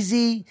I'm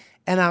lazy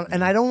and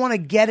I don't want to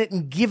get it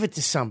and give it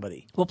to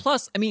somebody. Well,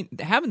 plus, I mean,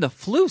 having the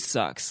flu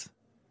sucks.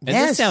 And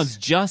this sounds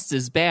just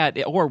as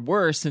bad or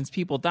worse since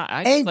people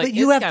die. But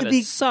you have to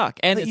be suck.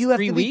 And but it's you have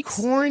 3 to weeks?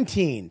 be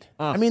quarantined.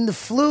 I mean, the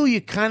flu,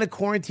 you kind of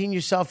quarantine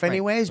yourself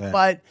anyways. Right.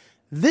 But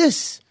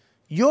this,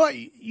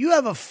 you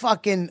have a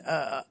fucking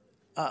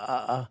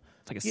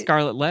like a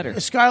scarlet letter. A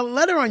scarlet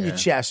letter on your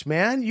chest,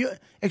 man.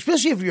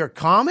 Especially if you're a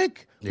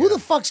comic. Who the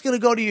fuck's going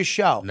to go to your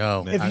show?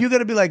 No. If you're going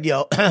to be like,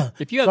 yo,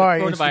 if you have sorry,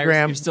 the coronavirus,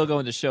 Instagram. you're still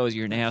going to shows,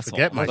 you're an asshole.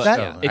 Forget my show.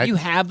 Yeah. If you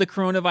have the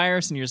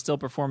coronavirus and you're still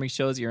performing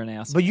shows, you're an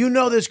asshole. But you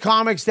know there's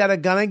comics that are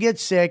going to get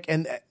sick.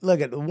 And look,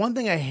 the one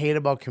thing I hate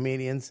about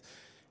comedians,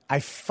 I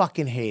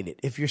fucking hate it.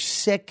 If you're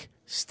sick,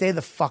 stay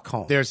the fuck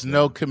home. There's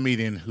no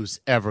comedian who's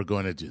ever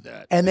going to do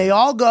that. And they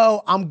all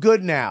go, I'm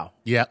good now.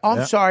 Yeah.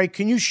 I'm sorry.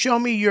 Can you show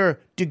me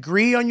your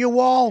degree on your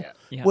wall?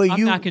 Yeah.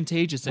 I'm not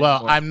contagious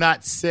anymore. Well, I'm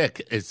not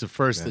sick. It's the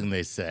first thing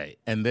they say.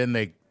 And then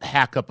they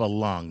hack up a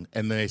lung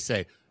and then they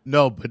say,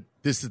 no, but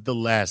this is the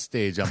last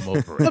stage. I'm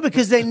over it. No,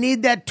 because they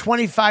need that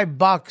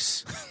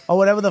 $25 or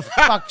whatever the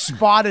fuck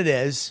spot it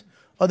is.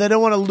 Or they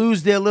don't want to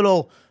lose their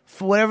little,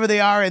 whatever they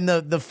are in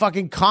the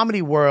fucking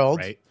comedy world.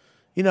 Right.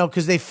 You know,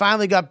 because they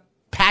finally got,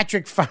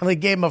 Patrick finally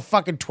gave him a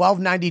fucking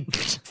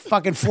 $12.90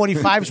 fucking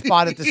 45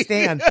 spot at the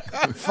stand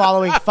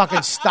following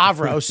fucking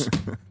Stavros.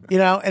 You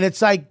know, and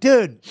it's like,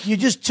 dude, you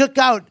just took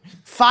out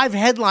 5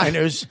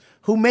 headliners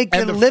who make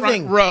their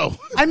living. Front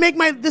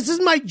row. This is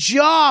my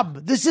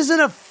job. This isn't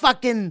a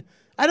fucking,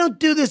 I don't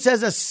do this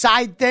as a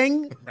side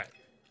thing. Right.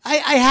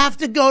 I have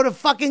to go to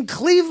fucking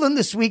Cleveland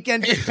this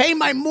weekend to pay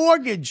my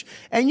mortgage.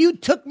 And you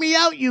took me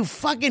out, you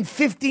fucking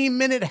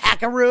 15-minute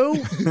hackaroo.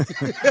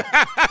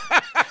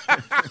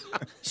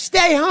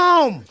 Stay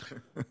home.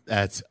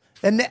 That's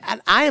And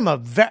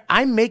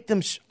I make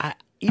them,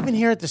 even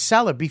here at the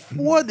cellar,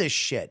 before this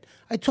shit.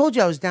 I told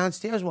you I was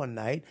downstairs one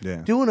night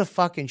doing a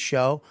fucking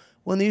show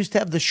when they used to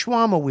have the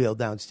shawarma wheel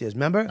downstairs.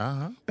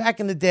 Remember? Back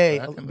in the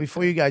day,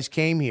 before you guys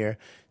came here,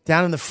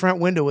 down in the front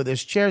window where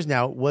there's chairs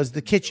now was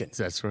the kitchen.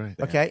 That's right.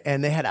 Okay?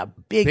 And they had a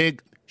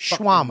big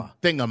shawarma.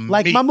 Thing of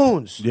like meat.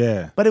 Mamoon's.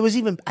 Yeah. But it was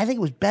I think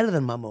it was better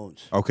than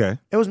Mamoon's. Okay.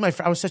 It was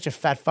I was such a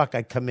fat fuck.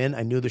 I'd come in,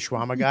 I knew the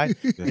shawarma guy,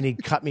 and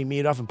he'd cut me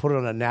meat off and put it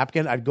on a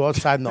napkin. I'd go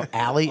outside in the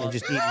alley and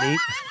just eat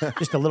meat.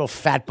 Just a little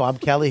fat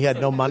Bob Kelly. He had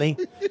no money.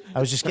 I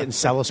was just getting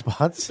cellar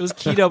spots. It was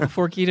keto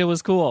before keto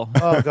was cool.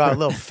 Oh, God, a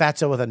little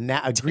fatso with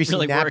a greasy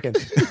really napkin.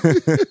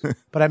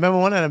 But I remember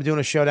one night I'm doing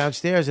a show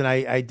downstairs, and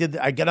I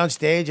get on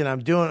stage, and I'm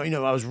doing,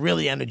 I was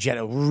really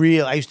energetic.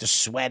 I used to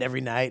sweat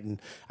every night, and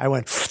I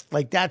went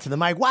like that to the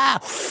mic. Wow.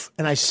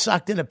 And I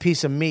sucked in a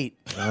piece of meat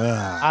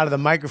out of the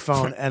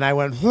microphone, and I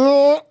went,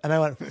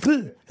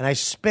 and I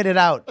spit it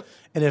out,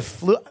 and it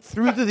flew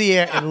through the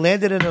air and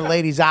landed in a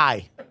lady's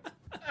eye.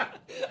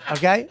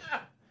 Okay?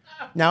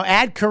 Now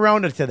add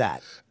Corona to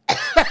that.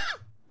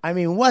 I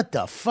mean, what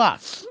the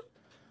fuck?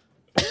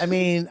 I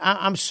mean,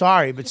 I'm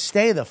sorry, but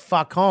stay the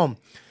fuck home.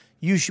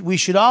 We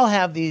should all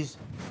have these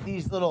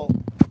little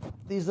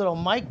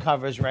mic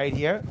covers right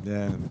here.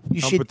 Yeah,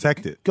 you should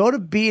protect it. Go to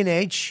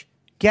B&H,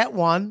 get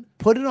one,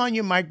 put it on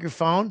your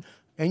microphone,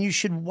 and you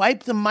should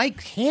wipe the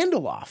mic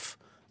handle off,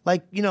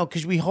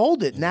 because we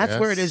hold it, and that's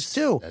where it is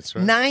too. That's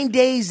right. 9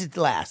 days it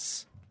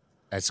lasts.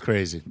 That's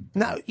crazy.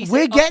 No, He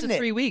we're said getting up to it.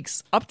 3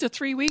 weeks. Up to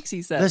 3 weeks,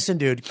 he said. Listen,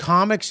 dude,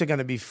 comics are going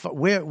to be.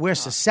 We're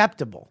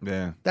susceptible.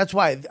 Yeah. That's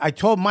why I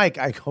told Mike.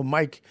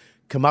 Mike,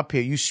 come up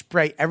here. You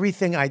spray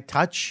everything I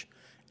touch,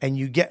 and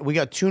we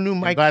got 2 new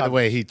mic. And by the covers.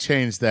 way, he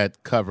changed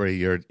that cover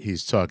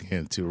he's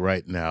talking to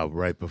right now,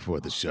 right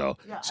before the show.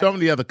 Show him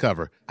the other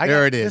cover.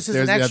 There it is. This is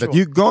There's an the other. extra.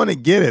 You're going to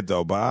get it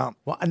though, Bob.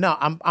 Well, no,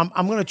 I'm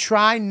going to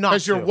try not.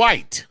 Because you're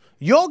white.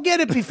 You'll get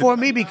it before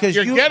me because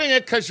You're getting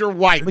it because you're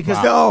white.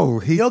 Because No,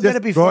 he's You'll get it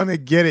just before- going to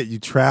get it. You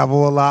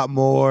travel a lot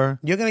more.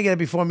 You're going to get it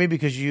before me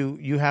because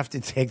you have to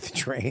take the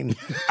train.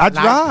 I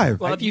drive.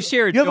 Well, if you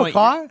share a You have a joint,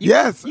 car?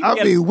 Yes, you I'll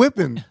get be it.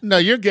 whipping. No,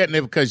 you're getting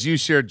it because you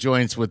share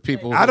joints with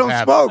people. I who don't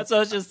have- smoke. That's what I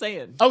was just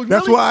saying. Oh,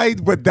 That's really?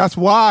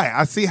 why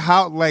I see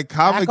how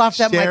comics off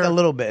that mic share a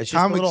little bit. It's just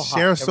a comics little hot.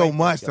 share Yeah, so right,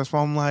 much. yeah. That's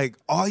why I'm like,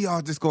 all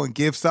y'all just going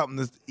to give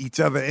something to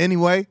each other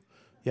anyway.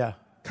 Yeah.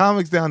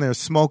 Comics down there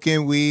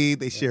smoking weed,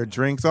 they share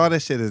drinks. All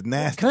that shit is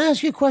nasty. Can I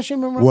ask you a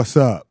question, Monroe? What's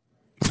up?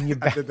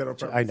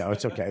 I know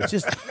it's okay. It's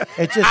just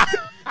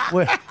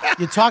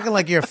you're talking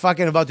like you're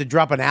fucking about to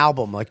drop an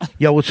album. Like,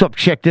 yo, what's up?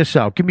 Check this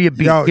out. Give me a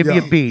beat. Give me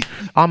a beat.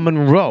 I'm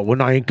Monroe,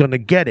 and I ain't gonna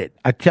get it.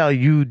 I tell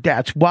you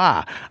that's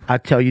why. I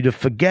tell you to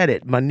forget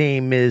it. My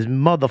name is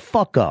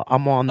motherfucker.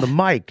 I'm on the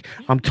mic.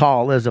 I'm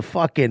tall as a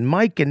fucking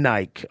Mike and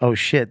Nike. Oh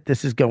shit,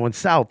 this is going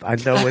south. I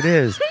know it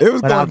is. It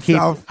was but going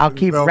south. I'll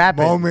keep the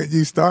rapping. moment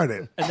you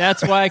started. And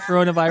that's why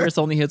coronavirus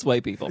only hits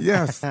white people.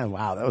 Yes.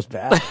 Wow, that was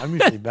bad. I'm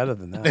usually better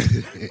than that.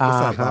 What's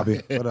up,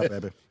 Bobby? What up,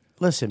 baby?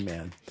 Listen,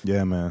 man.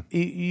 Yeah, man.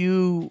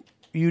 You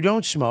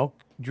don't smoke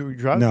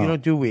drugs. No. You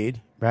don't do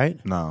weed, right?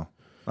 No,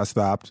 I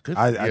stopped. Good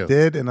for I you.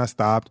 did, and I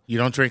stopped. You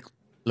don't drink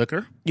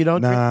liquor? You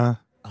don't drink? Nah.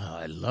 Oh,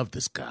 I love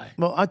this guy.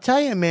 Well, I'll tell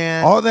you,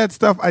 man. All that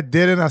stuff I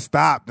did, and I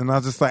stopped, and I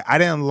was just like, I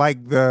didn't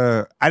like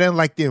the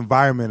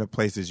environment of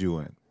places you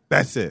in.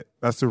 That's it.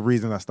 That's the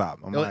reason I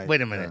stopped. I'm No, like,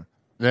 wait a minute.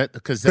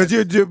 Because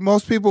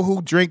most people who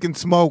drink and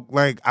smoke,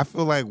 like, I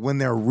feel like when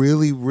they're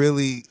really,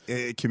 really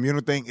a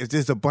communal thing, it's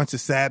just a bunch of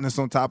sadness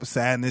on top of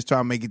sadness,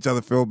 trying to make each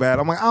other feel bad.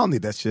 I'm like, I don't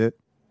need that shit.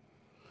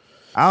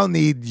 I don't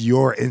need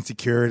your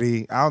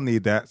insecurity. I don't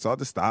need that. So I'll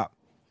just stop.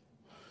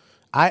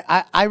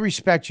 I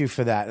respect you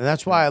for that, and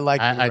that's why I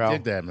like Monroe. I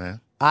dig that, man.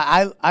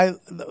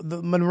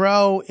 The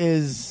Monroe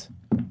is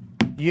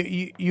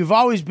you've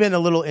always been a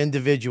little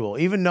individual,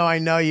 even though I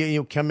know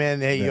you come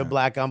in, hey, you're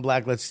black, I'm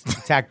black, let's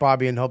attack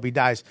Bobby and hope he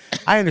dies.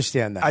 I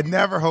understand that. I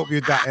never hope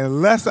you die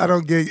unless I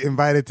don't get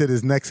invited to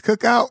this next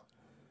cookout.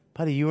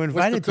 Buddy, you were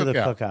invited to the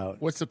cookout.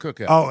 What's the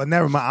cookout? Oh,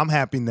 never mind. I'm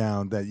happy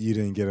now that you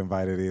didn't get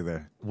invited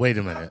either. Wait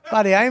a minute.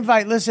 Buddy,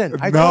 listen.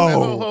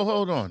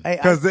 Hold on.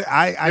 Because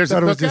I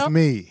thought it was just cookout?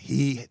 me.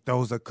 He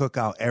throws a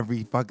cookout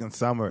every fucking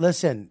summer.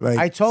 Listen, like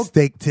I told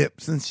steak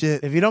tips and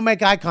shit. If you don't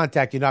make eye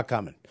contact, you're not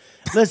coming.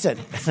 Listen,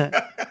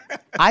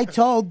 I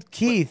told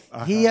Keith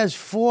he has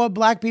 4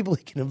 black people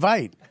he can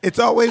invite. It's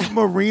always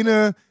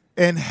Marina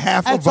and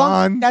half of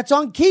Vaughn. That's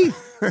on Keith.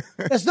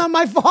 That's not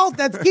my fault.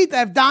 That's Keith. I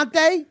have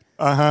Dante.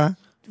 Uh-huh.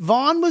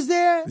 Vaughn was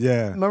there.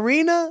 Yeah.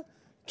 Marina,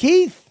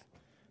 Keith.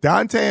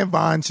 Dante and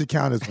Vaughn should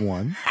count as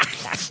one.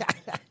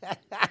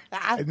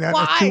 And that's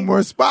Why? 2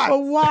 more spots. But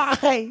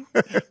why?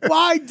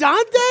 Why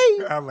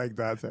Dante? I like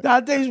Dante.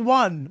 Dante's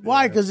 1.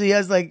 Why? Because he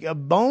has like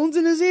bones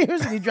in his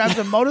ears and he drives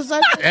a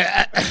motorcycle?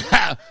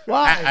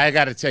 Why? I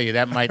got to tell you,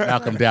 that might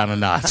knock him down a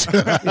notch.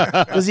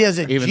 Because he has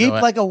a Even Jeep though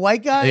like a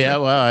white guy? Yeah,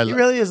 well, he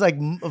really is like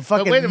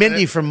fucking wait a Mindy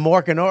minute. from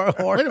Mork and Or.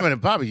 Wait a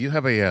minute, Bobby. You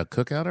have a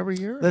cookout every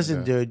year?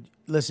 Listen, dude.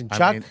 Listen,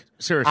 Chuck.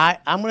 Seriously.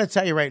 I'm going to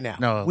tell you right now.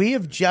 No. We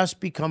have just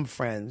become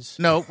friends.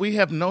 No, we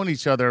have known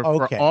each other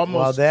for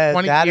almost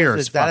 20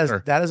 years.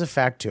 That is a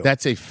fact, too.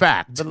 That's a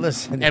fact. But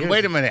listen. And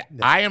wait a minute.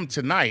 I am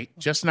tonight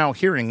just now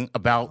hearing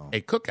about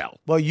a cookout.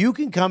 Well, you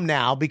can come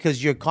now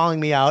because you're calling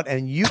me out,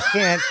 and you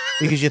can't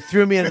because you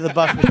threw me under the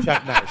bus with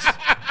Chuck Norris.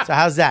 So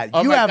how's that?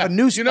 Oh you have a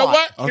new spot. You know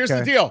what? Here's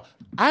the deal.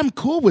 I'm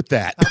cool with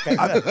that. Okay,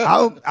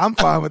 I'm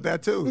fine with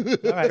that, too.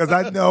 Because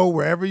I know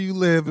wherever you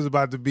live is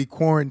about to be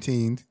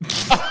quarantined.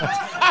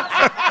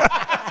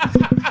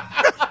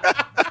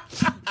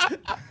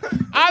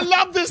 I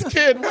love this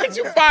kid. Where'd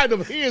you find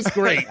him? He is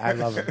great. I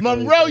love him.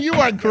 Monroe, you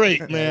are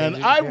great,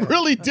 man. I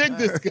really dig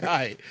this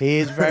guy. He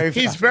is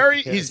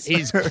very.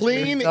 He's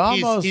clean.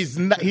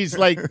 He's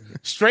like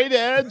straight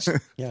edge.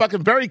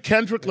 Fucking very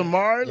Kendrick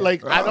Lamar.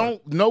 Like I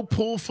don't no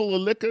pool full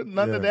of liquor.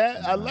 None of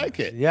that. I like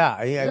it.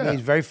 I mean,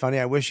 he's very funny.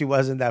 I wish he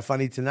wasn't that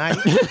funny tonight.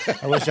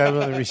 I wish I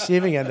was on the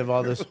receiving end of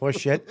all this horse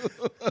shit.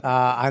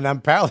 And I'm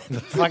probably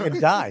gonna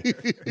fucking die.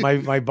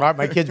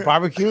 My kid's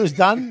barbecue is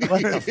done.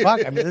 What the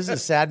fuck? I mean, this is a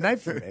sad night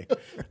for me.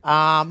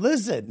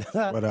 Listen.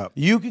 What up?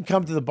 You can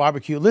come to the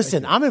barbecue.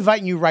 Listen, I'm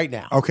inviting you right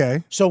now.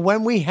 Okay. So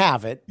when we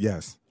have it,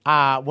 yes.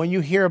 When you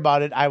hear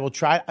about it, I will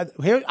try.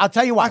 Here, I'll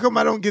tell you why. How come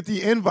I don't get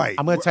the invite?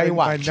 I'm going to tell you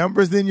why. My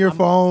number's in your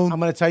phone. I'm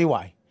going to tell you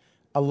why.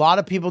 A lot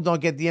of people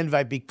don't get the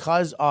invite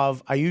because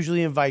of. I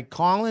usually invite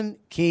Colin,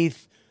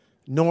 Keith,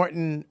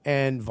 Norton,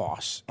 and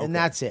Voss, and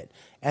that's it.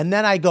 And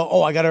then I go,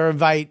 oh, I got to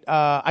invite.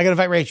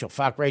 Rachel.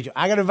 Fuck Rachel.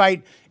 I got to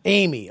invite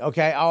Amy.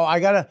 Okay. Oh, I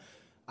got to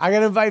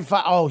invite.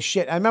 Oh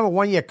shit! I remember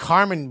one year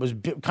Carmen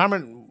Lynch.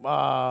 Carmen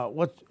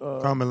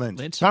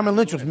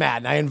Lynch was mad,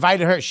 and I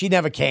invited her. She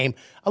never came.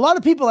 A lot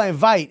of people I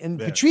invite, and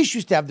Patrice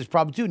used to have this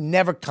problem too.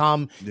 Never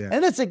come,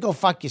 and it's like go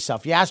fuck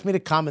yourself. You asked me to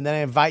come, and then I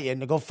invite you,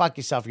 and go fuck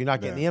yourself. You're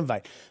not getting the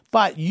invite.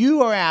 But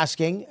you are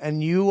asking,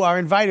 and you are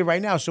invited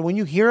right now. So when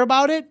you hear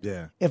about it,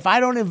 if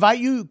I don't invite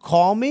you,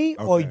 call me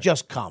or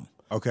just come.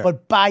 Okay.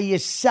 But by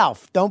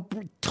yourself.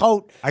 Don't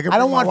tote. I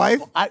don't want my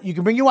wife? You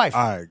can bring your wife.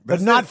 All right. But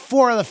not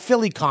four of the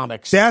Philly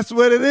comics. That's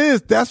what it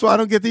is. That's why I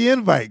don't get the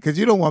invite, because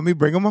you don't want me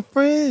bringing my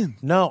friend.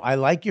 No, I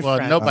like your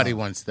friend. Well, nobody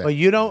wants that. But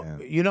you don't,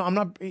 I'm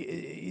not,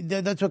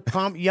 that's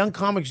what young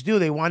comics do.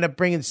 They wind up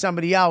bringing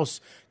somebody else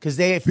because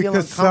they feel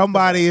because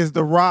somebody is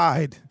the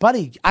ride.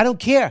 Buddy, I don't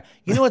care.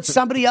 You know what?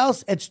 Somebody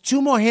else, it's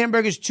 2 more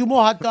hamburgers, 2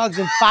 more hot dogs,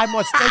 and 5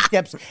 more steak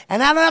tips.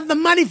 And I don't have the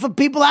money for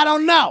people I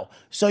don't know.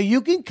 So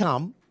you can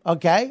come.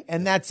 Okay,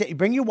 and that's it.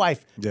 Bring your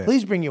wife. Yeah.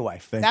 Please bring your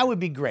wife. That would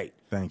be great.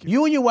 Thank you.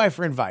 You and your wife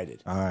are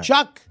invited. All right.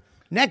 Chuck,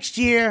 next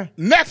year.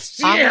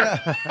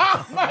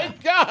 Oh, my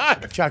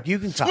God. Chuck, you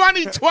can come.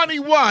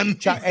 2021.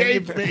 Chuck,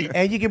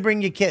 and you can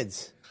bring your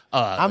kids.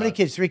 How many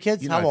kids? 3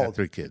 kids? How old?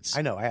 3 kids.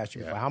 I know. I asked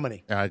you before. How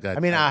many? How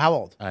how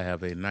old? I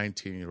have a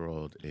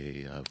 19-year-old,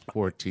 a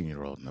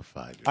 14-year-old, and a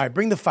 5-year-old. All right,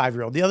 bring the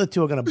 5-year-old. The other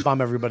 2 are going to bum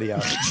everybody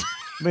out.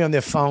 Be on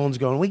their phones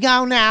going, we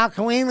go now.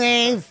 Can we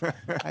leave?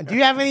 Do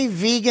you have any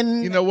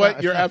vegan? You know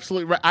what? You're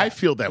absolutely right. I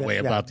feel that way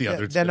about the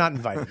other 2. They're not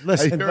invited.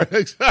 Listen,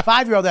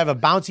 5-year-old, they have a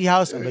bouncy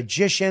house, a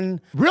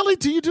magician. Really?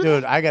 Do you do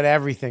Dude, I got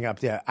everything up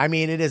there. I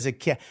mean, it is a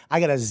kid.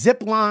 I got a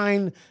zip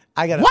line.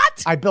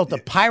 What? I built a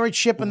pirate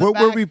ship in the back.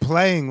 What were we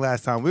playing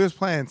last time? We was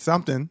playing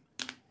something.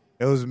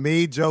 It was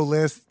me, Joe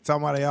List,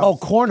 somebody else. Oh,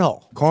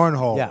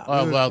 cornhole. Yeah.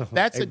 Oh, well,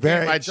 that's a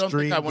game I don't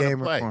think I want to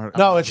play.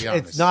 No,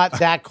 it's not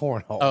that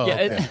cornhole. Oh,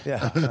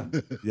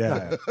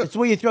 yeah. It's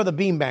where you throw the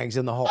beanbags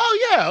in the hole.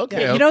 Oh, yeah,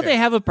 okay. You know they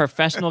have a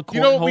professional cornhole.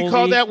 You know what we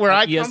call that where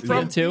I come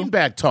ESPN from?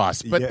 Beanbag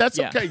toss. But that's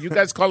okay. You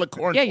guys call it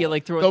cornhole. Yeah, you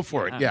like throw it. Go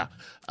for it, yeah.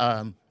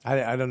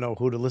 I don't know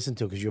who to listen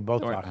to because you're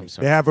both talking.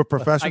 They have a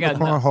professional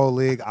cornhole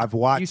league. I've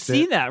watched it. You've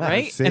seen that,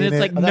 right? Seen and it's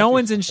like no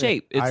one's in it.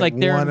 shape. It's I like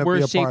they're in wanna worse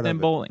be a shape part than of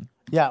it. bowling.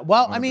 Yeah,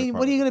 well, I mean,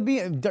 what are you going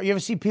to be? You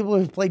ever see people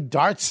who play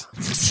darts?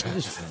 Just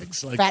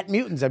fat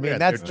mutants. I mean,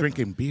 they're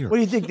drinking beer. What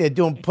do you think they're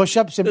doing?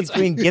 Push-ups in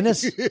between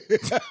Guinness?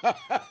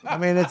 I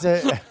mean,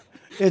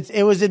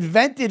 it was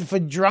invented for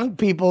drunk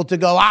people to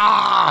go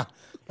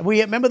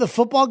We remember the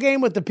football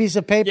game with the piece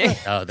of paper.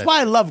 Yeah. That's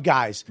why I love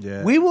guys.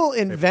 Yeah. We will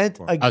invent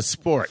a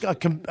sport,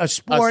 a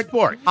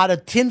sport out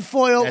of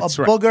tinfoil, That's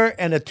a booger,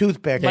 and a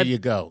toothpick. There you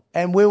go.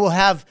 And we will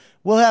have.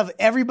 We'll have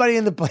everybody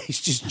in the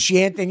place just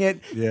chanting it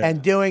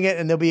and doing it,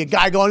 and there'll be a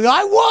guy going,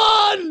 "I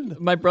won!"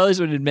 My brothers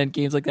would invent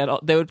games like that.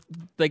 They would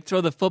like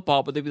throw the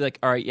football, but they'd be like,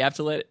 "All right, you have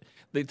to let it."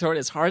 They throw it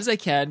as hard as they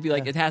can. Be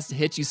like, it has to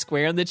hit you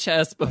square in the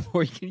chest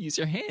before you can use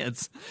your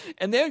hands.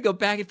 And they would go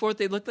back and forth.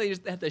 They looked like they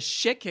just had the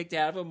shit kicked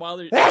out of them while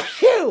they're.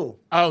 Oh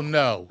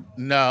no!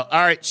 All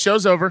right,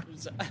 show's over.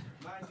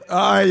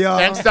 All right, y'all.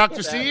 Thanks,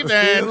 Dr. Steve.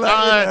 And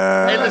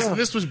hey, listen,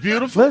 this was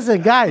beautiful.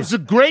 Listen, guys. It was a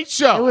great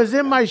show. It was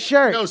in my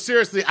shirt. No,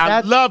 seriously,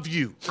 I love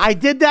you. I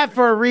did that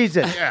for a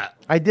reason. Yeah.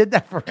 I did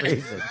that for a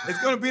reason.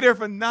 It's going to be there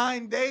for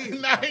 9 days.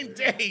 9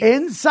 days.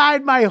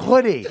 Inside my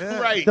hoodie. Yeah.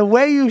 Right. The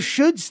way you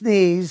should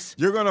sneeze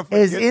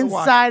is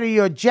inside of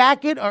your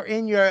jacket or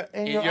in your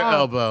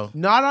elbow.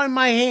 Not on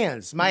my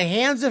hands. My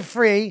hands are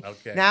free.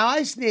 Okay. Now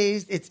I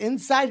sneezed. It's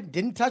inside.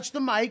 Didn't touch the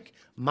mic.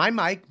 My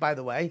mic, by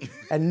the way.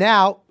 And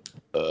now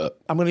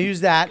I'm going to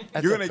use that.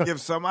 You're going to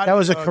give somebody. That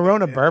was a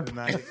Corona burp.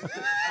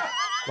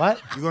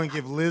 What? You're going to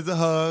give Liz a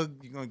hug.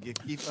 You're going to give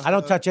Keith a hug. I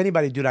don't touch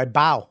anybody, dude. I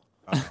bow.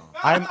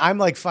 I'm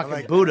like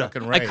fucking Buddha.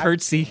 I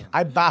curtsy.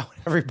 I bow to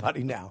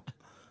everybody now.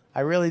 I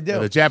really do.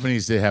 The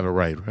Japanese, they have it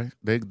right?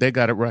 They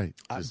got it right.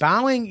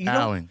 Bowing.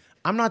 Bowing.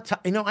 I'm not.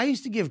 I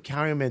used to give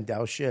Carrie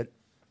Mandel shit.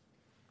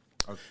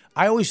 Okay.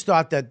 I always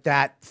thought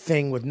that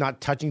thing with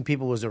not touching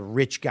people was a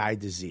rich guy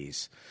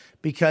disease,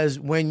 because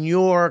when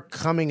you're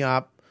coming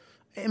up.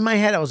 In my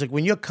head, I was like,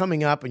 when you're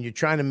coming up and you're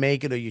trying to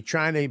make it or you're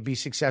trying to be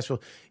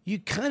successful, you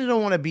kind of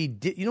don't want to be,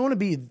 you don't want to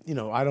be,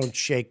 I don't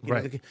shake.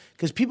 Right.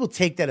 Because people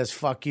take that as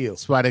fuck you.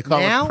 That's why they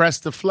call it press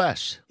the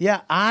flesh.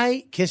 Yeah,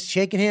 I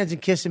shaking hands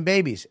and kissing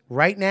babies.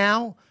 Right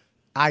now,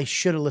 I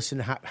should have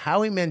listened to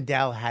Howie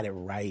Mandel had it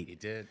right. He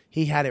did.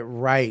 He had it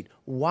right.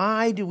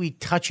 Why do we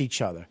touch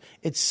each other?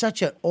 It's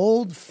such an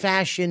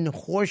old-fashioned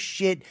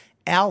horseshit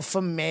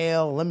alpha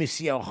male, let me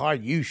see how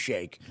hard you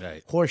shake.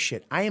 Right.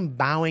 Horseshit. I am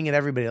bowing at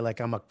everybody like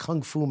I'm a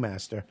kung fu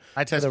master.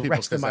 I test for the people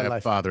rest of because my I have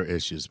life. father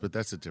issues, but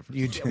that's a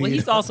different Well,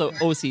 he's also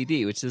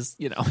OCD, which is,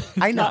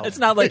 I know. It's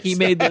not like he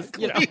made this,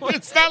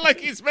 It's not like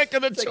he's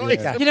making a choice.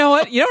 Yeah. You know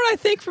what I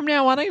think from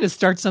now on? I'm going to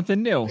start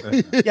something new.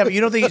 Yeah, but you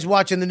don't think he's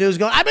watching the news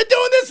going, I've been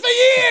doing this for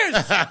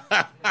years.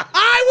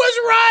 I was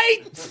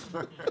right.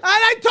 And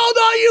I told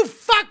all you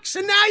fucks,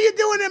 and now you're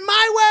doing it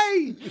my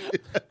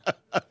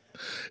way.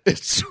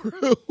 It's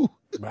true.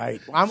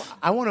 Right.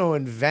 I want to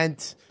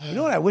invent. You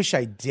know what I wish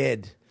I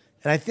did?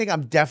 And I think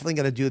I'm definitely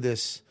going to do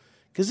this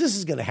because this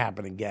is going to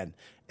happen again.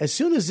 As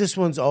soon as this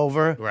one's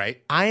over,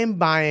 right? I am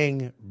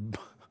buying.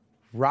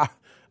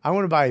 I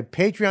want to buy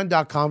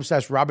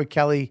patreon.com/Robert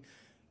Kelly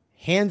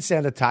hand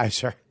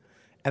sanitizer,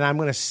 and I'm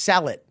going to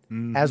sell it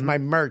as my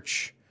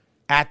merch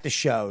at the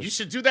shows. You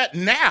should do that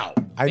now.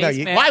 I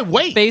know. Why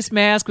wait? Face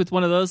mask with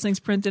one of those things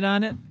printed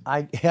on it.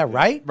 Yeah,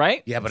 right?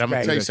 Right? Yeah, but I'm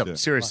going to tell you something.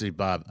 Seriously,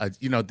 Bob.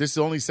 This is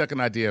the only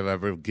second idea I've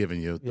ever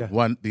given you.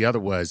 Yeah. The other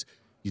was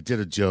you did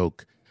a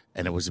joke,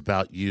 and it was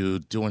about you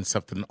doing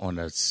something on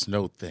a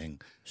snow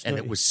thing, and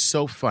it was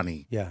so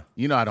funny. Yeah.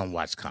 I don't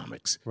watch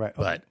comics, right?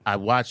 But I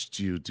watched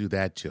you do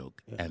that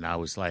joke, and I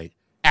was like,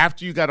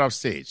 after you got off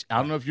stage, I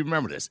don't know if you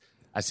remember this.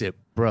 I said,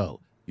 bro,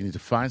 you need to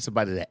find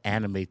somebody to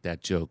animate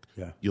that joke.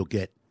 Yeah. You'll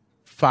get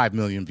 5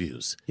 million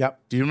views. Yep.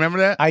 Do you remember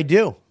that? I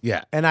do.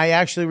 Yeah. And I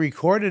actually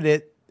recorded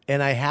it,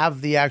 and I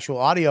have the actual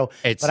audio.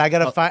 But I got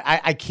to find.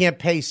 I can't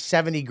pay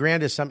 $70,000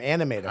 to some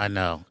animator. I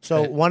know.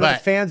 So one of the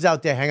fans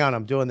out there. Hang on,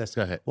 I'm doing this.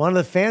 Go ahead. One of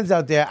the fans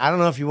out there. I don't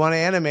know if you want to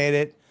animate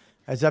it.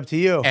 It's up to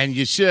you. And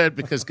you should,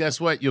 because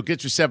guess what? You'll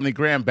get your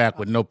 $70,000 back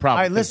with no problem.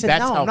 All right, listen.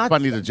 That's no, how I'm not,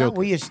 funny the joke.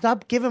 Will you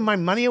stop giving my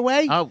money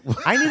away? Oh.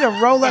 I need a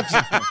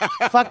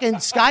Rolex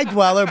fucking Sky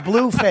Dweller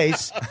blue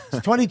face.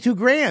 It's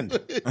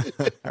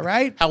 $22,000. All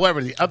right.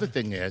 However, the other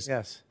thing is,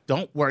 yes,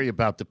 don't worry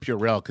about the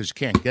Purell because you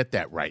can't get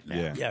that right now.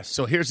 Yeah. Yes.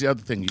 So here's the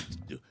other thing you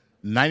do: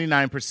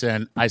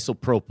 99%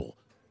 isopropyl.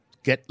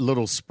 Get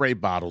little spray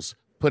bottles,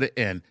 put it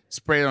in,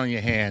 spray it on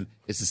your hand.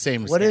 It's the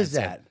same as what hand is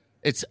that?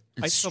 It's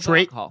Isopropyl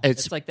straight. alcohol.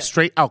 It's like that.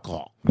 straight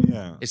alcohol.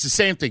 Yeah. It's the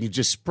same thing. You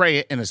just spray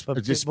it and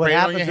just spray it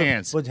on your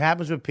hands. What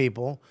happens with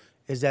people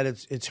is that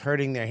it's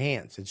hurting their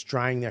hands. It's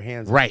drying their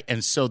hands. Right.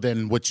 And so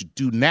then what you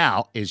do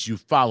now is you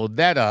follow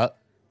that up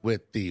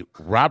with the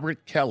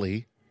Robert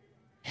Kelly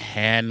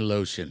hand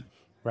lotion.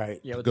 Right.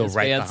 Yeah, with Go his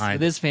right fans, behind.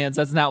 With his fans,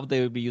 that's not what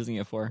they would be using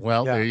it for.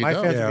 Well, there you my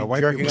go. fans would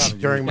be jerking off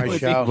during my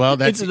show. Well,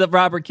 that's Into the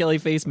Robert Kelly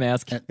face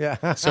mask.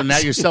 Yeah. So now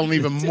you're selling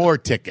even more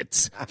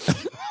tickets.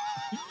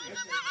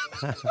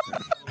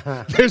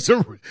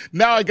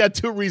 Now I got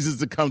 2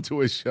 reasons to come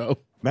to a show.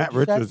 Matt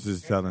Richards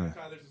is telling it.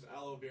 There's just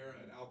aloe vera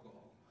and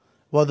alcohol.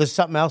 Well, there's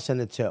something else in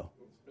it too.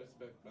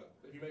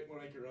 If you make one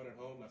like your own at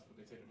home, that's what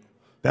they say to me.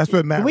 That's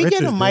what Matt Can we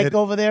Richards get a mic did.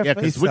 over there? Yeah, for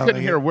because this? we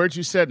couldn't hear a word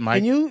you said,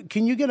 Mike.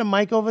 Can you get a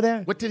mic over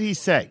there? What did he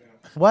say?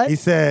 What? He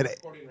said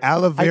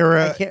aloe I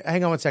vera. can't,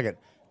 hang on one second.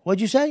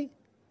 What'd you say?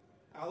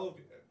 Aloe.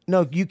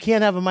 No, you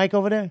can't have a mic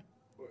over there?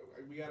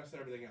 We got to set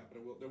everything up,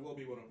 but there will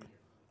be one over here.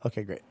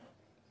 Okay, great.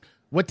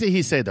 What did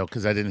he say, though?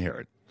 Because I didn't hear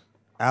it.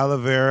 Aloe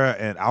vera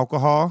and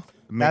alcohol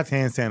makes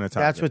hand sanitizer.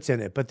 That's what's in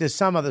it. But there's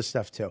some other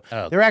stuff too.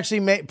 Oh. They're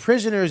actually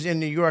prisoners in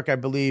New York, I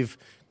believe.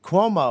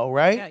 Cuomo,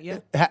 right? Yeah.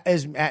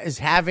 Is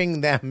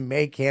having them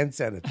make hand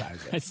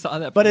sanitizer. I saw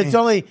that. But it's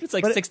only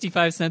like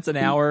 65 cents an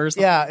hour or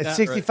something. Yeah, like it's that,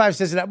 65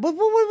 cents an hour. But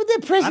they're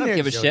prisoners. I don't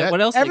give a shit.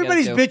 What else?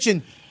 Everybody's they gotta do?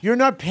 bitching. You're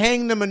not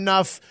paying them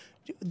enough.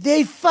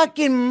 They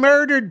fucking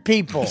murdered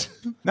people.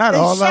 Not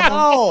all of them.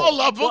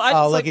 All of them.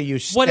 Oh, look at you.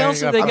 What else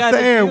staring do they up. got to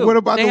Saying, do? what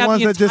about They the have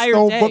ones that just entire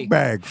stole day. book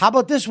bags? How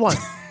about this one?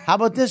 How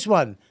about this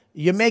one?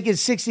 You're making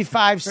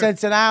 65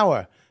 cents an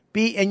hour.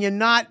 And you're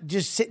not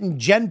just sitting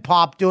Gen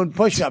Pop doing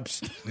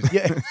push-ups.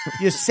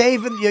 You're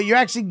saving. You're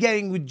actually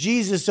getting with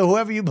Jesus. So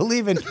whoever you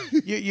believe in,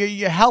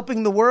 you're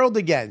helping the world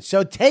again.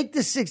 So take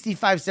the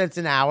 65 cents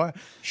an hour.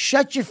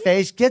 Shut your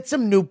face. Get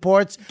some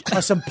Newports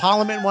or some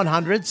Parliament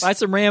 100s. Buy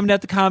some Ram at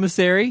the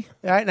commissary.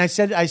 All right, and I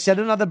said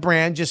another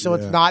brand just so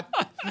it's not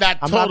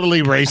Not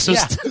totally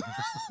racist. Yeah.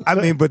 I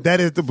mean, but that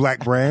is the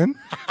black brand.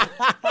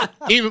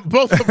 Even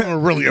both of them are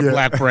really a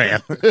black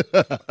brand.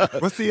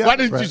 What's the Why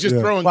didn't you just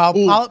throw in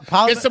cool?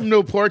 Get some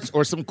Newports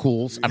or some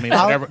Cools. I mean,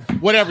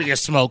 whatever you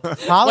smoke,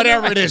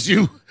 whatever it is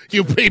you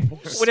people.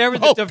 Whatever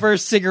the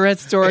diverse cigarette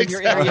store in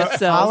your area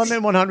sells.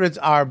 Parliament 100s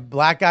are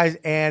black guys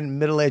and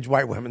middle-aged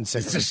white women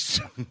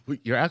cigarettes.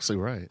 You're actually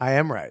right. I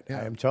am right.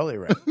 Yeah. I am totally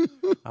right.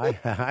 I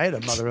had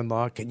a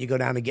mother-in-law. Can you go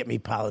down and get me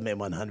Parliament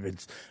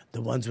 100s?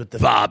 The ones with the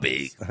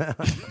Bobby.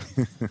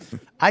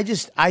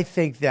 I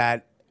think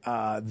that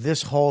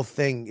this whole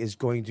thing is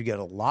going to get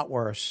a lot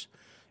worse.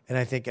 And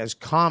I think as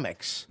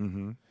comics,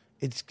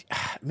 it's,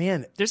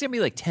 man. There's going to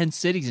be like 10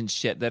 cities and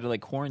shit that are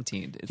like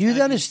quarantined. Do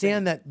you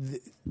understand that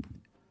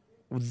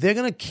they're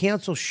going to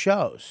cancel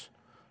shows?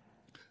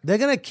 They're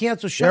going to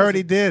cancel shows. They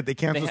already did. They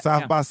canceled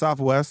South by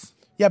Southwest.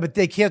 Yeah, but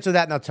they canceled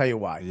that, and I'll tell you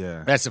why.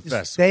 Yeah. That's a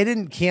festival. They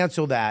didn't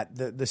cancel that.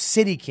 The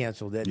city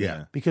canceled it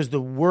because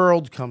the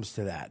world comes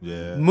to that.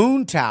 Yeah.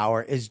 Moon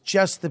Tower is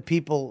just the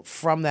people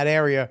from that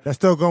area. That's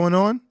still going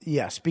on?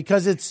 Yes,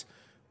 because it's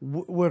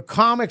where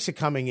comics are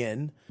coming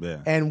in,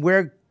 and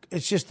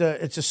it's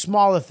a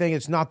smaller thing.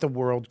 It's not the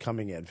world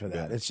coming in for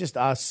that. Yeah. It's just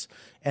us,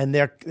 and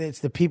it's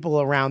the people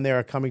around there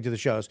are coming to the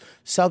shows.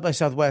 South by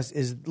Southwest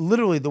is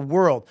literally the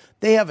world.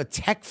 They have a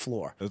tech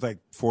floor. There's like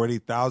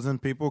 40,000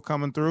 people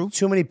coming through.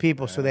 Too many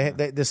people, so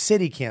the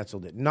city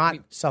canceled it, not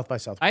South by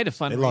Southwest. I had a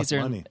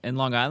fundraiser in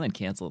Long Island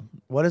canceled.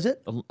 What is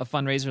it? A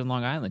fundraiser in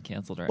Long Island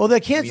canceled. Right? Well, they're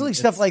canceling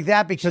stuff like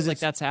that because like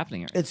that's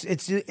happening. Right?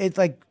 It's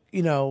like,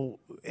 you know,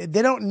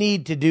 they don't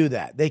need to do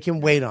that. They can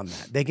wait on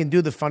that. They can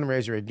do the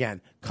fundraiser again.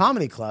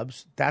 Comedy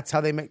clubs, that's how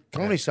they make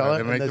Comedy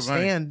Cellar and the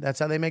Stand. That's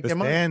how they make their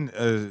money.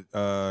 The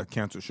Stand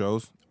canceled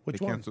shows.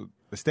 Which one?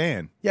 The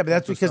Stand. Yeah, but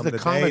that's because the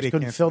comics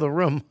couldn't fill the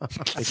room.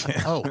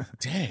 Oh,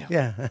 damn.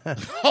 Yeah.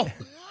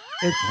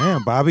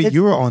 Damn, Bobby,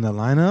 you were on the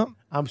lineup?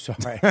 I'm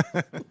sorry.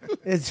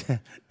 It's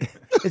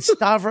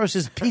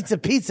Stavros'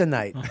 pizza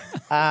night.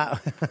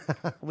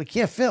 We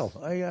can't fill.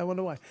 I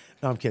wonder why.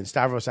 No, I'm kidding.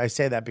 Stavros, I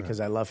say that because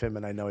I love him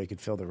and I know he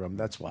could fill the room.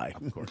 That's why.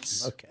 Of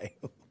course. Okay.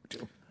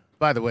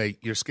 By the way,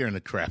 you're scaring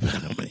the crap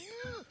out of me.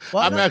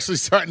 Well, I'm actually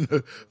starting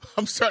to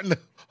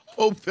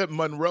hope that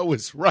Monroe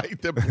is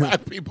right, that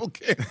black people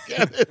can't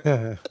get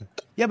it.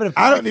 Yeah, but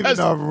I don't even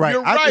know if I'm right.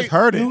 I just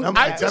heard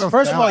it.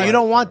 First of all, you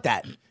don't want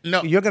that.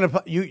 No, you're gonna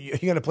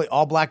play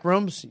all black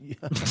rooms.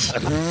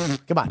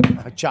 Come on,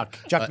 Chuck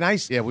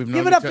Nice. Yeah, we've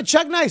give it up for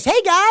Chuck Nice.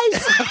 Hey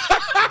guys,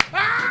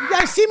 you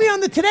guys see me on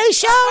the Today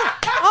Show?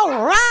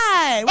 All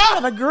right,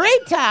 we'll have a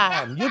great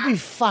time. You'll be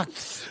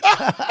fucked.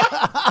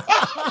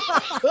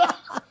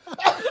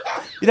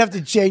 You'd have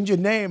to change your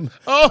name.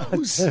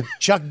 Oh,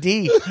 Chuck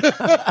D.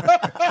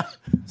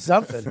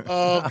 Something.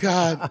 Oh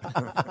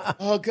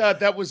God,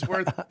 that was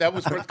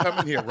worth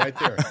coming here right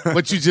there.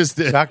 What you just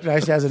did. Chuck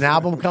Nice has an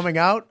album coming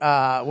out.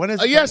 When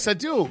is it? Yes, I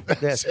do.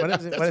 Yes. When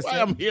is it? That's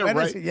why I'm here,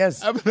 right?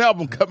 Yes. I have an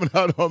album coming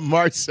out on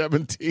March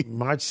 17th.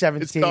 March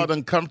 17th. It's called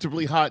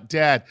Uncomfortably Hot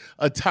Dad,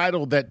 a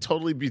title that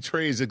totally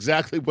betrays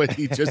exactly what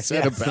he just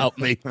said about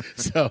me.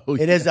 So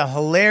it is a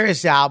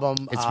hilarious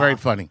album. It's very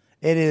funny.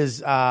 It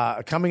is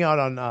coming out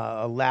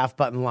on Laugh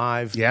Button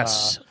Live.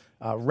 Yes.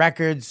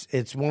 Records.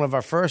 It's one of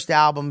our first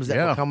albums that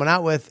we're coming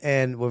out with,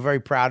 and we're very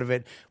proud of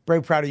it.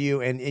 Very proud of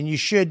you, and you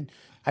should.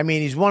 I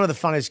mean, he's one of the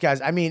funniest guys.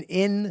 I mean,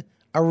 in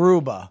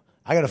Aruba,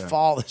 I got to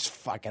follow this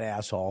fucking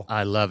asshole.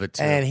 I love it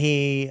too. And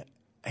he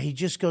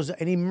just goes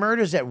and he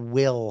murders at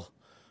will.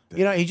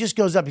 You know, he just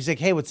goes up. He's like,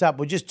 "Hey, what's up?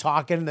 We're just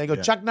talking." And they go,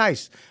 "Chuck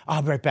Nice." Oh,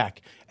 I'll be right back.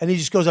 And he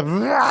just goes up,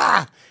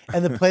 rah!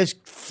 And the place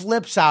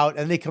flips out, and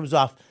then he comes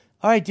off.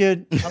 All right,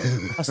 dude.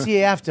 I'll see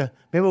you after.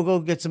 Maybe we'll go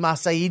get some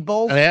acai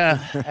bowls.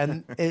 Yeah.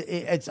 And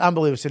it's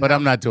unbelievable. But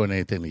I'm not doing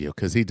anything to you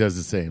because he does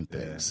the same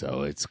thing.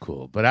 So it's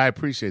cool. But I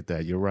appreciate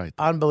that. You're right.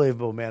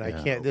 Unbelievable, man. I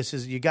can't.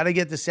 You got to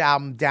get this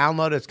album,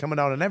 download it. It's coming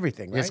out on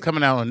everything, right? It's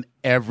coming out on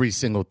every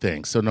single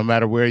thing. So no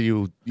matter where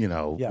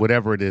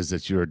whatever it is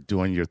that you're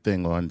doing your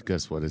thing on,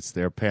 guess what? It's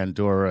there.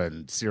 Pandora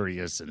and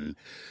Sirius and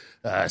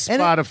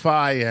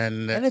Spotify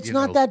and it's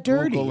not that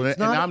dirty.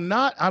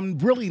 I'm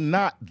really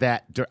not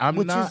that dirty.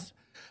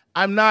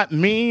 I'm not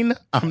mean.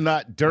 I'm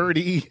not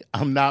dirty.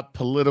 I'm not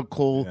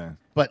political. Yeah.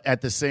 But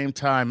at the same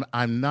time,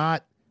 I'm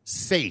not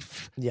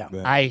safe. Yeah.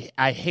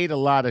 I hate a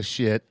lot of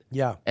shit.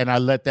 Yeah. And I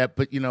let that.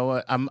 But you know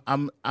what?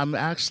 I'm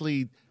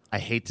actually. I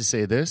hate to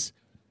say this.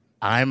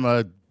 I'm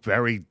a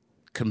very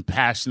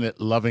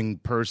compassionate, loving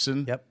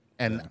person. Yep.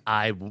 And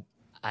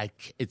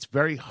it's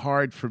very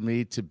hard for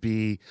me to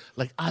be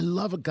like. I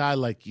love a guy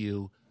like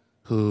you,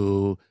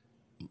 who,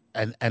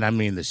 and I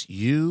mean this.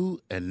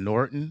 You and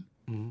Norton.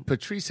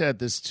 Patrice had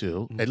this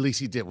too. At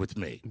least he did with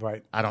me.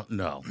 Right. I don't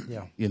know.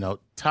 Yeah. You know,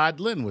 Todd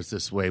Lynn was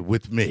this way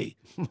with me.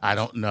 I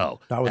don't know.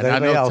 Not with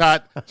anybody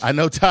else. I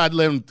know Todd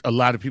Lynn. A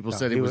lot of people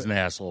said he was an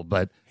asshole,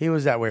 but he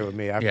was that way with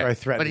me. I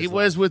threatened. But he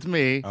was with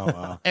me. Oh,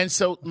 wow. And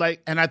so,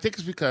 and I think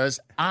it's because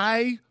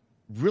I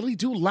really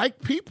do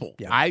like people.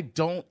 Yeah.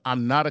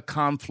 I'm not a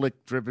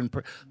conflict-driven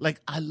person.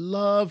 Like, I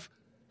love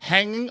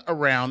hanging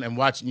around and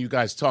watching you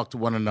guys talk to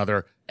one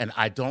another and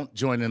I don't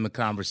join in the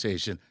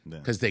conversation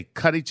because they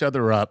cut each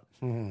other up.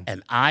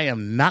 And I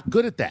am not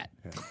good at that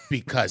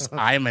because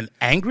I am an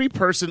angry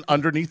person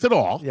underneath it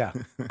all. Yeah.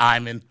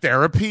 I'm in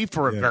therapy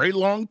for a very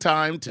long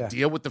time to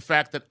deal with the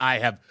fact that I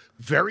have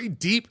very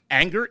deep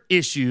anger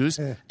issues,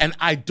 and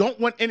I don't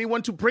want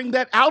anyone to bring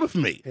that out of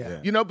me,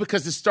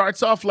 because it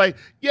starts off like,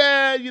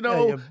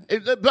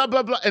 blah,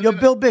 blah, blah. And you're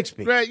Bill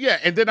Bixby. Right, yeah.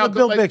 And then I'll go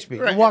Bill like, Bixby.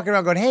 You're walking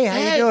around going, hey, how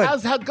you doing?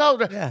 How's it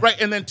going? Yeah. Right,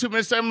 and then 2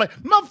 minutes later, I'm like,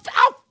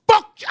 I'll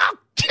fuck you, I'll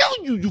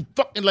kill you, you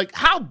fucking,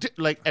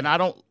 like, and I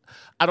don't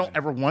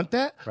ever want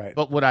that. Right.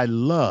 But what I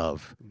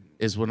love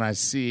is when I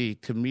see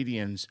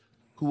comedians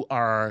who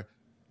are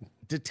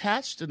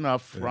detached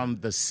enough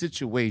from the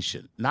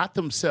situation, not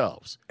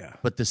themselves,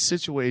 but the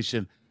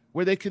situation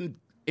where they can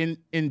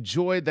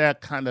enjoy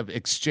that kind of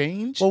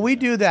exchange. Well, we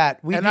do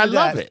that. I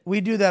love it.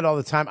 We do that all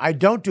the time. I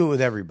don't do it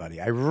with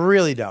everybody. I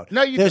really don't.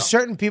 No, you There's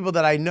don't. certain people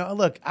that I know.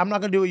 Look, I'm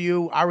not going to do it with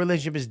you. Our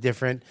relationship is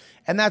different.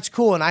 And that's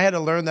cool. And I had to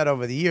learn that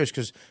over the years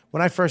because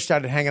when I first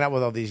started hanging out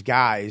with all these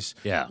guys,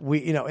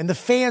 and the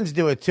fans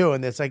do it too.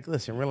 And it's like,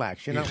 listen,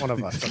 relax. You're not one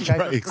of us. Okay?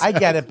 Right, exactly. I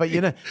get it. But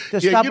you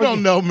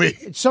don't know me.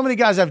 So many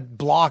guys I've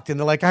blocked and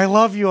they're like, I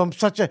love you. I'm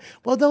such a,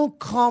 well, don't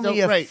call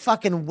me a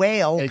fucking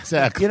whale.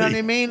 Exactly. You know what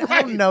I mean?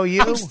 I don't know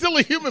you. I'm still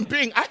a human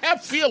being. I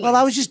have feelings. Well,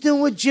 I was just doing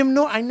with Jim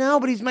Norton. I know,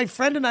 but he's my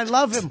friend and I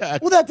love him. Exactly.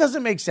 Well, that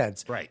doesn't make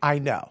sense. Right. I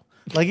know.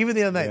 Like even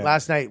the other night,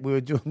 last night, we were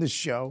doing the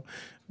show.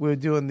 We were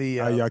doing the.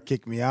 y'all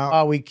kicked me out?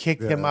 Oh, we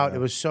kicked him out. It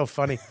was so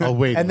funny. Oh,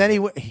 wait. And then he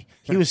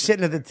was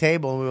sitting at the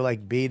table and we were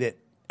like, beat it.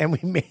 And we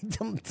made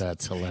him.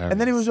 That's hilarious.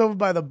 And then he was over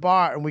by the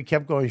bar and we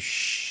kept going,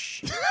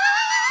 shh.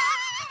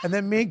 And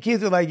then me and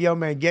Keith were like, yo,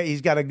 man,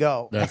 he's got to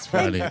go. That's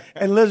funny.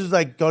 And Liz was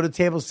like, go to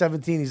table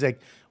 17. He's like,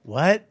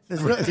 what?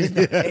 There's no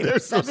table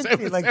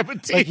 17. Like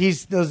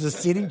 17. there's a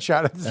seating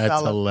chart of this That's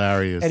fella.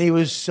 hilarious. And he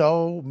was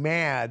so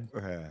mad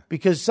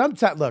because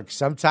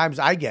sometimes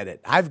I get it.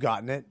 I've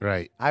gotten it.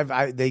 Right.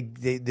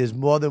 There's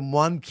more than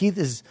one. Keith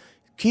has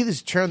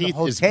turned the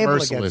whole table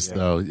merciless, against him.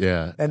 though.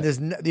 Yeah. And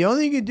the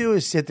only thing you can do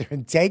is sit there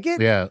and take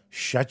it. Yeah.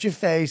 Shut your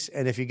face,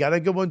 and if you got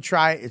a good one,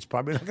 try it. It's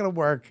probably not going to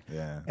work.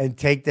 Yeah. And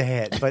take the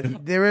hit.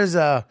 But there is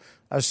a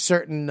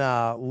certain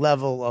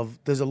level of.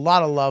 There's a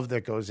lot of love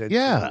that goes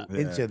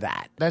into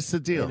that. That's the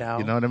deal.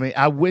 You know what I mean?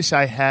 I wish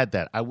I had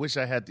that. I wish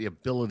I had the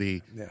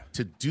ability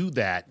to do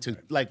that, to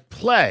like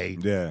play.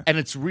 Yeah. And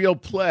it's real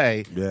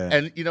play. Yeah.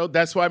 And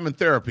that's why I'm in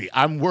therapy.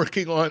 I'm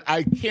working on.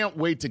 I can't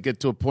wait to get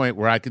to a point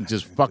where I can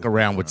just fuck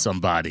around with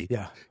somebody.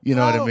 Yeah. You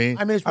know what I mean?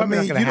 I mean, it's probably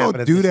not going to you happen.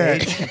 don't do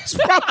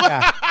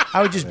that.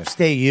 I would just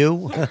stay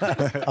you,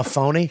 a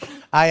phony.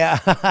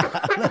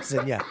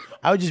 Listen,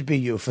 I would just be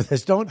you for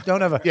this. Don't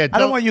ever. I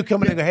don't want you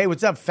coming and go, hey,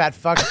 what's up, fat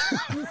fuck?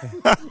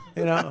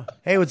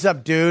 Hey, what's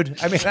up, dude?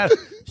 I mean,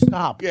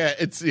 stop.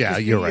 Yeah,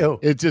 you're right.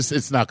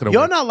 It's not going to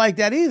You're work. not like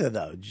that either,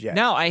 though, Jay.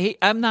 No,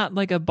 I'm not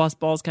like a bust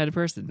balls kind of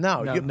person.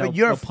 But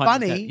you're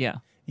funny. Yeah.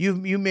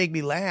 You make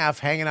me laugh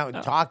hanging out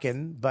and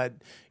talking, but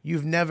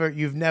you're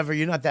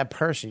not that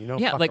person. You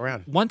don't fuck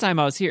around. One time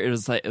I was here, it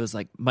was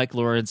like Mike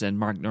Lawrence and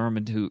Mark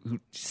Normand who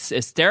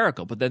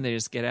hysterical, but then they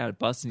just get out and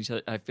busting each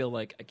other. I feel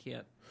like I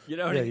can't. You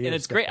know what I mean? And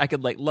it's great. I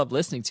could love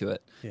listening to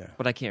it. Yeah.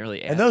 But I can't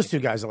really add. And those two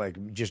guys are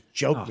like just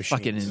joke machines.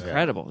 Fucking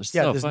incredible. It's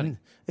so funny.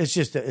 It's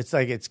just it's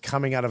like it's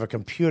coming out of a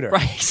computer.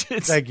 Right.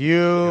 It's like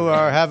you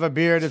have a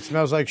beard that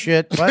smells like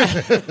shit. What?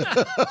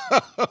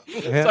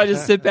 So I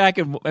just sit back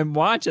and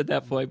watch at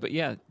that point. But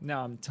no,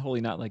 I'm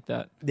totally not like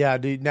that. Yeah,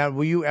 dude. Now,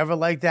 were you ever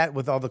like that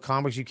with all the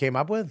comics you came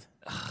up with?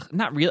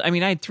 Not really. I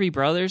mean, I had 3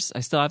 brothers. I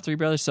still have 3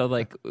 brothers. So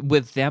like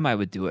with them, I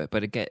would do it.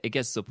 But it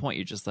gets to a point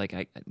you're just like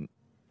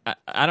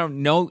I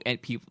don't know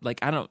people, like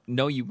I don't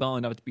know you well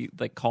enough to be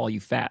like call you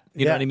fat,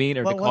 you know what I mean,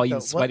 or to call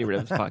you sweaty, or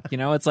whatever the fuck,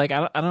 It's like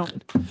I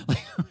don't.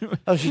 Like,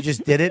 oh, she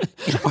just did it.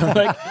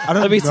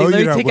 Let me see.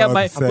 Let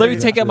me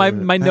take out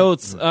my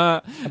notes.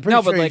 I'm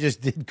pretty sure you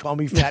just did call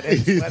me fat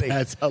and sweaty.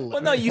 That's hilarious.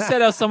 Well, no, you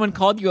said how someone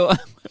called you a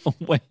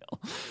whale.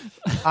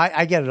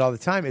 I get it all the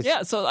time.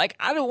 So like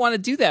I don't want to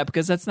do that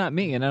because that's not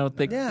me, and I don't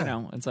think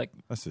it's like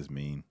that's just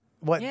mean.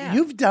 What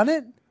you've done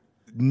it.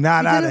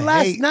 Not out of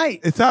last hate.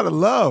 Night. It's out of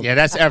love. Yeah,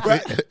 that's after.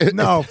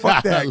 No,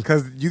 fuck that.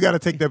 Because you got to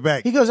take that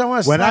back. He goes, I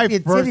want to slap your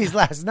titties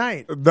last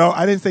night. No,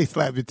 I didn't say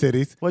slap your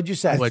titties. What'd you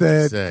say? I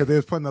said because they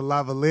was putting the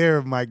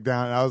lavalier mic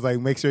down. I was like,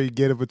 make sure you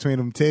get it between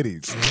them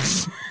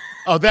titties.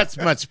 Oh, that's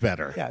much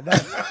better. Yeah,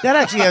 that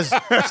actually has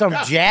some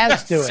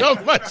jazz to it. So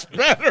much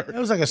better. It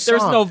was like a song.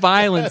 There's no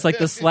violence like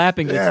the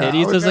slapping the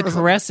titties. There's a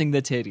caressing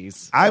the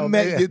titties. I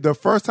met you the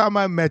first time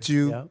I met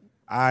you. Yeah.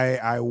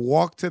 I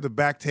walked to the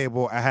back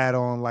table. I had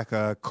on like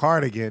a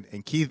cardigan,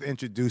 and Keith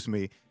introduced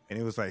me, and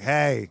he was like,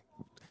 "Hey,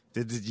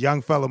 this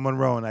young fella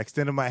Monroe." And I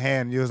extended my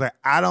hand, and he was like,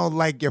 "I don't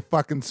like your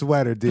fucking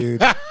sweater,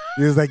 dude."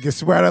 He was like, "Your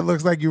sweater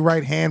looks like you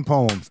write hand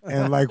poems."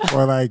 And like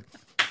for like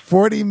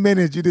 40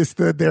 minutes, you just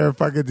stood there and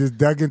fucking just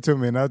dug into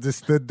me, and I just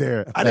stood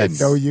there. I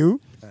didn't know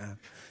you,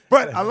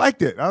 but I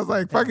liked it. I was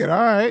like, "Fuck it, all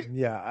right."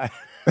 Yeah.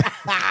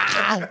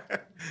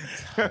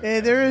 Hey,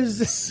 there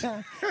is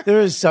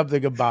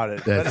something about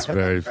it. That's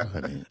very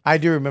funny. I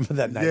do remember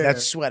that night. Yeah. That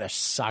sweater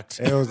sucks.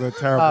 It was a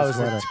terrible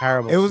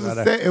sweater.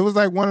 It was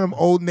like one of them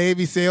old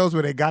Navy sales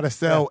where they got to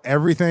sell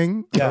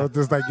everything. Yeah. So it's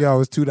just like, yo,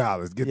 it's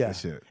 $2. Get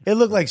this shit. It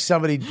looked like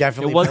somebody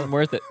definitely. It wasn't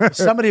worth it.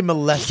 Somebody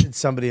molested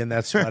somebody in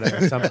that sweater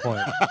at some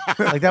point.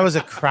 Like that was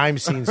a crime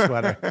scene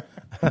sweater.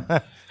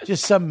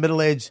 Just some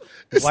middle-aged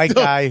white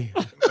guy.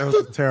 That was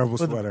a terrible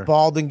with sweater. A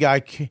balding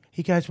guy.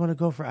 You guys want to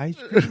go for ice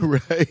cream?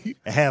 Right.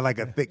 It had like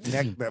a thick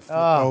neck that flipped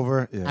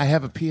over. Yeah. I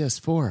have a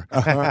PS4.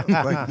 Like,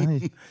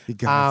 you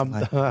guys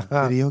like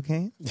video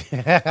games? All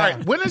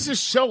right, when is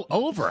this show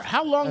over?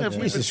 How long have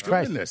we been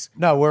doing this?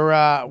 No, we're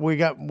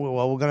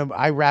gonna.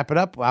 I wrap it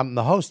up. I'm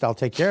the host. I'll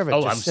take care of it.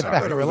 Oh, Just I'm sit sorry.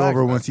 back and It was relax.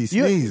 over once he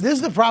sneezed. This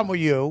is the problem with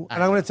you,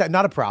 and I'm going to tell.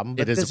 Not a problem,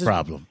 but It is a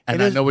problem,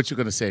 and I know what you're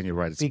going to say, and you're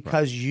right. It's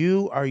because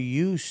you are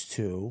used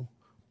to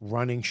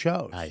running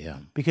shows. I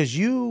am. Because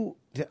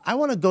I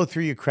want to go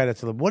through your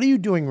credits a little. What are you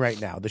doing right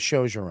now? The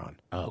shows you're on.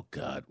 Oh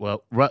God.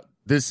 Well,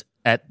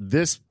 at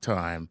this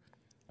time,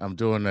 I'm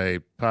doing a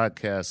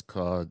podcast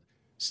called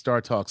Star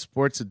Talk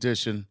Sports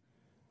Edition.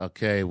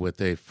 Okay,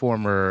 with a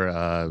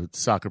former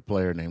soccer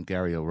player named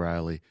Gary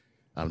O'Reilly.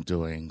 I'm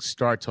doing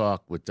Star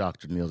Talk with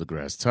Dr. Neil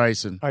deGrasse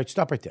Tyson. All right,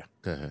 stop right there.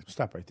 Go ahead.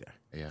 Stop right there.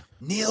 Yeah.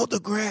 Neil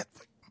deGrasse.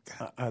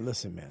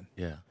 Listen, man.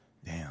 Yeah.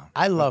 Damn.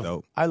 I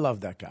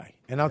love that guy,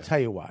 and I'll tell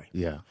you why.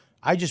 Yeah.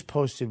 I just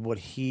posted what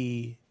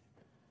he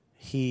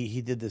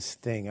did this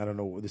thing. I don't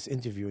know, this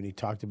interview, and he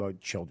talked about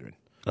children.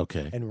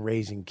 Okay. And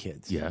raising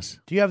kids. Yes.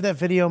 Do you have that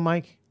video,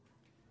 Mike?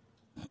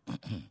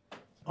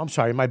 I'm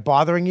sorry. Am I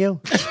bothering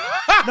you?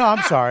 No,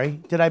 I'm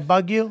sorry. Did I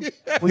bug you?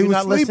 Were you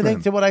not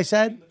listening to what I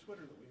said?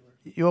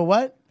 You were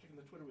what?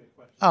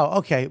 Oh,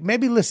 okay.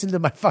 Maybe listen to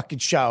my fucking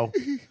show.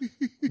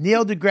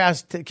 Neil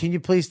deGrasse, can you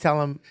please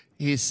tell him?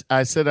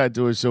 I said I'd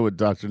do a show with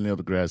Dr. Neil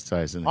deGrasse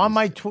Tyson. On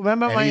my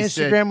remember my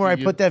Instagram where I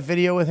put that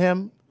video with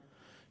him?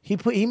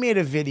 He made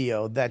a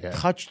video that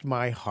touched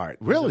my heart.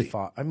 Really?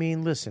 I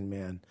mean, listen,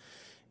 man.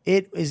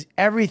 It is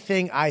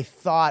everything I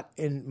thought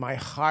in my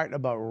heart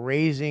about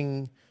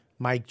raising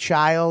my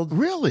child.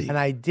 Really? And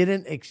I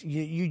didn't.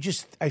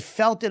 I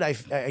felt it.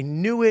 I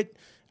knew it.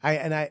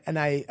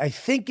 I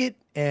think it.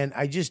 And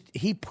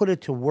he put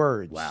it to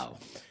words. Wow.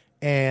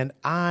 And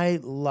I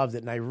loved it.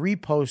 And I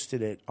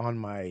reposted it on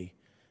my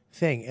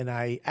thing. And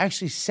I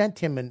actually sent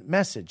him a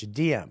message, a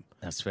DM.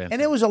 That's fantastic.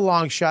 And it was a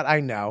long shot, I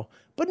know.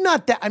 But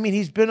not that. I mean,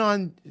 he's been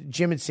on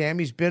Jim and Sam.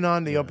 He's been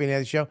on the Opie and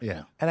Anthony show.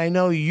 Yeah. And I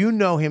know you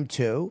know him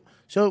too.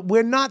 So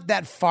we're not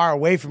that far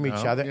away from each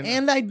other. You know.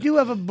 And I do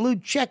have a blue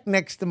check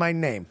next to my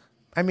name.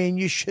 I mean,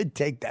 you should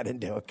take that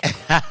into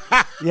account.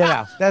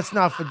 That's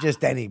not for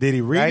just anybody. Did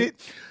he read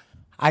it?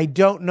 I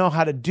don't know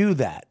how to do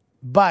that.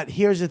 But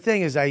here's the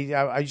thing: is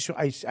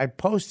I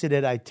posted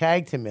it. I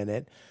tagged him in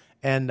it,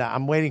 and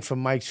I'm waiting for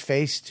Mike's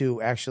face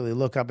to actually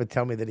look up and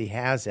tell me that he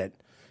has it.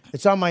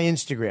 It's on my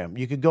Instagram.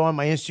 You could go on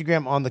my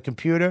Instagram on the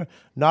computer,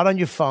 not on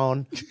your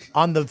phone,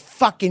 on the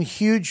fucking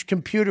huge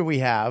computer we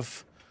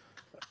have.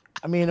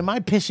 I mean, am I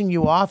pissing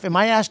you off? Am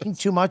I asking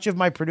too much of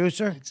my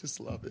producer? I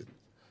just love it.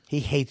 He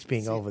hates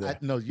being over there.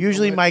 No,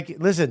 usually, Mike,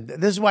 listen,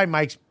 this is why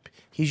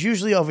he's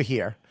usually over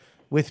here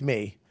with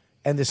me,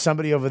 and there's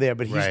somebody over there,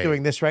 but he's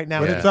doing this right now.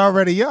 But it's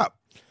already up.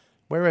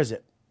 Where is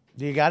it?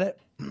 Do you got it?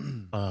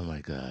 Oh, my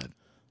God.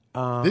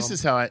 This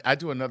is how I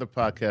do another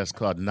podcast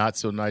called Not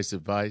So Nice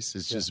Advice.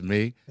 It's just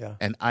me. Yeah.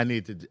 And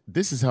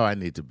this is how I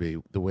need to be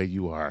the way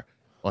you are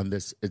on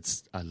this.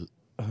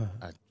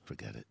 I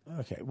forget it.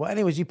 Okay. Well,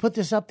 anyways, you put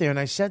this up there, and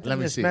I sent him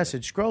this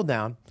message. Scroll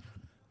down.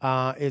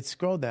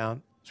 Scroll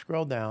down.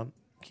 Scroll down.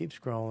 Keep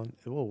scrolling.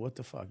 Whoa, what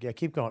the fuck? Yeah,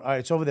 keep going. All right,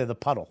 it's over there, the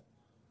puddle.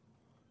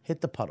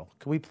 Hit the puddle.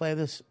 Can we play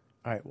this?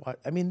 All right.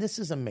 I mean, this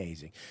is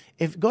amazing.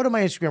 Go to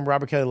my Instagram,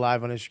 Robert Kelly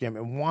Live on Instagram,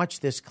 and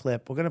watch this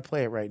clip. We're going to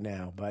play it right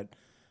now, but,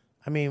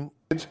 I mean.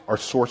 Kids are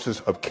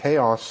sources of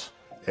chaos.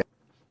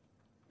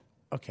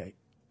 Okay.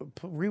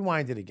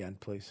 Rewind it again,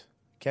 please.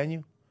 Can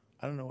you?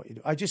 I don't know what you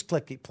do. I just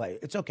click play.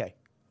 It's okay.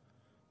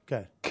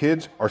 Good.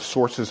 Kids are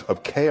sources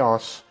of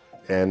chaos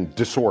and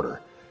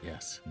disorder.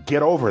 Yes.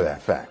 Get over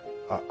that fact.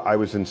 I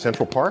was in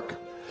Central Park,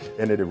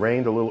 and it had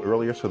rained a little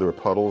earlier, so there were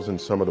puddles in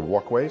some of the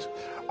walkways.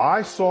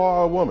 I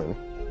saw a woman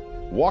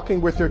walking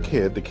with her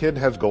kid. The kid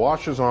has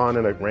galoshes on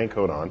and a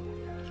raincoat on,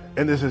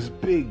 and there's this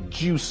big,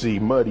 juicy,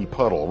 muddy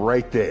puddle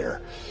right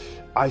there.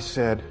 I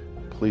said,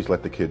 please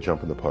let the kid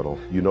jump in the puddle.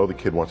 You know the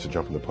kid wants to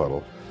jump in the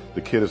puddle.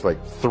 The kid is like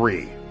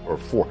 3 or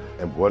 4.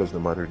 And what does the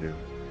mother do?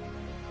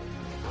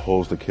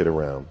 Pulls the kid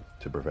around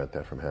to prevent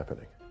that from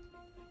happening.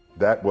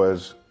 That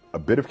was a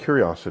bit of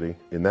curiosity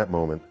in that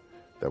moment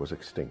that was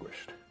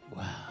extinguished.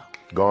 Wow.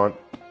 Gone.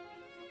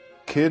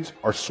 Kids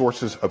are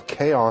sources of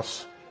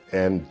chaos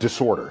and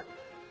disorder.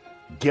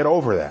 Get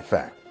over that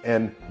fact.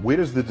 And where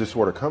does the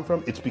disorder come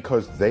from? It's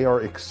because they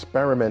are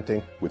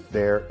experimenting with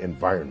their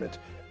environment.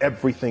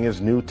 Everything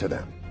is new to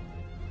them.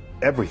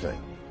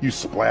 Everything. You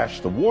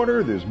splash the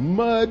water, there's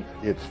mud,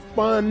 it's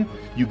fun.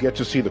 You get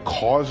to see the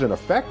cause and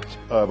effect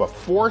of a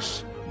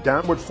force,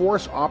 downward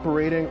force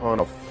operating on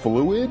a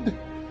fluid.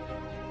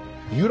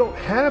 You don't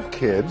have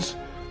kids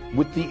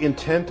with the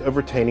intent of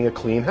retaining a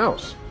clean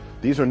house.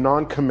 These are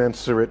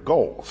non-commensurate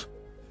goals.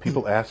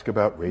 People ask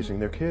about raising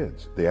their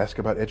kids. They ask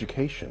about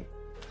education.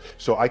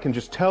 So I can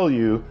just tell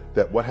you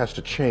that what has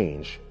to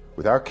change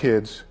with our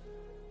kids,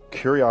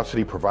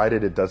 curiosity,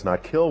 provided it does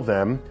not kill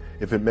them,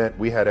 if it meant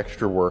we had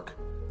extra work,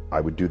 I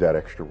would do that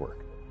extra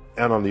work.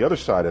 And on the other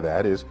side of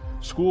that is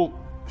school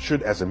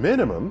should, as a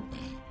minimum,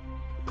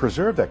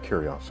 preserve that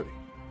curiosity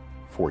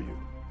for you.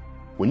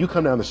 When you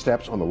come down the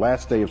steps on the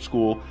last day of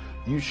school,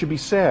 you should be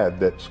sad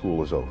that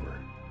school is over,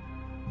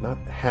 not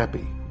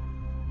happy,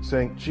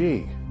 saying,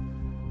 gee,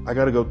 I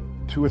got to go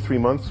 2 or 3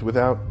 months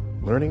without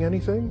learning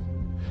anything?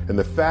 And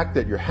the fact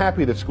that you're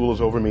happy that school is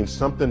over means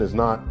something is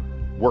not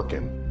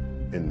working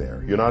in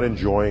there. You're not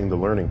enjoying the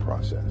learning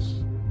process.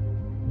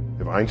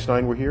 If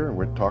Einstein were here and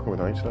we're talking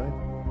with Einstein,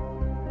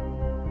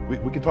 we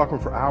could talk to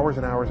him for hours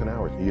and hours and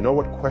hours. You know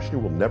what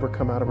question will never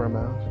come out of our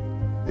mouths?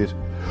 Is,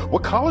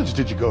 what college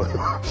did you go to?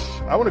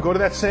 I want to go to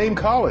that same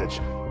college.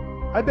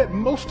 I bet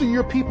most of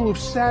your people who've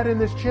sat in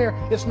this chair,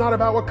 it's not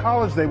about what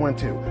college they went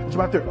to. It's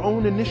about their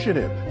own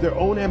initiative, their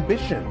own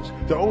ambitions,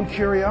 their own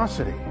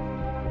curiosity.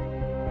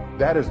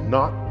 That is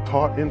not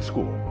taught in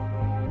school,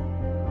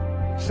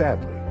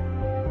 sadly.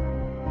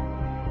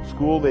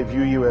 School, they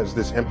view you as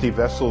this empty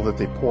vessel that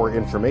they pour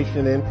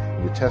information in.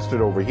 You test it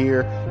over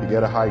here, you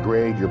get a high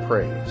grade, you're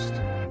praised.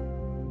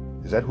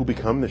 Is that who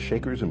become the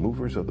shakers and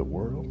movers of the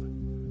world?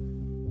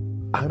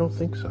 I don't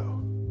think so.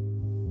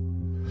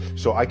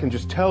 So I can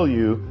just tell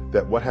you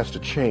that what has to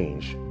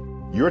change,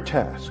 your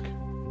task,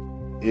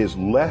 is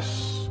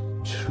less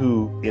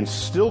to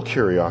instill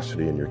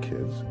curiosity in your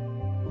kids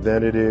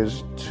than it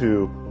is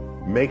to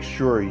make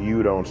sure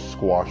you don't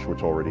squash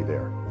what's already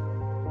there.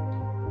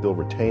 They'll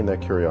retain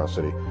that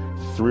curiosity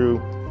through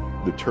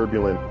the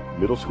turbulent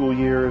middle school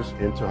years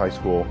into high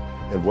school.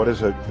 And what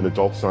is an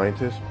adult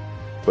scientist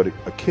but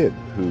a kid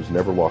who's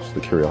never lost the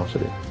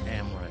curiosity?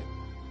 Damn right.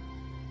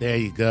 There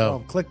you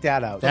go. Oh, click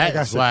that out.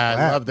 That's why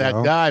I love that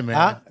guy,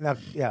 man.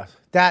 Yeah,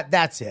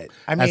 that's it.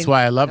 I mean, that's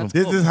why I love him.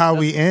 This is how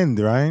we end,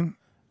 right?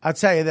 I'll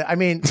tell you that. I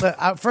mean,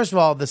 first of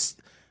all,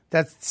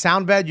 that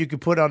sound bed you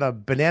could put on a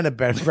banana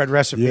bread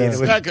recipe. Yeah. And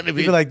It's not gonna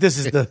be you'd be like, this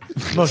is the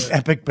most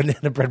epic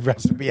banana bread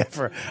recipe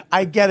ever.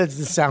 I get it's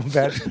the sound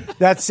bed.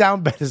 That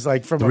sound bed is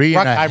like from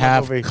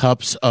 3.5 movie.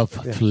 cups of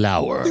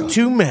flour.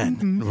 2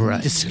 men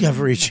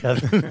discover each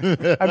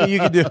other. I mean, you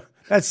could do that.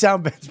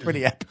 Sound bed's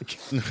pretty epic.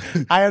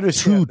 I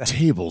understand. 2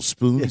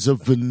 tablespoons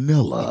of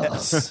vanilla.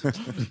 Yes.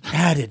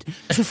 Added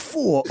to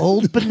 4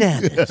 old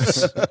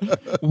bananas.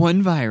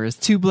 1 virus,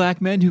 2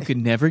 black men who could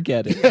never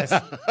get it.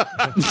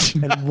 Yes.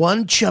 And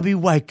 1 chubby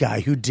white guy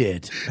who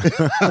did.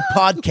 The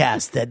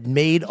podcast that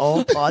made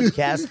all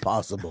podcasts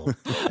possible.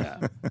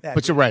 Yeah.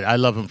 But you're right. I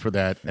love him for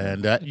that.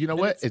 And you know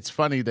what? It's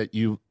funny that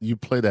you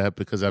play that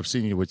because I've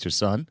seen you with your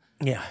son.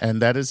 Yeah.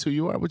 And that is who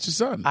you are with your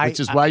son, which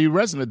is why you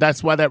resonate.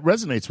 That's why that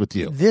resonates with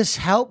you. This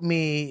helped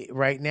me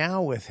right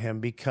now with him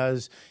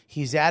because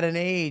he's at an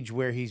age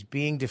where he's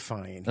being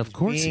defiant. Of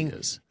course he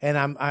is. And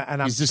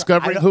I'm He's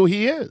discovering who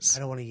he is. I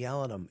don't want to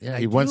yell at him. Yeah,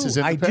 he wants his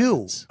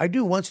independence. I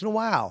do once in a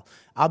while.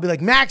 I'll be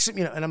like, Max,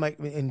 and I'm like,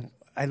 me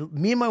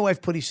and my wife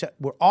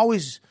we're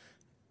always,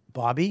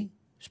 Bobby,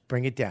 just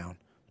bring it down.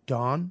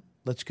 Dawn,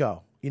 let's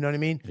go. You know what I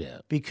mean? Yeah.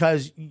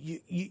 Because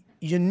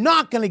you're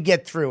not going to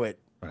get through it.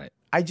 Right.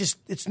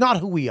 It's not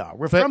who we are.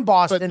 We're from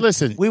Boston. But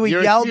listen, we were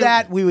yelled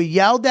at. We were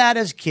yelled at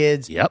as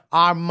kids. Yep.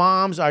 Our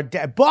moms, our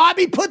dad.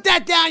 Bobby, put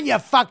that down, you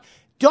fuck.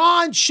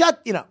 Dawn,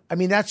 shut. I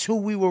mean, that's who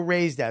we were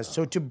raised as.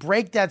 So to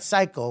break that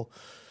cycle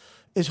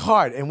is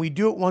hard, and we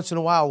do it once in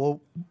a while.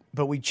 Well,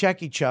 but we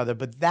check each other.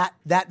 But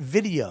that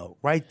video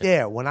right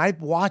there, when I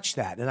watched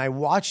that, and I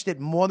watched it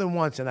more than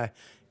once, and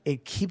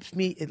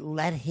it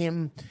let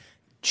him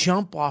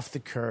jump off the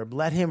curb,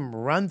 let him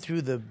run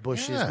through the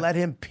bushes, let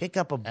him pick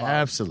up a bug.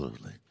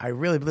 Absolutely. I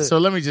really believe. So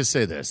let me just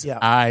say this. Yeah.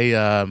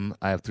 I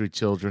have 3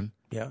 children.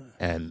 Yeah.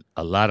 And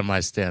a lot of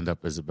my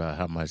stand-up is about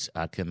how much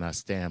I cannot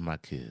stand my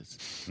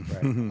kids.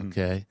 Right.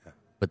 Okay?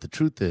 But the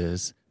truth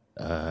is,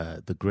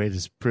 the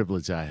greatest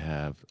privilege I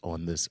have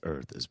on this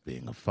earth is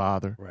being a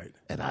father. Right.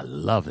 And I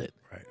love it.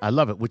 Right. I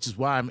love it, which is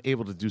why I'm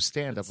able to do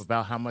stand-up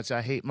about how much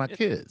I hate my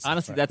kids.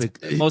 Honestly, that's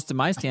most of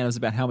my stand-ups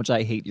about how much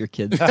I hate your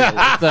kids.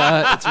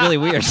 It's really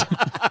weird.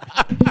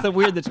 It's so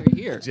weird that you're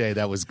here. Jay,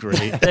 that was great.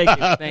 Thank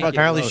you.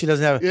 Apparently she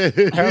doesn't have.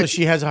 Apparently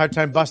she has a hard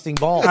time busting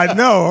balls. I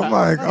know. I'm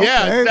like, okay,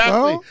 yeah,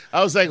 exactly. well.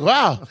 I was like,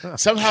 wow.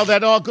 Somehow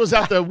that all goes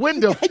out the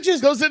window.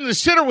 Goes in the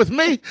shitter with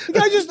me.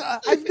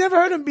 I've never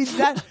heard him be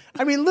that.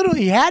 I mean,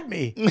 literally, he had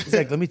me. He's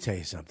like, let me tell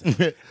you something.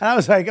 And I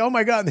was like, oh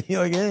my god. And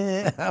you're like,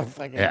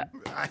 yeah.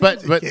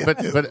 But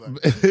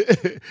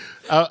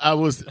I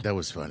was. That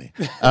was funny.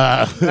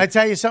 Can I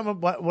tell you something?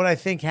 What I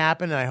think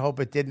happened, and I hope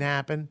it didn't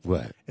happen.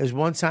 What? Is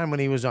one time when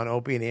he was on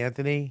Opie and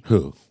Anthony.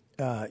 Who?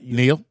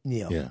 Neil.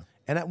 Neil. Yeah.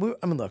 And I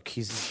mean, look,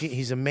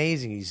 he's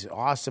amazing. He's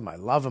awesome. I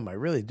love him. I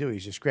really do.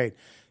 He's just great.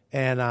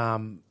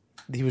 And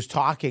he was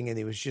talking and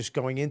he was just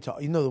going into,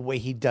 the way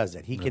he does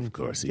it. He can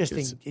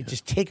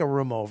just take a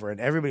room over, and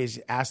everybody's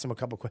asked him a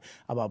couple questions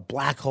about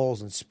black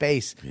holes and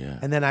space. Yeah.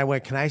 And then I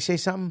went, can I say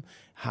something?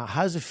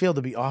 How does it feel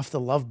to be off the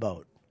Love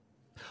Boat?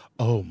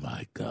 Oh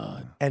my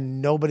God!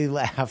 And nobody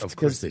laughed. Of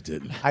course they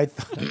didn't. I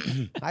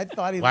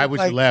thought he. Why looked would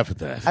like, you laugh at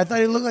that? I thought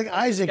he looked like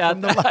Isaac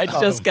from the Love Boat. I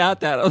just got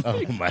that.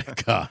 Oh my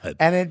God!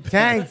 And it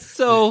tanked.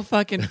 So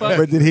fucking funny.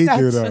 What did he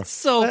do though? That's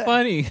so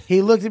funny.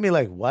 He looked at me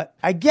like, "What?"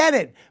 I get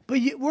it, but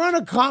we're on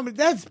a comedy.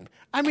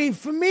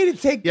 For me to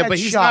take that shot. Yeah, but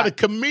he's not a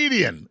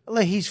comedian.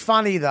 He's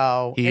funny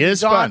though. He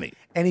is funny,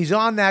 and he's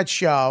on that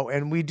show,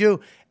 and we do.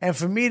 And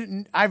for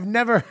me, I've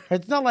never.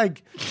 It's not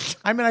like.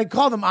 I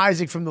called him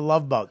Isaac from the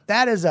Love Boat.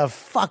 That is a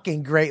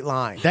fucking great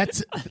line.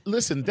 That's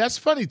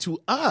funny to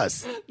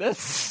us.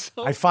 That's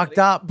so I fucked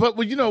up. But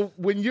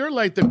when you're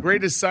like the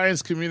greatest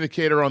science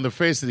communicator on the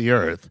face of the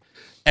earth,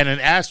 and an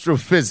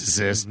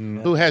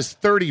astrophysicist who has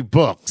 30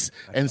 books,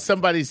 and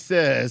somebody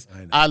says,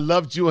 "I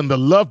loved you in the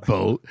Love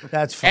Boat,"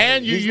 that's funny.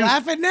 And He's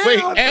laughing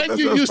now. And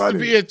you used to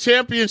be a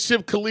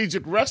championship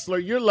collegiate wrestler.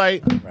 You're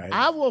like,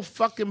 I will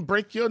fucking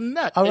break your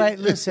nut. All right,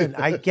 listen,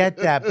 I get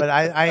that, but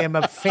I am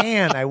a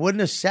fan. I wouldn't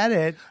have said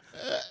it.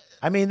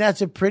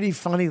 That's a pretty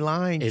funny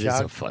line, It Chuck.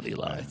 is a funny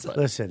line. But.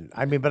 Listen,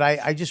 but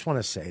I just want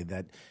to say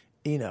that,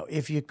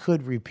 if you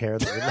could repair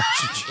the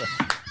relationship.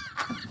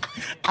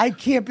 I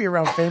can't be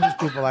around famous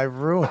people. I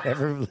ruin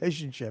every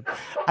relationship.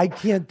 I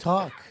can't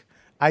talk.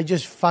 I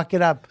just fuck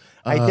it up.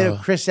 I did it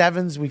with Chris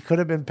Evans. We could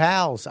have been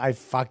pals. I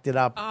fucked it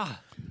up.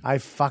 I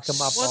fuck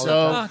him up all the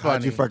time.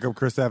 How'd you fuck up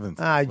Chris Evans?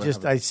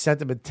 I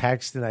sent him a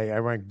text and I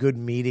went, "Good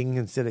meeting"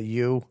 instead of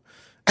 "you."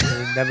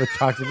 And he never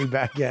talked to me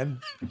back again.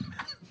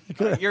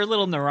 You're a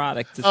little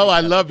neurotic. I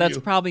love That's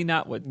you. probably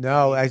not what.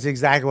 No, that's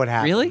exactly what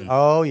happened. Really?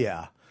 Oh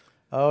yeah.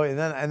 Oh, and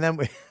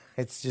then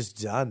it's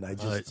just done. I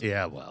just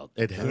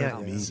it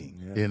happens.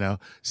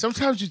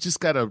 Sometimes you just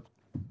gotta,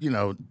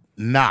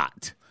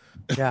 not.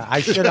 Yeah,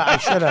 I should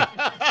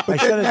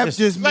have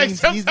just Like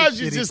means he's a sometimes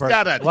you shitty just person.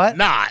 gotta What?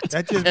 not.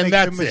 That just and makes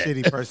that's him a it.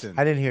 shitty person.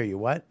 I didn't hear you.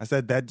 What? I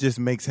said that just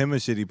makes him a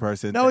shitty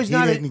person. No, he's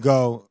not. He didn't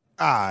go.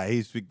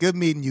 He's good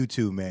meeting you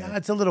too, man.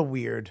 That's a little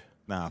weird.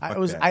 Nah, fuck it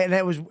was. that.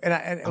 It was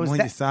I'm on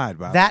your side,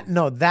 Bob.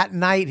 That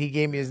night he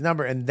gave me his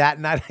number, and that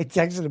night I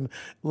texted him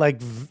like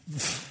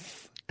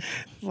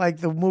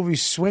the movie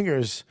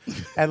Swingers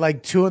at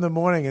like 2 a.m,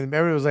 and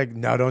everybody was like,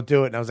 "No, don't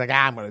do it." And I was like,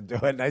 "I'm going to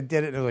do it." And I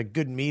did it. And it was like,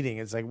 "Good meeting."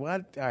 It's like,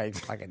 what? All right,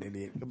 fucking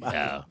idiot. Goodbye.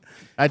 Yeah,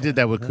 I did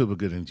that with Cuba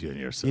Gooding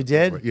Jr. So you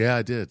did? Yeah,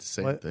 I did.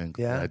 Same thing.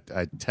 Yeah.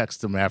 I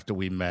texted him after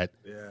we met.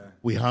 Yeah.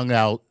 We hung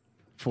out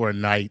for a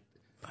night,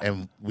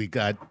 and we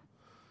got.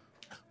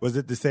 Was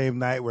it the same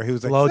night where he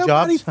was like, Blow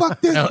 "Somebody jobs?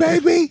 fuck this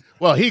baby"?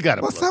 Well, he got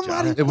a Well, blowjob.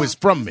 somebody It was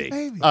fuck from this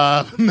me. baby.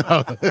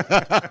 No.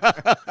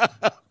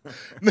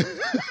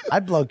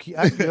 I'd blow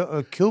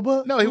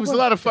Cuba. No, he was a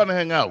lot of fun to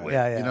hang out with.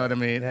 Yeah, yeah. You know what I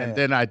mean? Yeah, and yeah.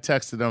 then I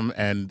texted him,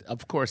 and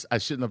of course, I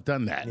shouldn't have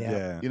done that.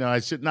 Yeah.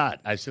 I should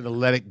not. I should have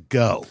let it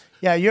go.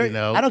 Yeah, you're. You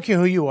know? I don't care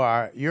who you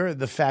are. You're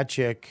the fat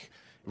chick,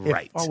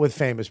 Right. with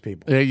famous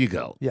people. There you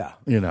go. Yeah.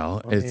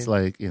 It's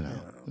like, yeah.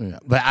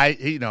 But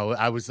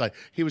I was like,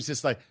 he was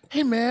just like,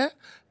 "Hey, man,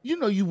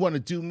 you want to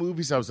do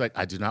movies?" I was like,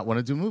 "I do not want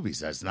to do movies.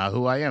 That's not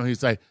who I am."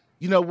 He's like,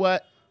 "You know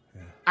what?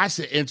 I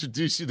should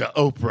introduce you to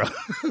Oprah."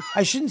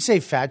 I shouldn't say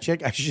fat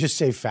chick. I should just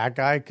say fat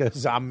guy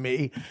because I'm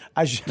me.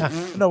 I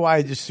don't know why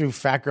I just threw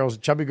fat girls,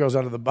 chubby girls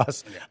under the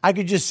bus. I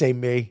could just say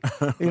me.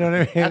 You know what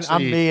I mean? Actually,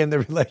 I'm me in the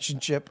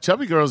relationship.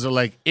 Chubby girls are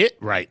like it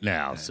right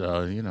now.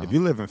 So, If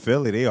you live in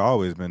Philly, they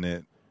always been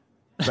it.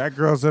 Fat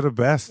girls are the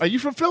best. Are you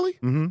from Philly?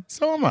 Mm-hmm.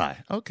 So am I.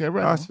 Okay,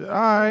 right. All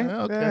right.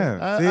 Okay.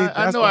 Yeah. See,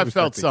 I that's know why I we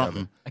felt stuck together.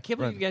 something. I can't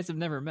believe you guys have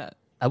never met.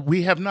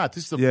 We have not.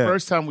 This is the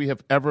first time we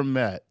have ever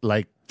met,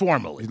 like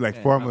formally.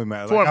 Formally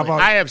met. Formally.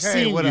 I have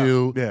Hey, seen what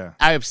you. up? Yeah.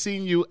 I have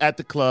seen you at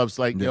the clubs,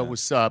 like, yo,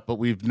 what's up? But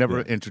we've never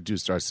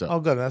introduced ourselves.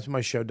 Oh, good. That's what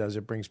my show does.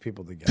 It brings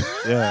people together.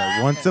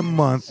 Yeah. Once a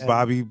month,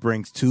 Bobby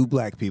brings 2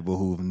 black people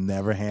who've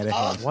never had a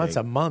handshake. Once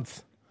a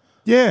month.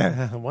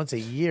 Yeah. Once a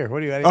year.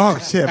 What do you? Oh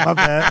shit, my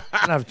bad.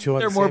 I don't have 2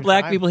 There are more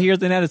black people here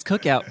than at his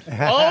cookout.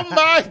 Oh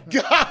my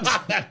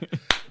God.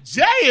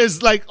 Jay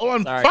is like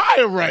on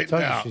fire right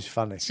Told you now. she's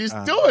funny. She's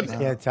doing it.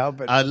 Can't tell,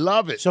 but I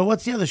love it. So,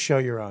 what's the other show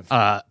you're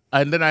on?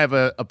 And then I have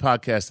a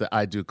podcast that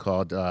I do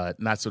called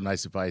Not So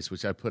Nice Advice,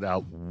 which I put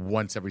out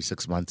once every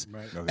 6 months.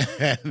 Right.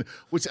 And,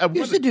 which I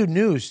You used to do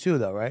news too,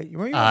 though, right?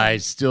 I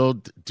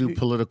still do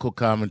political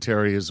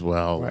commentary as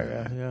well. Right,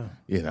 and,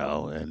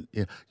 yeah. And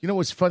you know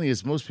what's funny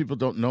is most people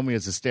don't know me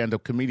as a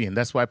stand-up comedian.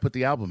 That's why I put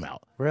the album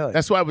out. Really?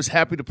 That's why I was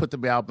happy to put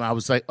the album out. I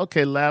was like,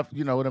 okay, laugh,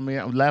 you know what I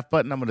mean? Laugh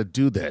button, I'm going to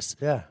do this.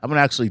 Yeah. I'm going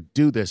to actually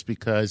do this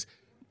because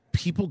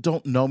people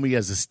don't know me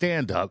as a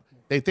stand-up.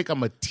 They think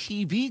I'm a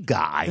TV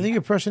guy. I think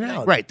your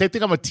personality. Right. They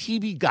think I'm a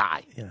TV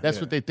guy. That's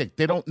what they think.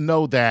 They don't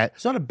know that.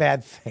 It's not a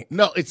bad thing.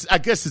 No, I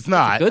guess it's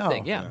not. Good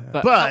thing, yeah.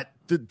 But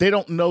they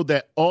don't know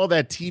that all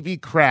that TV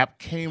crap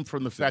came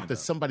from the fact that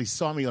somebody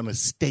saw me on a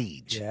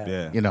stage.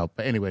 Yeah. You know.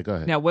 But anyway, go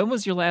ahead. Now, when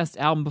was your last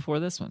album before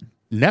this one?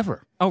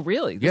 Never. Oh,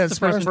 really? Yeah, This is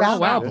the first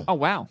album. Oh,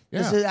 wow. Yeah.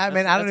 This is, I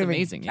mean, I don't That's even.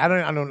 amazing. I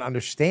don't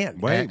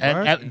understand.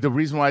 And the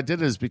reason why I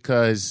did it is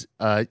because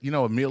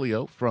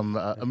Emilio from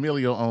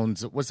Emilio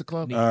owns what's the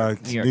club? New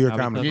York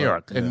Comedy New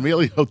York. Club. And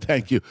Emilio,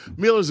 thank you.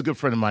 Emilio's a good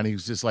friend of mine. He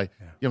was just like,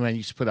 yo, man,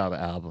 you should put out an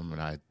album,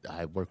 and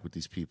I work with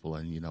these people,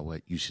 and you know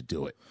what, you should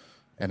do it.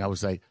 And I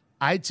was like,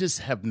 I just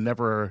have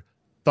never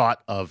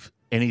thought of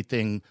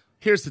anything.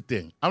 Here's the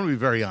thing. I'm gonna be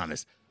very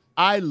honest.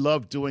 I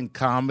love doing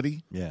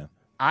comedy. Yeah.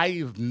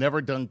 I've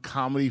never done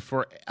comedy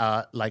for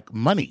like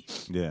money.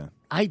 Yeah.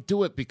 I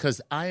do it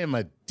because I am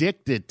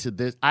addicted to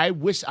this. I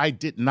wish I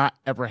did not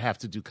ever have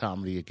to do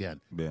comedy again.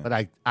 Yeah. But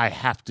I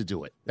have to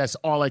do it. That's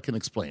all I can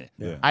explain it.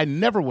 Yeah. I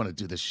never want to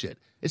do this shit.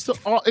 It's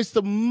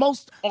the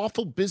most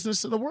awful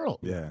business in the world.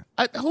 Yeah.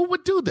 Who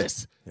would do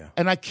this? Yeah.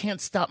 And I can't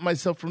stop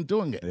myself from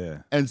doing it. Yeah.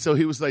 And so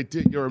he was like,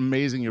 dude, you're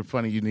amazing. You're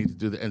funny. You need to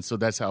do that. And so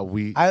that's how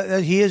we.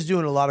 He is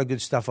doing a lot of good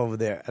stuff over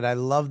there, and I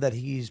love that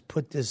he's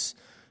put this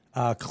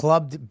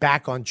club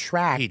back on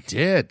track. He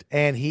did.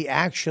 And he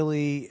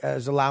actually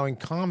is allowing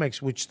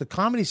comics, which the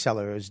Comedy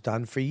Cellar has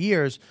done for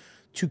years,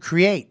 to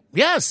create.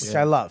 Yes. Which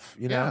I love.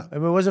 You know, Yeah. I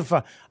mean, it wasn't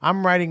fun.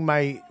 I'm writing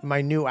my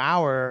new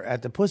hour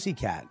at the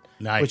Pussycat,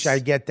 Nice. which I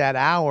get that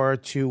hour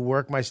to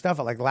work my stuff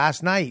out. Like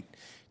last night,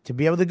 to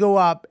be able to go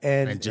up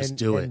and just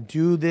do it. and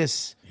do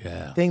this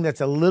Yeah. thing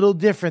that's a little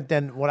different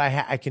than what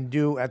I can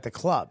do at the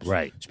clubs.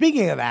 Right.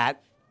 Speaking of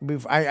that,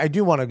 I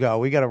do want to go.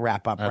 We got to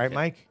wrap up, right, Okay.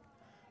 Mike?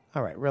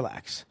 All right,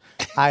 relax.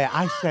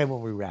 I say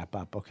when we wrap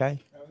up, okay?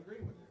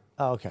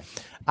 Oh, okay.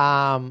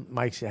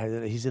 Mike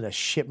said he's in a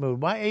shit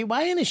mood. Why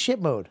in a shit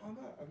mood?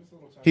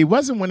 He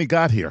wasn't when he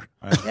got here.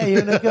 Yeah,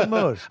 you're in a good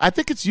mood. I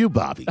think it's you,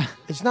 Bobby.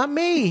 It's not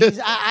me.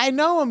 I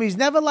know him. He's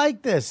never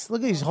like this.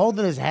 Look, he's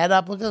holding his head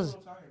up. Look at this.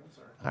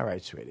 All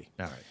right, sweetie.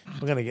 All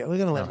right. We're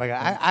gonna let my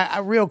guy. I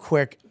real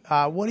quick.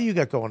 What do you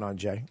got going on,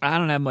 Jay? I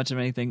don't have much of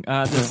anything.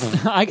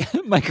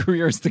 My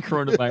career is the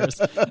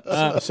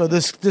coronavirus. So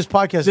this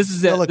podcast. This is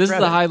still it. This is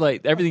credit. the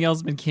highlight. Everything else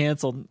has been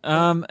canceled.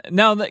 No,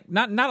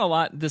 not a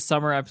lot this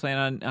summer. I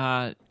plan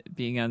on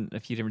being on a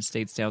few different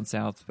states down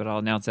south, but I'll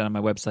announce that on my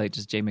website.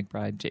 Just Jaye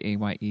McBride,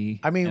 Jaye.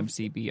 I mean,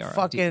 McBride.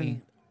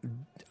 fucking.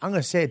 I'm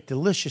gonna say it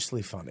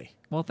deliciously funny.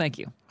 Well, thank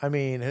you. I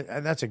mean,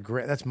 that's a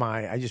great. That's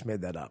I just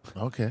made that up.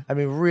 Okay. I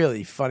mean,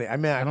 really funny. I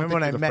mean, I remember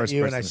when I you're the met first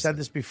you, and person I to said say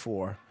this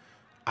before.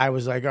 I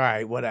was like, all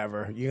right,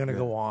 whatever. You're gonna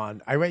go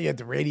on. I met you at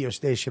the radio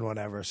station,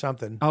 whatever,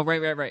 something. Oh,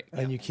 right.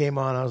 And you came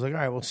on. I was like, all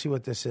right, we'll see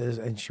what this is.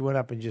 And she went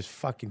up and just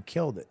fucking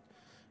killed it.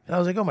 And I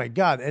was like, oh my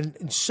god! And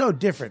it's so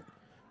different.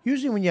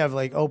 Usually, when you have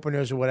like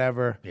openers or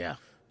whatever, Yeah.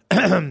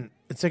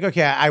 it's like,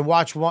 okay, I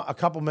watch a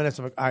couple minutes.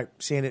 I'm like, all right,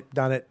 seen it,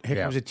 done it. Here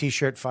Yeah. comes a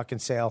T-shirt fucking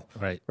sale.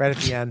 Right. Right at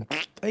the end.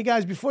 Hey,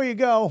 guys, before you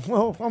go,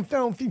 well, I'm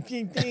throwing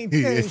 15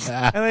 things,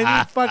 and I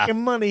need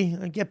fucking money.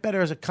 I get better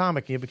as a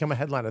comic, and you become a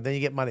headliner. Then you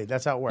get money.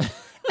 That's how it works.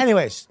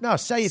 Anyways, no,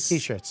 sell your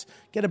T-shirts.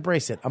 Get a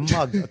bracelet, a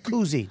mug, a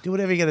koozie. Do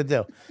whatever you got to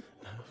do.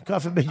 God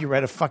forbid you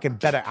write a fucking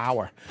better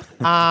hour.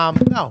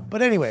 No,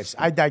 but anyways,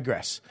 I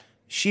digress.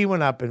 She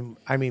went up and,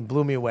 I mean,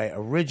 blew me away.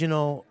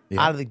 Original,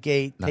 out of the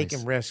gate, Nice.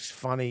 taking risks,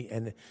 funny,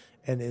 and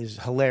is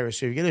hilarious.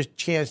 So if you get a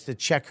chance to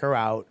check her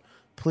out,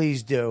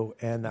 please do,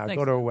 and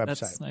go to her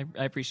website.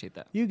 I appreciate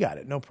that. You got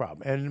it, no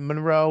problem. And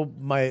Monroe,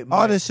 my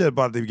All this shit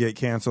about to get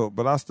canceled,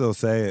 but I'll still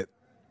say it.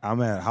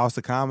 I'm at House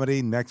of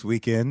Comedy next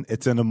weekend.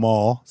 It's in the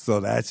mall,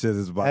 so that shit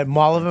is about at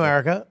Mall of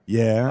America.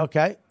 Yeah.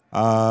 Okay.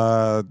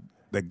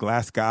 The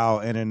Glasgow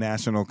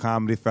International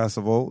Comedy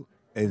Festival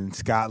in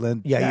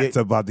Scotland. Yeah, it's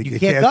about to you get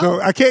can't canceled.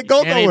 go? I can't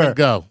go Can't nowhere. even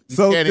go. You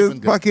So can't just even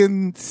go.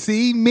 fucking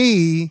see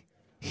me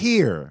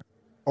here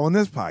on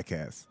this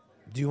podcast.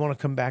 Do you want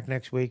to come back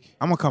next week?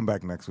 I'm gonna come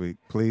back next week,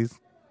 please.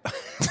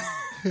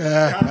 You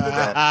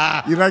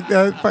like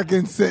that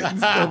fucking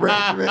sentence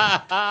arrangement?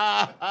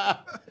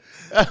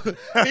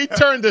 He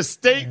turned a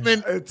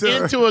statement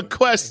into a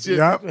question,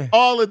 Yep.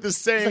 all at the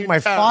same It's like my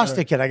time.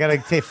 foster kid. I got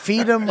to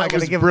feed him. I got to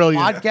was give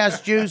brilliant. him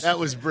podcast juice. That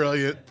was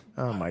brilliant.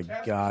 Oh my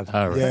god!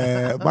 All right.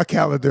 Yeah, my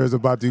calendar is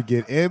about to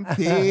get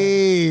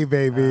empty,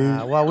 baby.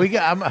 Well, we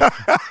got.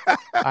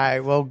 All right.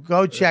 Well,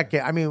 go check it.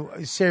 I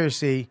mean,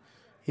 seriously,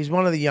 he's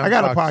one of the young. I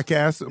got a bucks.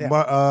 podcast, Yeah.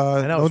 but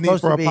I know, no it's need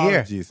supposed for to be here.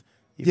 apologies.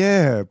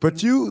 Yeah,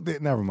 but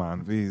never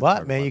mind. Please What,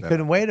 talk man? about You that.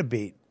 couldn't wait a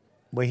beat.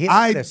 We're here. Look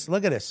at this.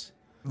 Look at this.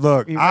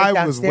 Look, You right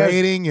I was downstairs.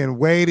 waiting and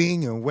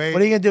waiting and waiting.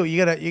 What are you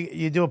gonna do?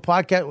 You do a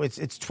podcast.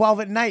 It's 12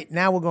 at night.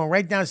 Now we're going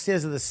right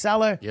downstairs to the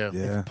cellar. Yeah.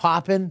 It's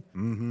popping.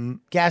 Mm-hmm.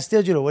 Gas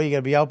digital. What are you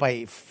gonna be out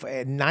by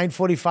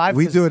 9:45?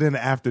 We do it in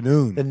the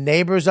afternoon. The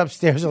neighbors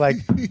upstairs are like,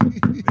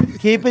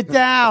 keep it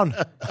down.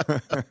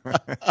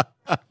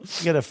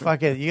 You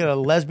got a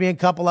lesbian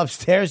couple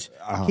upstairs.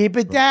 Keep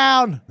it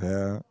down.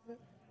 Yeah.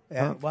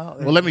 Yeah, well,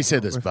 Well, let me say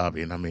this,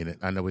 Bobby, and I mean it.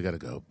 I know we got to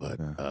go, but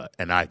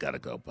and I got to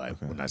go. By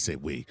when I say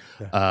we,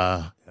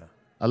 I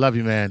love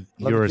you, man.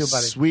 Love You're you a too,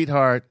 buddy.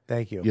 sweetheart.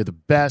 Thank you. You're the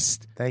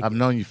best. Thank I've you.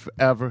 known you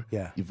forever.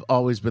 Yeah. You've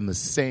always been the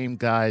same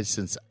guy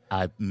since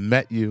I've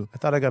met you. I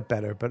thought I got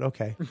better, but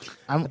okay.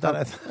 I've been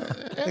going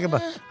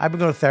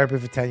to therapy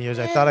for 10 years.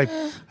 I thought I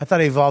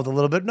evolved a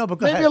little bit. No, but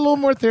go maybe ahead. a little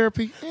more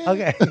therapy.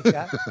 Okay.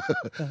 Yeah.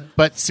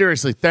 But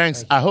seriously,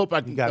 thanks. I hope I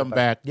can come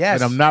back.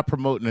 Yes. And I'm not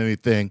promoting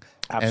anything.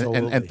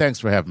 Absolutely. And thanks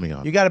for having me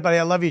on. You got it, buddy.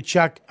 I love you,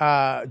 Chuck.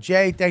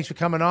 Jay, thanks for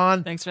coming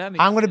on. Thanks for having me.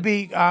 I'm going to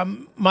be,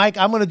 Mike,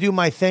 I'm going to do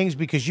my things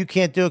because you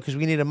can't do it because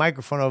we need a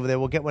microphone over there.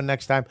 We'll get one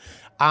next time.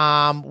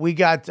 We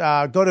got,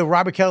 go to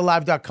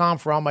robertkellylive.com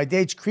for all my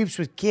dates.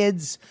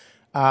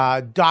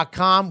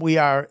 Creepswithkids.com. We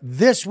are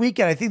this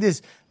weekend. I think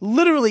there's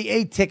literally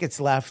 8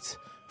 tickets left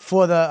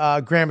for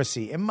the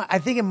Gramercy. I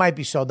think it might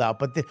be sold out,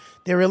 but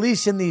they're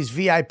releasing these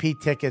VIP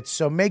tickets.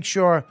 So make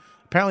sure,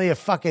 apparently a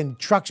fucking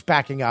truck's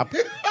backing up.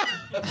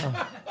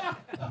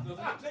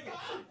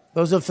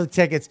 Those are for the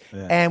tickets.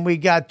 Yeah. And we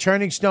got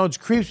Turning Stones,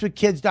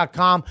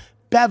 creepswithkids.com,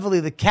 Beverly,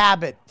 the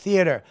Cabot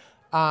Theater.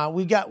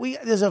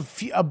 There's a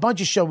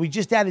bunch of shows. We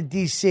just added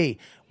DC.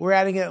 We're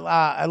adding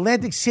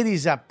Atlantic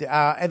City's up there.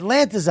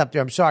 Atlanta's up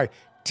there. I'm sorry.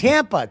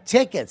 Tampa,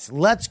 tickets.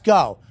 Let's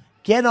go.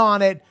 Get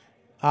on it.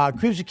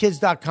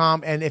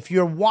 Creepswithkids.com. And if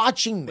you're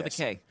watching this.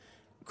 With a K.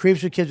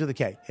 Creeps with Kids with a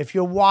K. If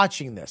you're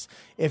watching this,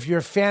 if you're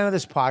a fan of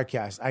this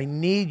podcast, I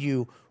need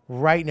you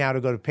right now to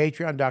go to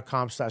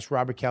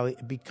patreon.com/Robert Kelly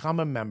and become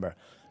a member.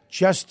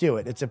 Just do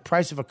it. It's the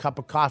price of a cup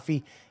of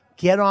coffee.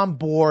 Get on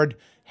board.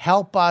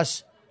 Help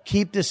us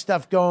keep this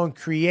stuff going,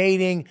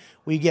 creating.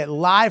 We get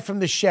live from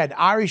the shed.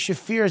 Ari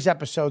Shafir's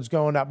episode's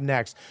going up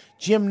next.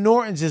 Jim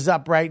Norton's is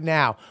up right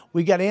now.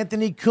 We got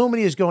Anthony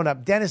Cumany is going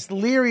up. Dennis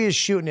Leary is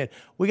shooting it.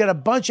 We got a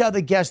bunch of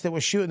other guests that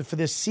we're shooting for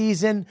this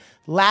season.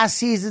 Last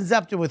season's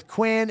up there with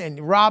Quinn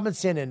and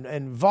Robinson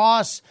and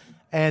Voss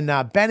and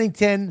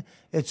Bennington.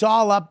 It's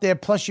all up there.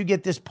 Plus, you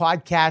get this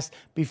podcast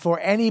before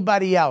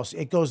anybody else.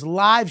 It goes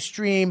live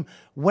stream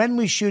when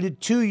we shoot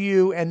it to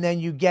you, and then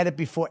you get it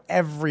before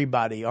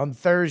everybody on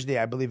Thursday.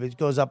 I believe it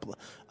goes up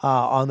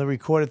on the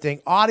recorded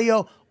thing.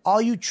 Audio, all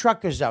you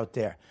truckers out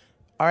there.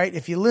 All right,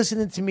 if you're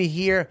listening to me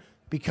here,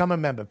 become a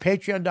member.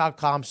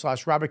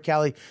 Patreon.com/Robert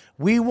Kelly.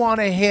 We want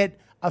to hit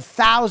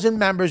 1,000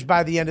 members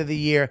by the end of the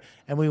year,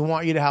 and we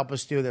want you to help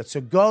us do that. So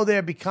go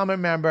there, become a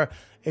member.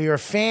 If you're a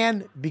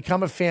fan,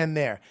 become a fan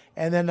there.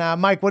 And then,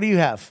 Mike, what do you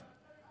have?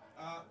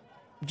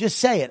 Just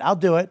say it. I'll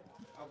do it.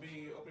 I'll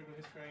be opening for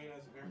his train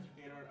as a Gramercy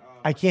Theater.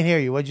 I can't hear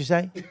you. What'd you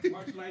say?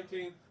 March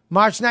 19th.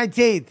 March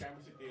 19th.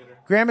 Gramercy Theater.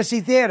 Gramercy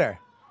Theater.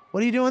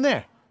 What are you doing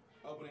there?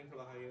 Opening for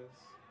the Hyenas.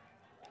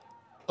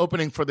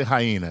 Opening for the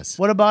Hyenas.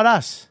 What about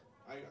us?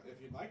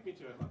 If you'd like me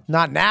to, I'd love to.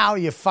 Not now.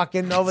 You're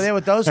fucking over there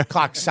with those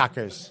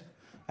cocksuckers.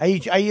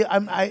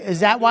 Is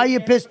that why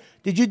you're pissed?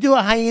 Did you do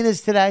a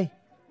Hyenas today?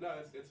 No,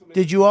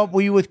 it's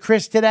Were you with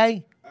Chris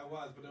today? I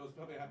was, but it was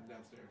probably happened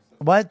downstairs. So.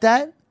 What,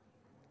 that?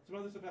 Some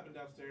other stuff happened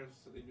downstairs,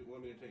 so they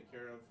want me to take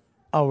care of.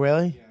 Oh,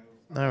 really? Yeah.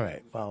 All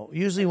right. Well,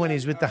 usually when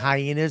he's with the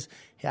Hyenas,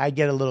 I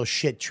get a little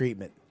shit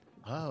treatment.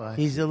 Oh,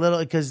 he's a little,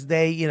 because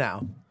they,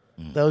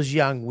 those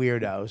young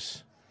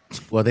weirdos.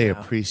 Well, they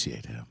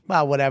appreciate him.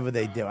 Well, whatever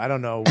they do. I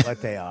don't know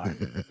what they are.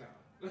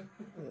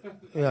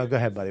 Go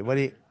ahead, buddy. All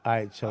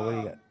right, so what do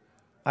you got?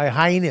 All right,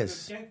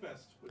 Hyenas.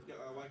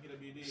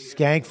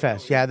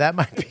 Skankfest. Yeah, that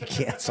might be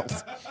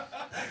canceled.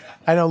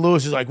 I know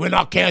Lewis is like, we're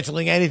not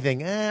canceling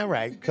anything. All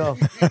right, cool.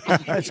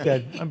 That's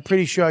good. I'm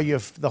pretty sure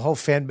the whole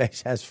fan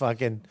base has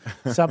fucking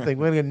something.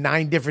 We're going to get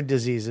 9 different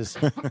diseases.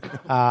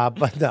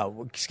 But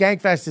no,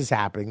 Skankfest is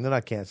happening. They're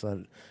not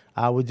canceling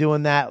it. We're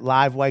doing that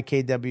live,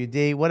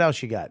 YKWD. What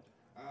else you got?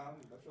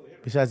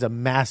 Besides a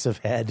massive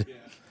head.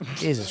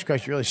 Jesus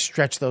Christ, you really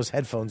stretch those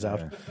headphones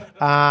out.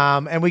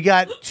 And we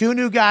got 2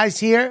 new guys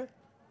here.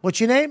 What's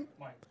your name?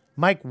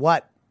 Mike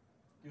what?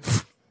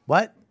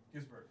 What?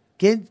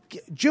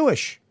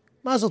 Jewish.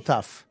 Mazel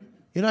tov.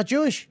 You're not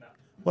Jewish? No.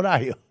 What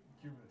are you?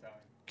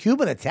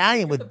 Cuban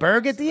Italian with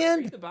Berg at the end?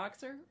 Are you the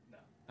boxer?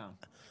 No.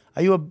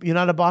 You're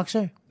not a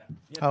boxer? No.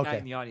 You had a guy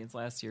in the audience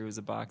last year who was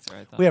a boxer,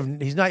 I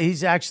thought.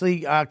 He's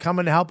actually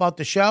coming to help out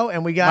the show,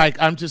 and we got Mike,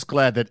 I'm just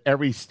glad that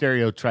every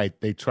stereotype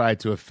they tried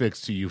to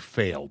affix to you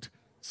failed.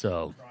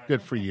 So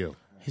good for you.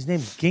 His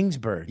name's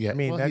Ginsburg. Yeah, I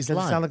mean, that he's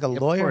doesn't sound like a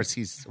lawyer.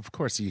 Of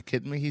course. Are you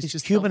kidding me? He's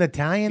just Cuban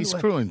Italian. He's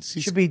screwing.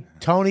 Should be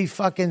Tony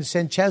fucking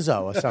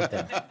Sanchezo or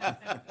something.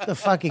 The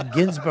fucking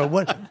Ginsburg.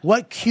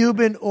 What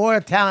Cuban or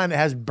Italian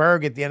has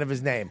Berg at the end of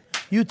his name?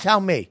 You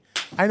tell me.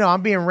 I know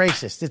I'm being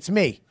racist. It's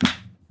me.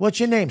 What's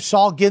your name?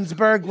 Saul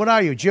Ginsburg? What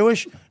are you?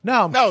 Jewish?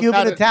 No, I'm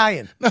Cuban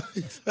Italian.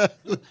 The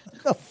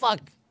fuck.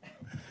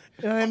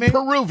 You know what I mean?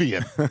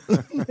 Peruvian.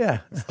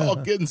 Yeah. Saul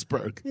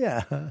Ginsburg.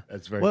 Yeah.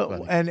 That's very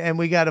funny. And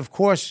we got, of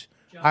course,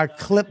 our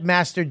clip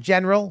master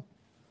general.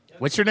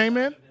 What's your name,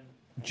 man?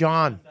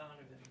 John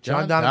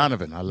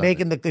Donovan. I love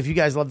it. If you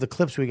guys love the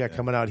clips we got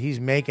coming out, he's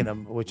making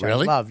them, which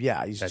really? I love.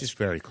 Yeah, That's just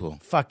very cool.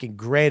 Fucking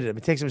great at them.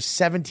 It takes him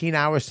 17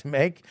 hours to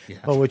make,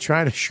 but we're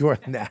trying to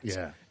shorten that.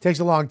 Yeah. It takes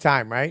a long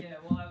time, right? Yeah,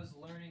 well, I was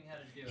learning how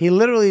to do it. He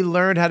literally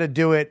learned how to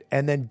do it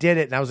and then did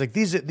it. And I was like,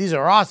 these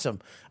are awesome.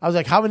 I was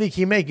like, how many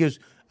can you make? He goes,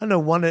 don't know,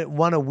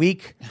 one a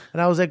week.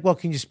 And I was like, well,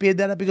 can you speed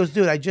that up? He goes,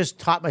 dude, I just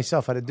taught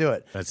myself how to do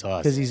it. That's awesome.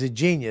 Because he's a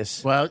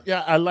genius. Well,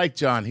 yeah, I like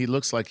John. He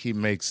looks like he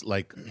makes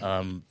like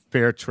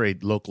fair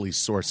trade, locally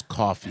sourced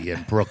coffee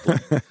in Brooklyn.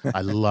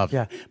 I love it.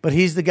 Yeah, but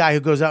he's the guy who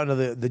goes out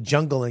into the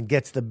jungle and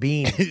gets the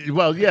bean.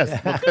 Well,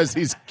 yes, because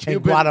he's Cuban.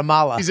 In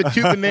Guatemala. He's a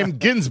Cuban named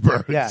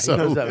Ginsburg. Yeah, so.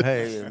 he goes up,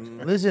 hey,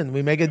 listen,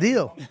 we make a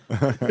deal. All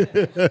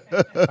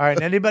right,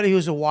 and anybody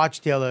who's a watch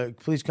dealer,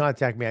 please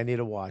contact me. I need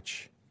a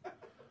watch.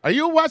 Are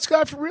you a watch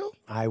guy for real?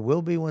 I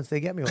will be once they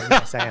get me one.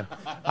 Yes, I am.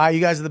 All right, you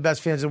guys are the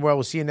best fans in the world.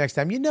 We'll see you next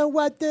time. You know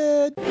what,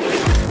 dude?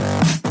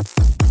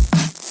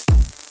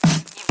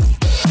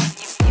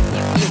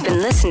 You've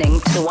been listening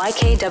to the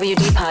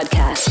YKWD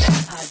podcast.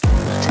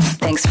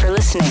 Thanks for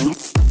listening.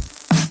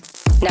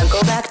 Now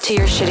go back to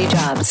your shitty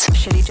jobs.